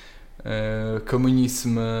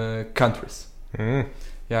communism countries.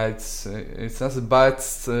 Yeah, it's not bad.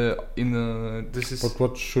 This is. But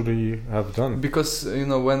what should he have done? Because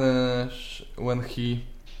when he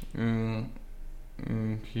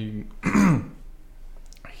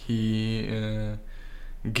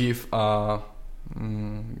give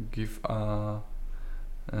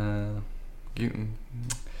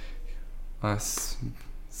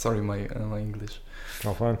sorry, my English.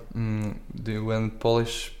 Oh, fine.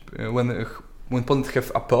 When Poland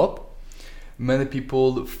have a pope, many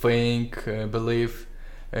people believe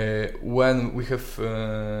when we have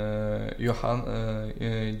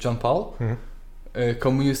John Paul,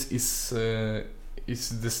 communism is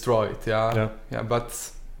destroyed. Yeah.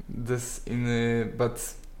 But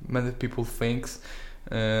but many people thinks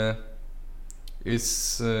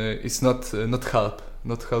it's not help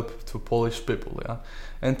to Polish people. Yeah,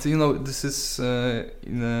 and this is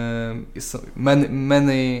is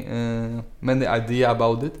many idea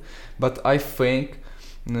about it, but I think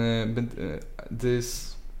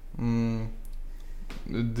this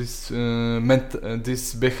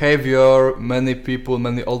behavior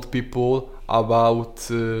many old people about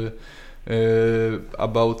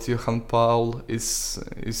Johann Paul is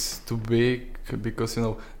too big, because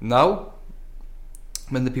now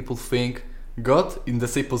many people think God in the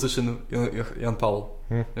same position Jan Paul.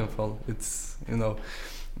 Jan Paul. It's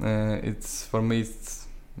it's for me it's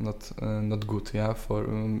not good. Yeah, for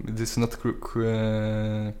this is not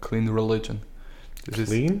clean religion.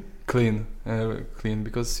 Clean? Clean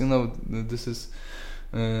because this is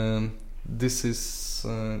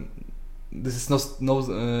no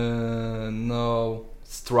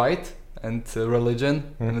straight and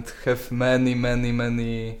religion, and it have many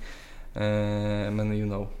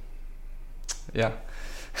yeah.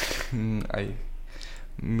 I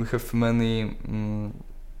have many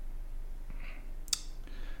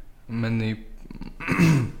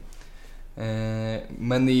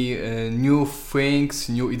new things,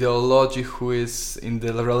 new ideology who is in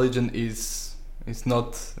the religion is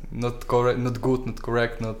not correct, not good, not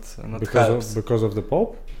correct, not because of the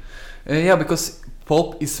Pope. Yeah, because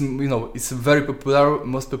Pope is it's very popular,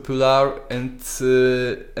 most popular, and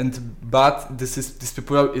but this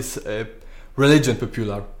popular is religion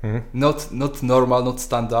popular, not normal, not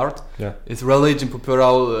standard. Yeah, it's religion popular,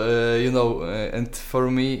 and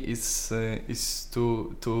for me it's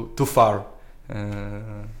too far.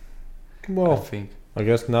 Well, I think. I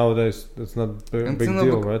guess nowadays it's not a big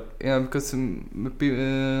deal, right? Yeah, because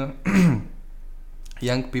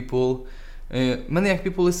young people, many young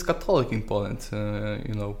people is Catholic in Poland.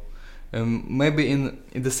 Maybe in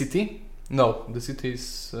the city. No, the city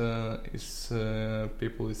is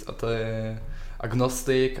people is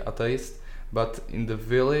agnostic, atheist, but in the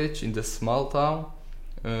village, in the small town,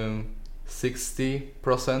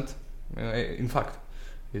 60%, in fact,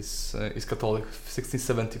 is Catholic,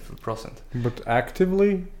 60-70%. But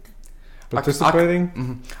actively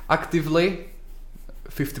participating? Actively,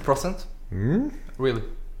 50%. Really.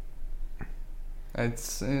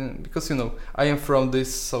 It's because I am from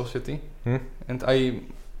this society, and I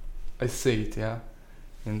see it, yeah,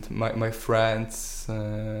 and my friends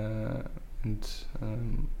and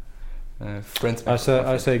friends.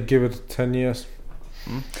 I say give it 10 years.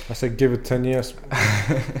 I say give it 10 years.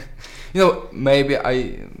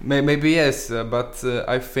 Maybe yes, but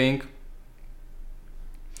I think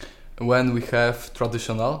when we have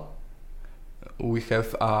traditional, we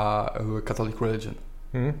have a Catholic religion.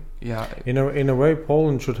 Yeah. In a way,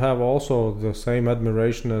 Poland should have also the same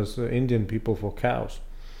admiration as Indian people for cows.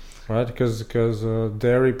 Right, because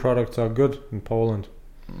dairy products are good in Poland.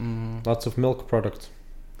 Lots of milk products.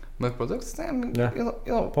 Milk products, yeah.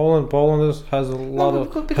 Poland has a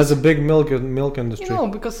lot has a big milk industry.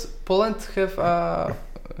 Because Poland have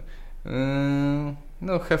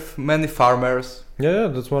have many farmers. Yeah,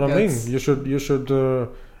 that's what I mean.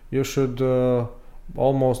 You should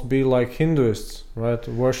almost be like Hinduists, right?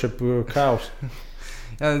 Worship cows.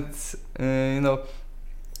 And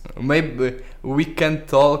maybe we can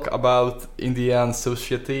talk about Indian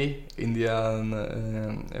society, Indian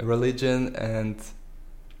religion, and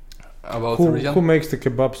about religion. Who makes the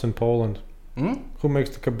kebabs in Poland? Who makes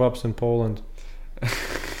the kebabs in Poland?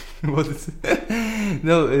 What is it?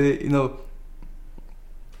 No,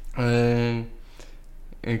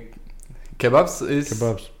 kebabs is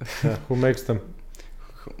kebabs. Yeah, who makes them?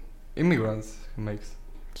 Immigrants makes.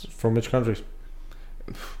 From which countries?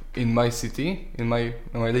 In my city, in my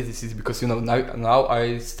little city, because now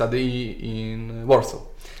I study in Warsaw,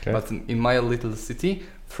 okay. But in my little city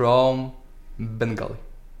from Bengali.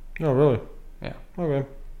 Oh, really? Yeah. Okay.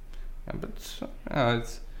 Yeah, but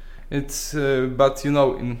it's but you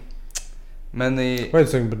know, in many. Wait a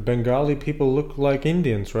second, but Bengali people look like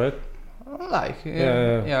Indians, right? Like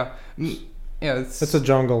yeah. It's a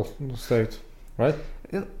jungle state, right?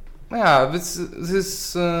 Yeah, this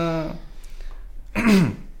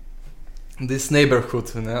this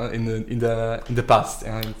neighborhood, you know, in the past.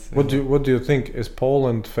 What do you think? Is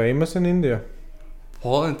Poland famous in India?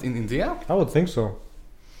 Poland in India? I would think so.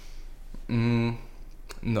 No,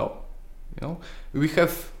 you know, we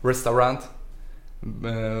have restaurant,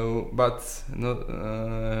 but not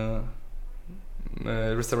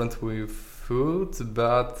restaurant with food,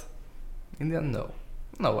 but India no.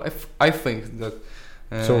 I think that.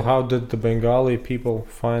 So how did the Bengali people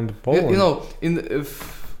find Poland? You know,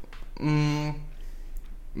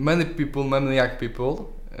 many young people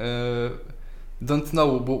don't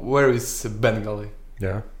know where is Bengali.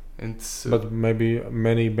 Yeah. But maybe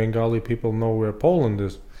many Bengali people know where Poland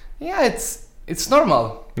is. Yeah, it's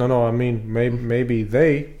normal. No, I mean maybe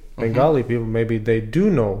they Bengali people maybe they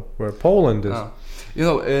do know where Poland is. You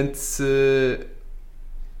know, it's you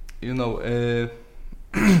know.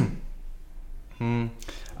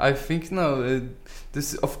 I think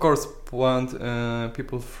this of course Poland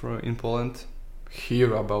people in Poland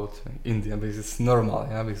hear about India because it's normal,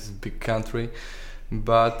 yeah, because it's a big country,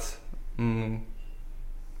 but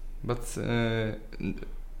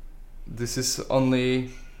this is only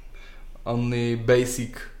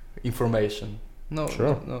basic information. No.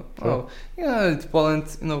 Yeah, it's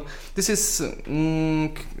Poland. You know, this is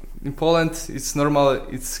in Poland. It's normal.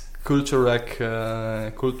 It's culture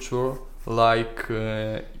like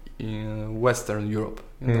in Western Europe.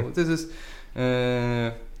 You know, this is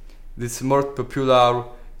this more popular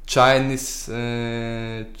Chinese,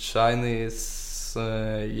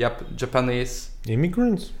 Japanese.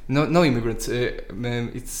 Immigrants? No immigrants.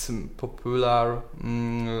 It's popular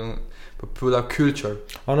culture.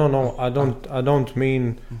 Oh no! I don't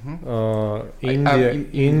mean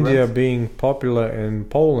India being popular in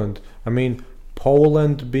Poland. I mean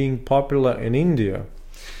Poland being popular in India.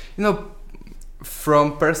 You know,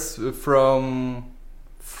 from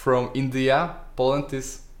India, Poland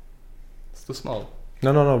is too small.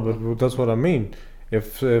 No, but that's what I mean.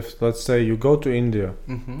 If let's say you go to India,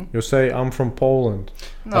 you say I'm from Poland.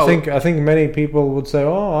 No. I think many people would say,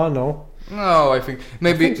 oh, I know. No, I think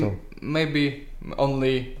maybe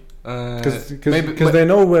only because they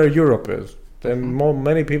know where Europe is. Then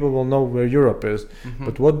many people will know where Europe is.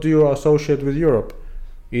 But what do you associate with Europe?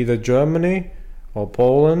 Either Germany or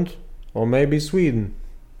Poland or maybe Sweden.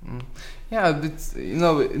 Yeah, but you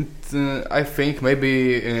know, I think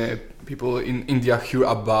maybe people in India hear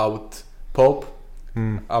about Pope.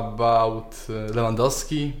 About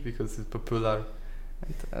Lewandowski because it's popular,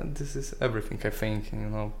 and this is everything I think, you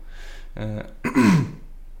know,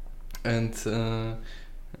 and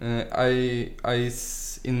I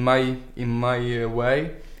in my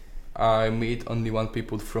way I meet only one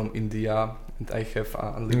people from India, and I have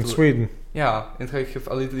a little in Sweden. Yeah, and I have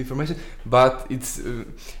a little information, but it's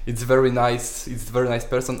very nice. It's very nice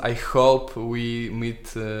person. I hope we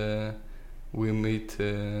meet.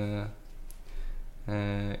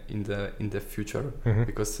 In the future,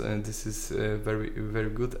 because this is very very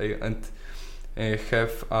good, and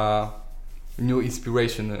have a new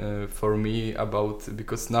inspiration for me about,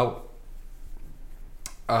 because now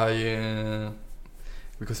I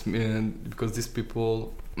because these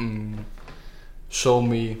people show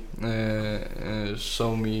me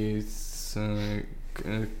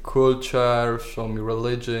culture, show me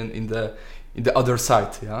religion in the other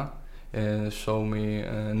side, yeah. Show me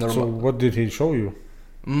normal. So what did he show you?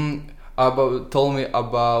 Told me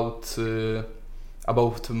about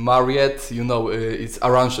Marriott. You know, it's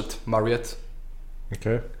arranged Marriott.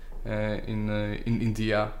 Okay. In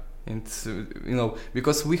India, and you know,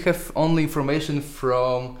 because we have only information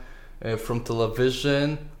from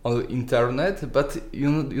television or internet, but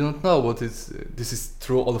you don't know what this is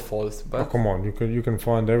true or false. But come on, you can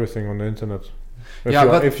find everything on the internet. If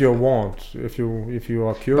you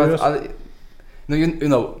are curious. But you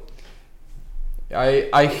know,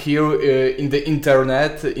 I hear in the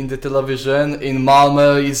internet, in the television, in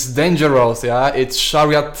Malmö is dangerous. Yeah, it's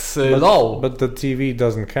Sharia law. But the TV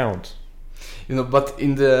doesn't count. You know, but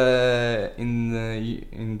in the.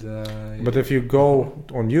 But if you go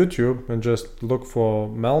on YouTube and just look for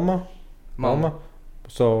Malmö,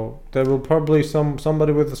 so there will probably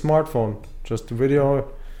somebody with a smartphone just video.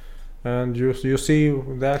 And you see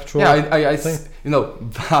the actual I thing. You know,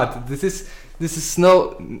 but this is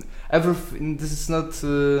no everything. This is not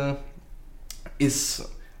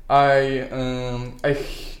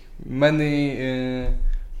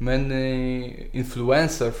many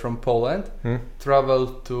influencers from Poland travel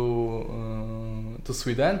to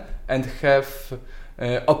Sweden and have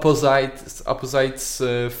opposites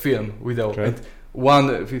film without. Okay. And one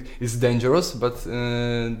is dangerous, but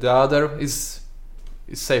the other is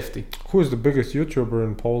safety. Who is the biggest YouTuber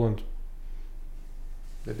in Poland?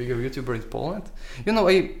 The bigger YouTuber in Poland? You know,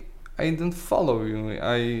 I don't follow you.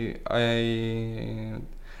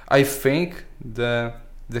 I think they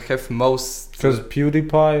have most. Because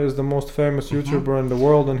PewDiePie is the most famous YouTuber in the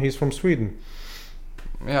world, and he's from Sweden.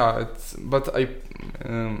 Yeah, but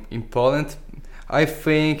in Poland, I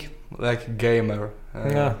think like gamer.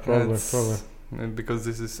 Yeah, probably. Because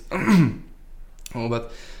this is.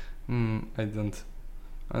 But I don't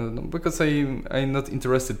know, because I'm not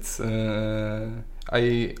interested.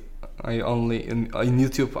 I only in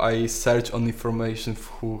YouTube I search on information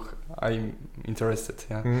who I'm interested.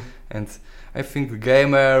 Yeah, and I think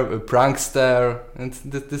gamer, a prankster, and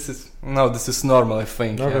this is normal. I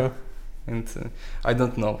think. Okay. Yeah? And I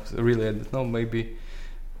don't know. Really, I don't know. Maybe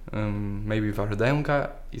Wardęga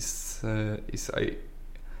is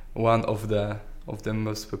one of the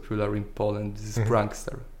most popular in Poland. This is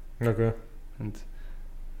prankster. Okay. And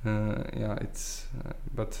yeah, it's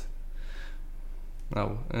but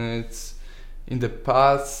no, it's in the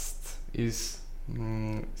past is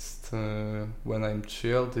when I'm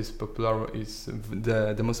chilled. Is popular is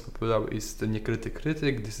the most popular is the Niekryty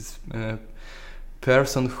Krytyk. This is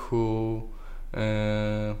person who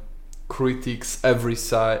critiques every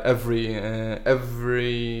side, every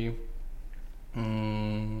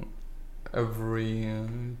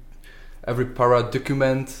para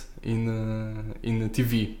document in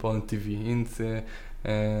TV, Poland TV,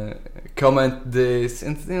 and comment this,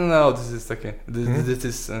 and this is okay. This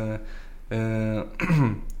is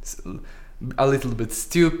a little bit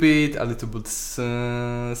stupid, a little bit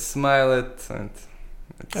smile at, and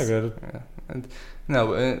I get it. Yeah, and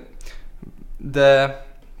no, the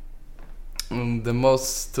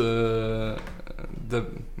most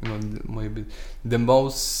maybe the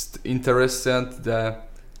most interesting,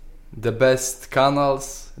 the best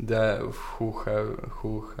channels, who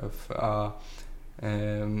have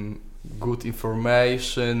good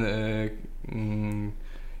information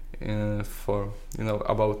for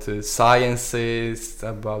about sciences,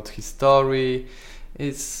 about history.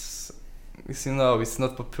 It's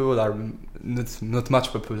not popular, not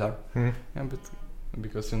much popular. Yeah, but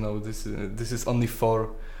because this is only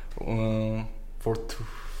for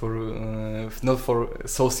not for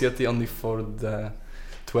society, only for the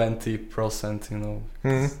 20%,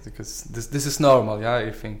 because this is normal. Yeah,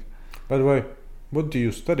 I think. By the way, what do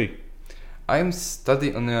you study? I'm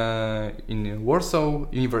studying in Warsaw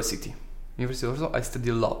University. University of Warsaw. I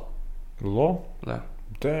study law. Law? Yeah.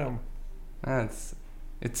 Damn.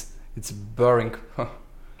 It's boring.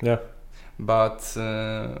 Yeah. But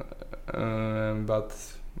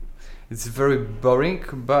it's very boring.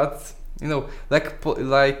 But like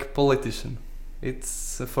politician,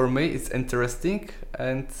 it's for me it's interesting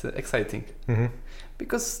and exciting,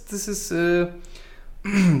 because this is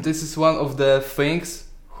this is one of the things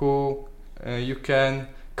who you can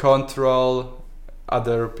control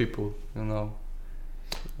other people.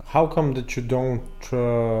 How come that you don't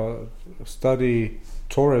study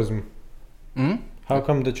tourism? How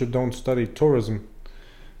come that you don't study tourism?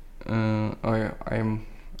 I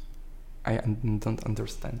don't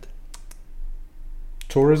understand.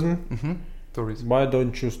 Tourism? Tourism. Why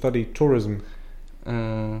don't you study tourism?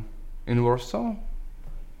 In Warsaw?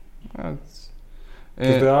 Because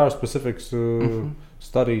there are specific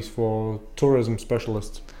studies for tourism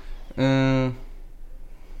specialists. I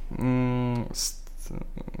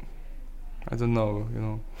don't know, I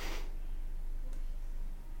don't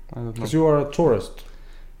know. Because you are a tourist,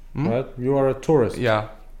 right? You are a tourist. Yeah.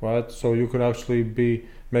 Right? So you could actually be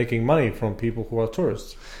making money from people who are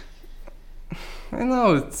tourists. I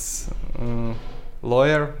know, it's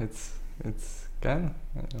lawyer, it's can.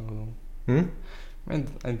 I don't know.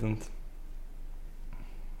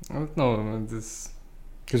 I don't know this.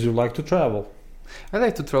 Because you like to travel. I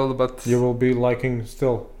like to travel, but you will be liking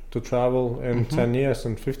still to travel in 10 years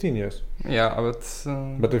and 15 years. Yeah,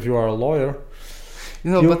 but if you are a lawyer,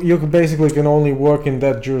 you basically can only work in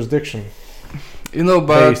that jurisdiction.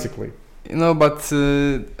 Basically. But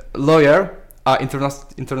lawyer,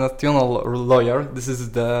 international lawyer. This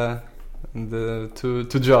is the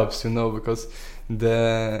two jobs, because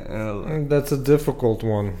that's a difficult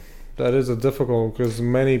one. That is a difficult, because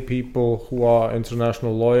many people who are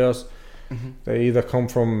international lawyers, they either come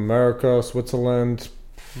from America, Switzerland,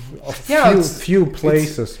 few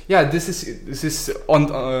places. This is on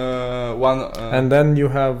one. And then you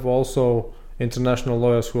have also international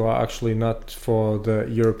lawyers who are actually not for the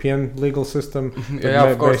European legal system.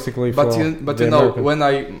 Yeah, of course. Basically, but you know, when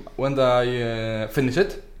I finish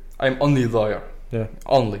it, I'm only lawyer. Yeah.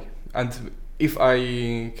 Only. And if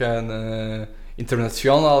I can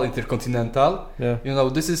international, intercontinental, yeah. You know,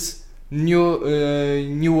 this is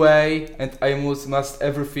new way, and I must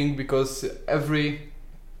everything, because every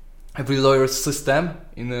lawyer system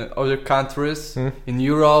in other countries, in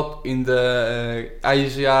Europe, in the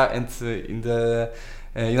Asia, and in the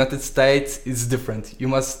United States is different. You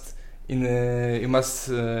must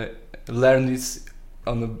learn this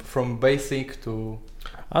from basic to.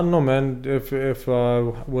 I don't know, man. If I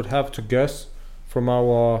would have to guess from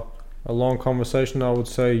our long conversation, I would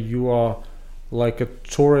say you are like a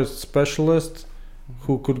tourist specialist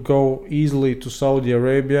who could go easily to Saudi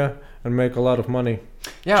Arabia and make a lot of money.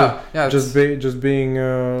 Yeah, just being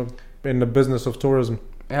in the business of tourism.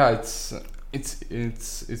 Yeah,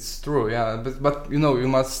 it's true. Yeah, but you know, you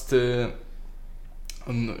must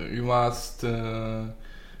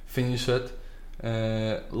finish it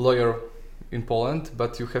lawyer in Poland,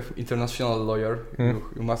 but you have international lawyer.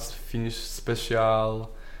 You must finish special.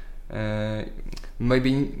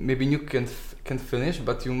 Maybe you can finish,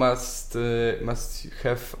 but you must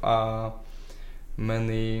have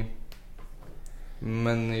many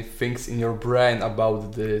things in your brain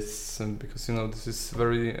about this, because you know this is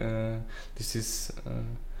very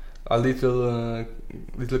a little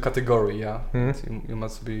category. Yeah, you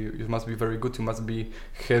must be very good. You must be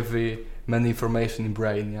heavy many information in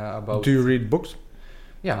brain. Yeah, about. Do you read books?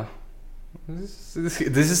 Yeah. This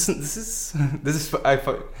is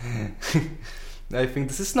I think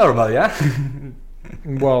this is normal, yeah.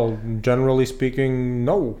 Well, generally speaking,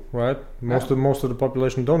 no, right? Most of the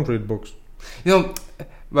population don't read books. You know,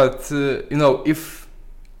 but you know, if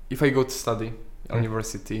I go to study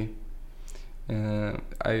university,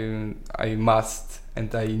 I must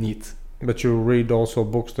and I need. But you read also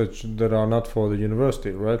books that are not for the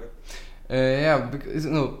university, right? Yeah, because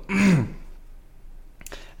you know.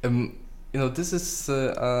 You know, this is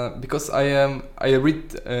because I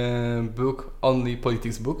read book only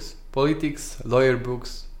politics books, lawyer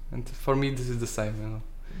books, and for me this is the same. You know.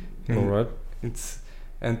 All right.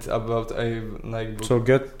 And about I like books. So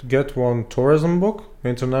get one tourism book,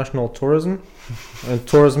 international tourism, and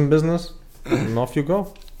tourism business, and off you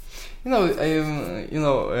go. You know,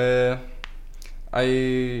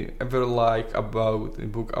 I ever like about a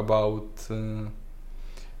book about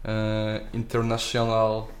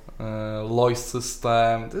international. Law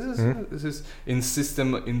system. This is in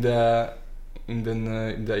system in the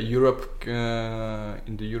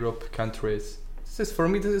Europe countries. This is for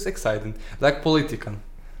me. This is exciting, like political.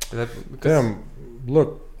 Damn,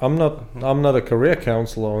 look, I'm not a career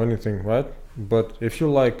counselor or anything, right? But if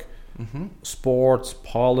you like sports,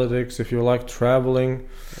 politics, if you like traveling,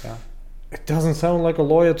 it doesn't sound like a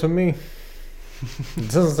lawyer to me.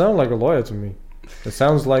 It doesn't sound like a lawyer to me. It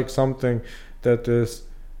sounds like something that is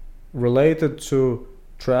related to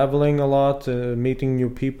traveling a lot, meeting new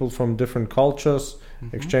people from different cultures,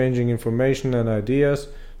 exchanging information and ideas.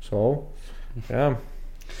 So, yeah.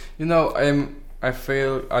 You know, I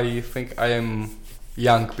think I am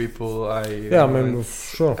young people.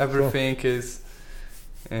 Sure. Everything is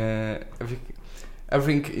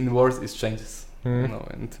everything in world is changes. You know,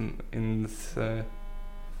 and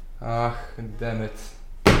damn it.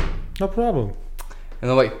 No problem.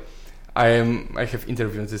 Anyway. I have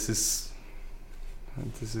interviews. This is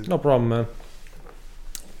no problem, man.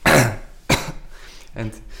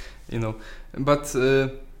 And you know, but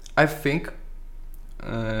I think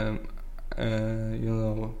you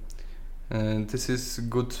know, this is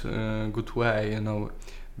good way, you know,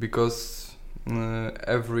 because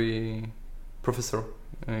every professor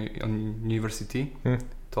on university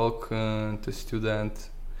talk to student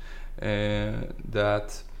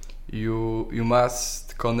that you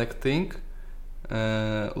must connecting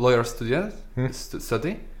lawyer student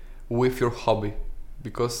study with your hobby,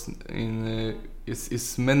 because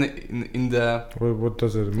it's many in the. What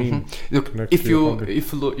does it mean? Look, if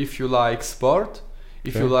you like sport,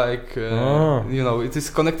 if you like you know, it is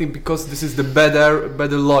connecting, because this is the better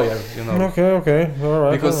lawyer, you know. Okay, all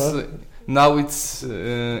right. Because now it's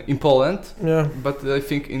in Poland, but I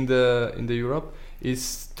think in the Europe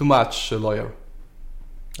is too much lawyer.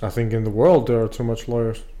 I think in the world there are too much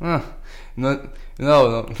lawyers. No.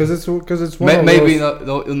 Because it's one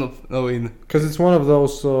Because it's one of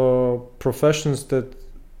those professions that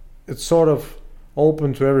it's sort of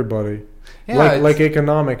open to everybody. Yeah, like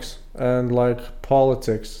economics and like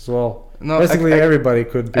politics as well. No, basically everybody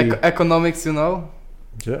could be. Economics, you know.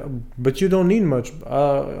 Yeah, but you don't need much.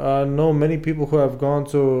 I know many people who have gone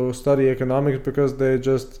to study economics because they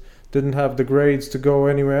just didn't have the grades to go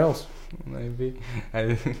anywhere else. Maybe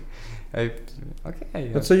okay.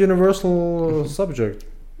 Yeah. It's a universal subject.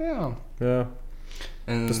 Yeah. Yeah.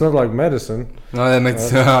 And it's not like medicine. No, I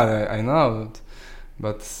know,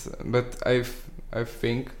 but I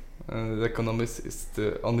think the economics is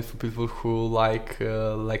the only for people who like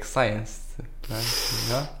science.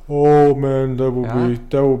 Yeah. Oh man, that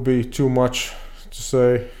would be too much to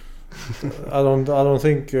say. I don't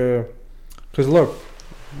think because look,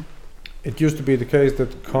 it used to be the case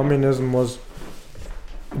that communism was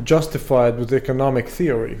justified with economic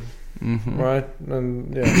theory, right?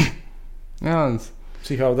 And yeah, yeah.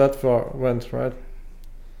 See how that far went, right?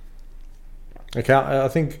 I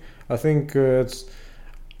think it's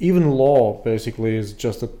even law basically is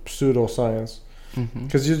just a pseudoscience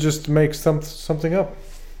because you just make something up.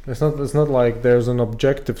 It's not like there's an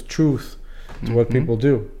objective truth to what people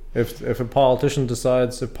do. If a politician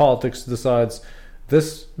decides, if politics decides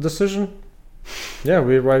this decision, yeah,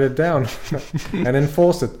 we write it down and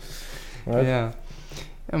enforce it. Right? Yeah,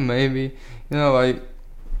 maybe I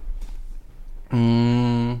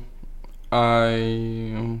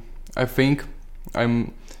think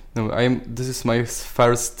this is my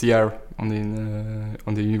first year on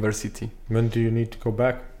the university. When do you need to go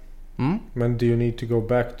back? When do you need to go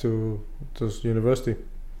back to university?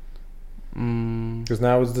 Because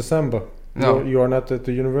now it's December. No, you are not at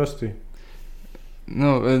the university.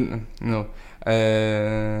 No.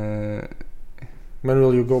 When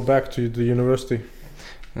will you go back to the university?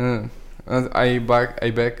 I back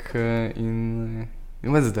in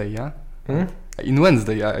Wednesday, yeah. In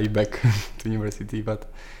Wednesday I back to university, but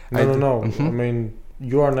no. I mean,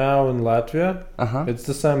 you are now in Latvia. It's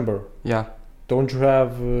December. Yeah. Don't you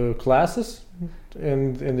have classes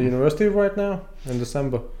in the university right now in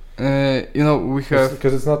December? We have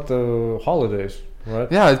because it's not the holidays, right?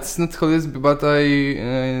 Yeah, it's not holidays, but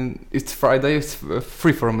it's Friday. It's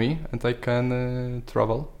free for me, and I can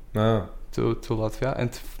travel to Latvia.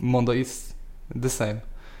 And Monday is the same.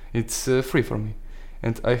 It's free for me,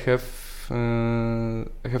 and I have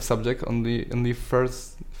subject on the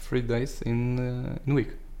first 3 days in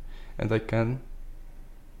week, and I can.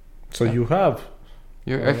 So you have.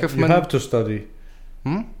 I have. You have to study.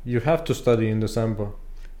 You have to study in December.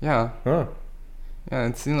 Yeah. Huh. Yeah,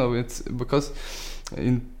 it's because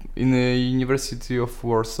in the University of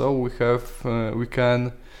Warsaw we have a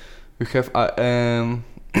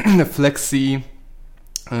flexible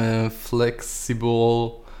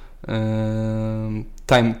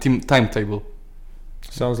timetable.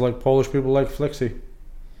 Sounds like Polish people like flexi.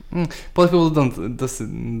 Polish people doesn't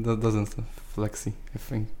flexi, I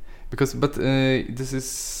think, but this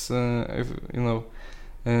is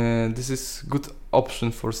this is good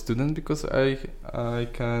option for student because I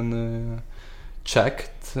can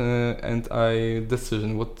check and I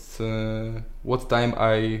decision what time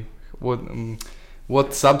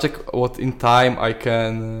what subject what in time I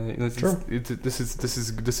can sure. This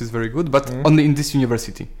is very good, but only in this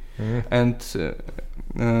university and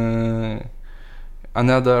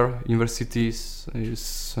another universities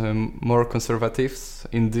is more conservative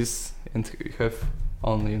in this and have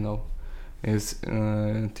only is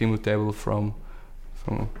timetable from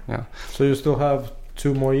So you still have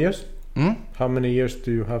 2 more years? How many years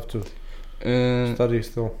do you have to study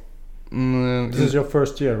still? This is your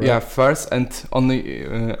first year, right? Yeah, first and only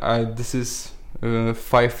this is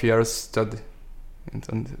 5 years study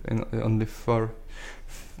and only 4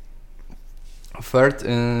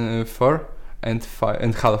 and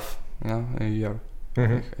 5.5 a year.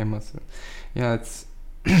 I must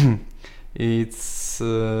it's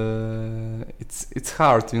it's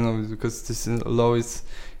hard, because this law is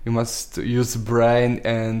you must use brain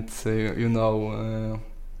and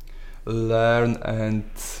learn and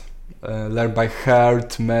learn by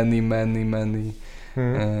heart many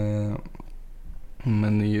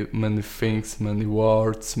things, many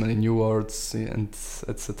words, many new words, and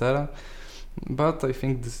etc. But I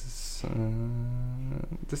think this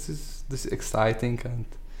is exciting and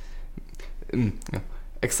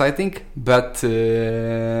exciting, but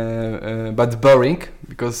boring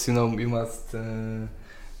because you must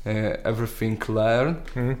everything learn.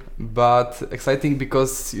 But exciting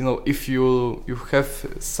because if you have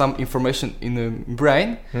some information in the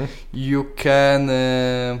brain, you can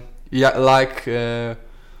like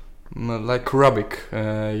Rubik,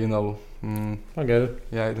 I get it.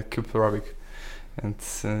 Yeah, the cube Rubik, and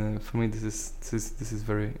for me this is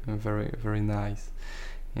very very very nice.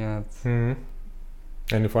 Yeah.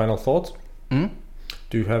 Any final thoughts?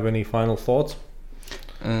 Do you have any final thoughts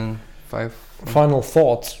Final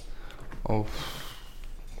thoughts. Oh.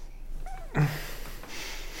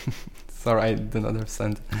 Sorry, I don't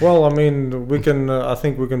understand. Well, I mean, we can. I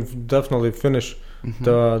think we can definitely finish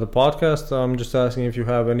the podcast. I'm just asking if you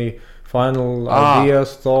have any final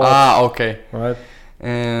ideas, thoughts. Okay. Right.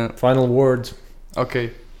 Final words.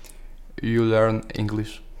 Okay. You learn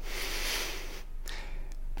English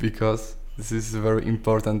because this is very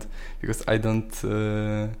important. Because I don't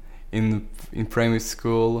in primary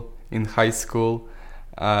school, in high school,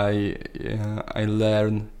 I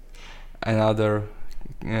learn another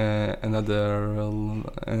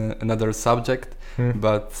subject,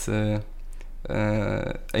 but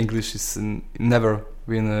English is never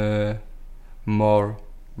been more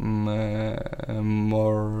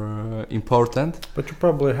important. But you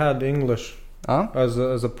probably had English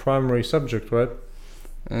as a primary subject, right?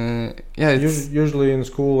 Yeah. Usually in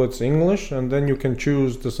school it's English, and then you can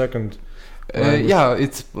choose the second.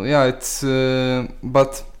 It's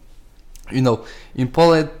but you know, in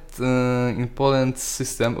Poland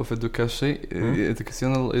system of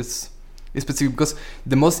educational is specific because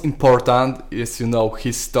the most important is, you know,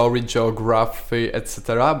 history, geography,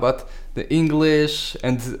 etc. But the English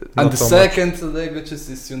and the second languages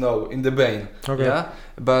is, you know, in the brain. Okay. Yeah,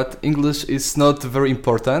 but English is not very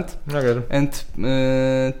important. Okay. And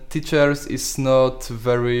teachers is not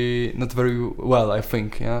very well, I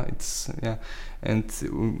think. Yeah, it's and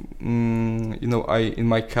you know, in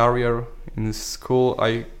my career in school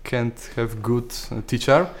I can't have good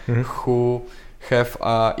teacher who have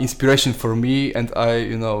inspiration for me, and I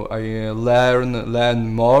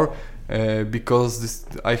learn more because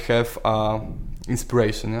I have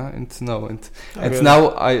inspiration. Yeah, and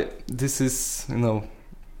now this is, you know,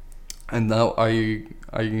 and now I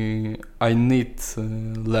need to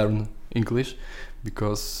learn English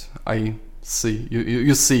because I see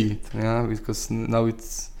you see it. Yeah, because now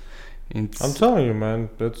it's I'm telling you, man,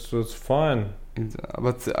 that's fine.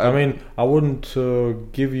 But I mean, I wouldn't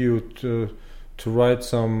give you to write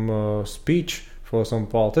some speech for some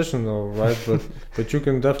politician, though, right? but you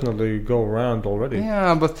can definitely go around already.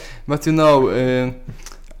 Yeah, but you know,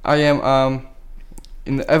 I am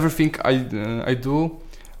in everything I do.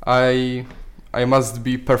 I must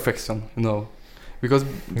be perfection, you know, because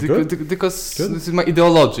this is my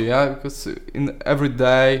ideology. Yeah, because in every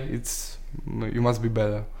day you must be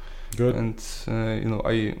better. Good. And you know,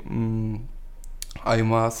 I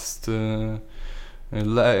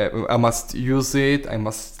must use it. I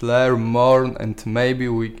must learn more, and maybe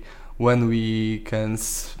when we can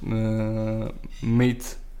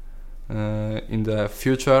meet in the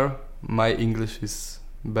future, my English is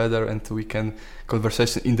better, and we can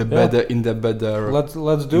conversation in the better.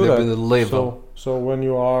 Let's do that. Better level. So when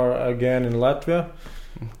you are again in Latvia,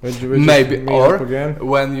 maybe, or again?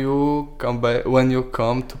 when you come back, when you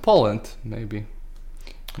come to Poland, maybe.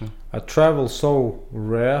 I travel so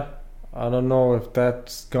rare. I don't know if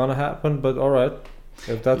that's gonna happen, but all right,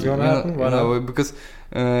 if that's gonna happen, why not? Because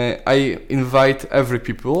I invite every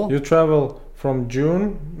people. You travel from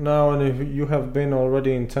June now, and you have been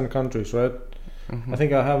already in 10 countries, right? I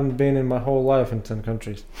think I haven't been in my whole life in 10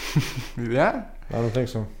 countries. Yeah? I don't think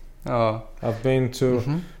so. Oh. I've been to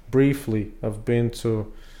briefly. I've been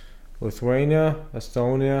to Lithuania,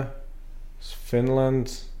 Estonia,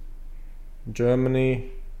 Finland,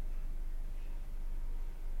 Germany.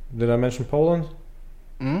 Did I mention Poland?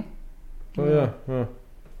 Oh yeah.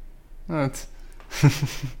 It's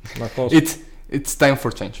not close. It's time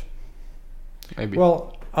for change. Maybe.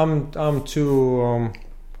 Well, I'm too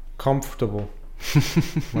comfortable,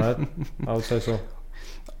 right? I would say so.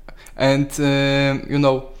 And you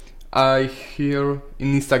know, I hear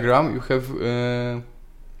in Instagram you have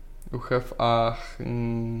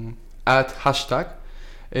add hashtag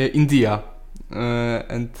India,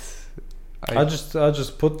 and I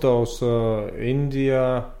just put those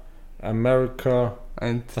India, America,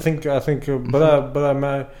 and I think, but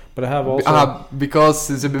I have also because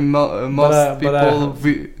most people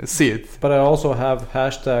see it. But I also have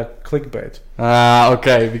hashtag clickbait.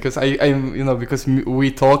 Okay, because I you know, because we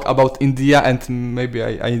talk about India, and maybe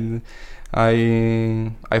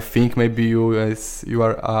I think maybe you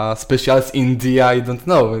are a specialist in India. I don't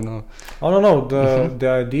know, you know. I don't know. The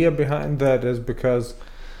idea behind that is because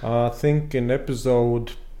I think in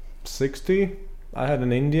episode 60 I had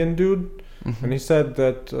an Indian dude, and he said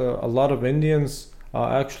that a lot of Indians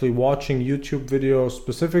are actually watching YouTube videos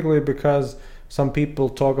specifically because some people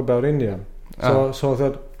talk about India. So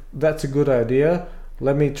that's a good idea.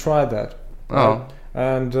 Let me try that. Oh.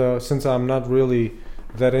 And since I'm not really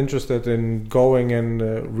that interested in going and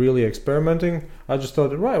really experimenting, I just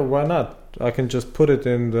thought, right, why not? I can just put it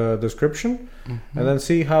in the description and then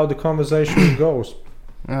see how the conversation goes.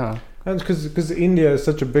 Yeah. And because India is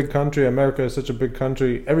such a big country, America is such a big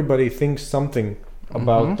country, everybody thinks something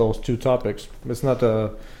about those two topics. It's not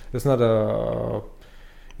a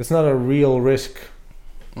real risk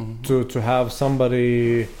to have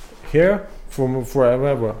somebody here from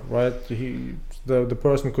forever, right? The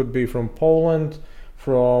person could be from Poland,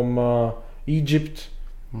 from Egypt.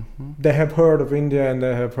 They have heard of India and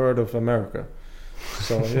they have heard of America.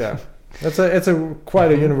 So yeah, it's a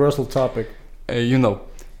quite a universal topic.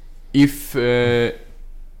 If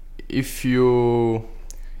you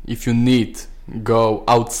need go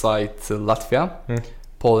outside Latvia,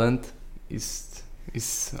 Poland is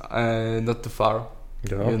not too far.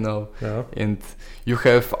 Yeah. And you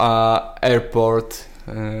have airport.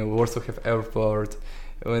 Warsaw have airport.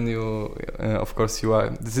 When you, of course, you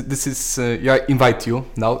are. This is I invite you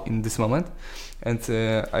now in this moment, and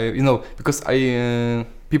because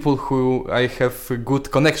people who I have a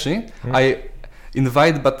good connection, I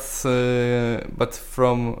invite, but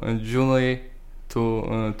from July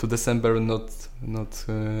to December not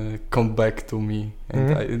come back to me,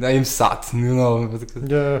 and I am sad,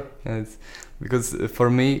 because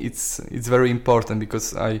for me it's very important,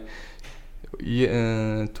 because 2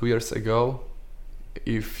 years ago,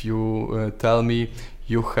 if you tell me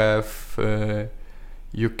you have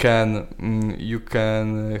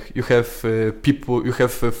people, you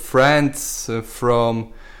have friends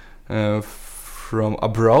from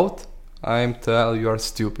abroad, I'm tell you are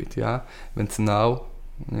stupid, yeah. But now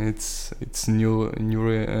it's new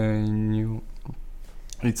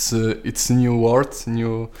it's new words,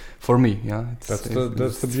 new for me, yeah. That's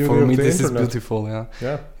the beauty for of me. The This internet. is beautiful, yeah.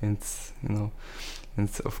 Yeah. And and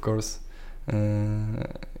of course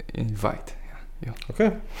invite. Yeah.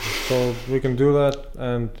 Okay, so we can do that,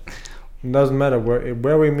 and it doesn't matter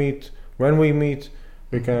where we meet, when we meet,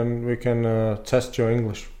 we can test your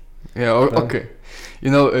English. Yeah. Okay.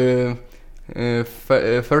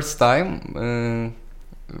 First time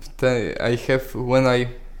I have when I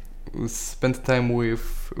spent time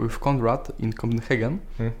with Konrad in Copenhagen.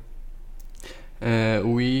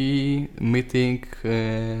 We meeting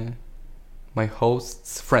my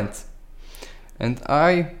host's friends, and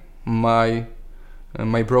my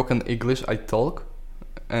broken English I talk,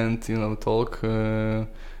 and talk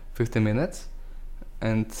 15 minutes,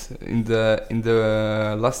 and in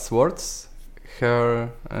the last words her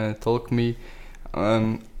told me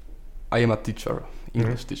I am a teacher,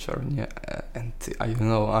 English teacher, yeah, and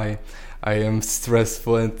I am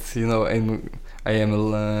stressful, and I am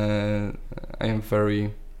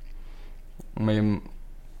very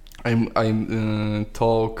I'm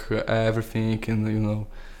talk everything and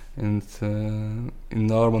in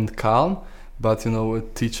normal and calm, but a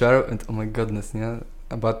teacher, and oh my goodness, yeah,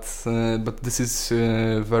 but this is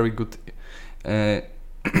very good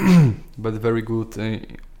but very good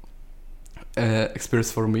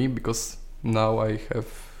experience for me, because now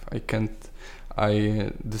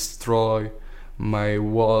I destroy my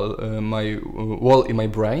wall in my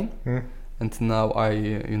brain, and now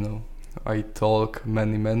I talk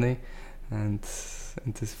many, and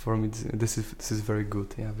this for me this is very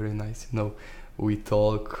good, yeah, very nice. We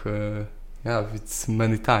talk it's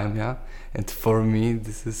many time, yeah, and for me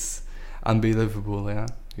this is unbelievable, yeah,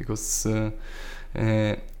 because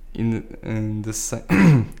in the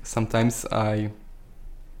sometimes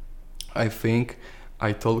I think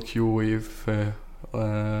I talk you with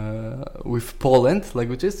Poland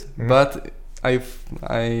languages, but I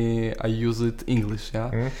use it English,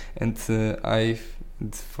 yeah, and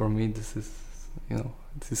for me this is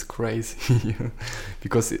this is crazy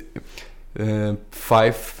because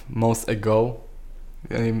 5 months ago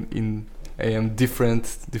I am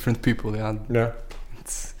different people, yeah.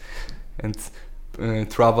 And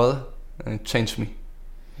travel changed me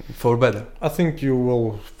for better. I think you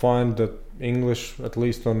will find that English, at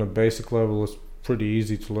least on a basic level, is pretty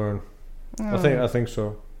easy to learn. I think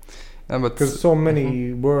so. Because so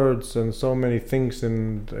many words and so many things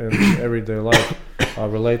in everyday life are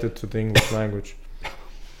related to the English language.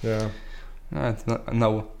 Yeah.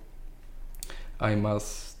 Now I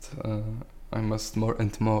must more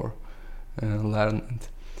and more learn.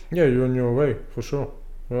 Yeah, you're on your way for sure.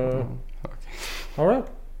 Okay. All right.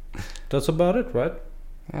 That's about it, right?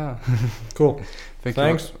 Yeah. Cool.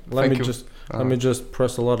 Thanks. Let me just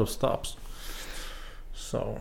press a lot of stops. So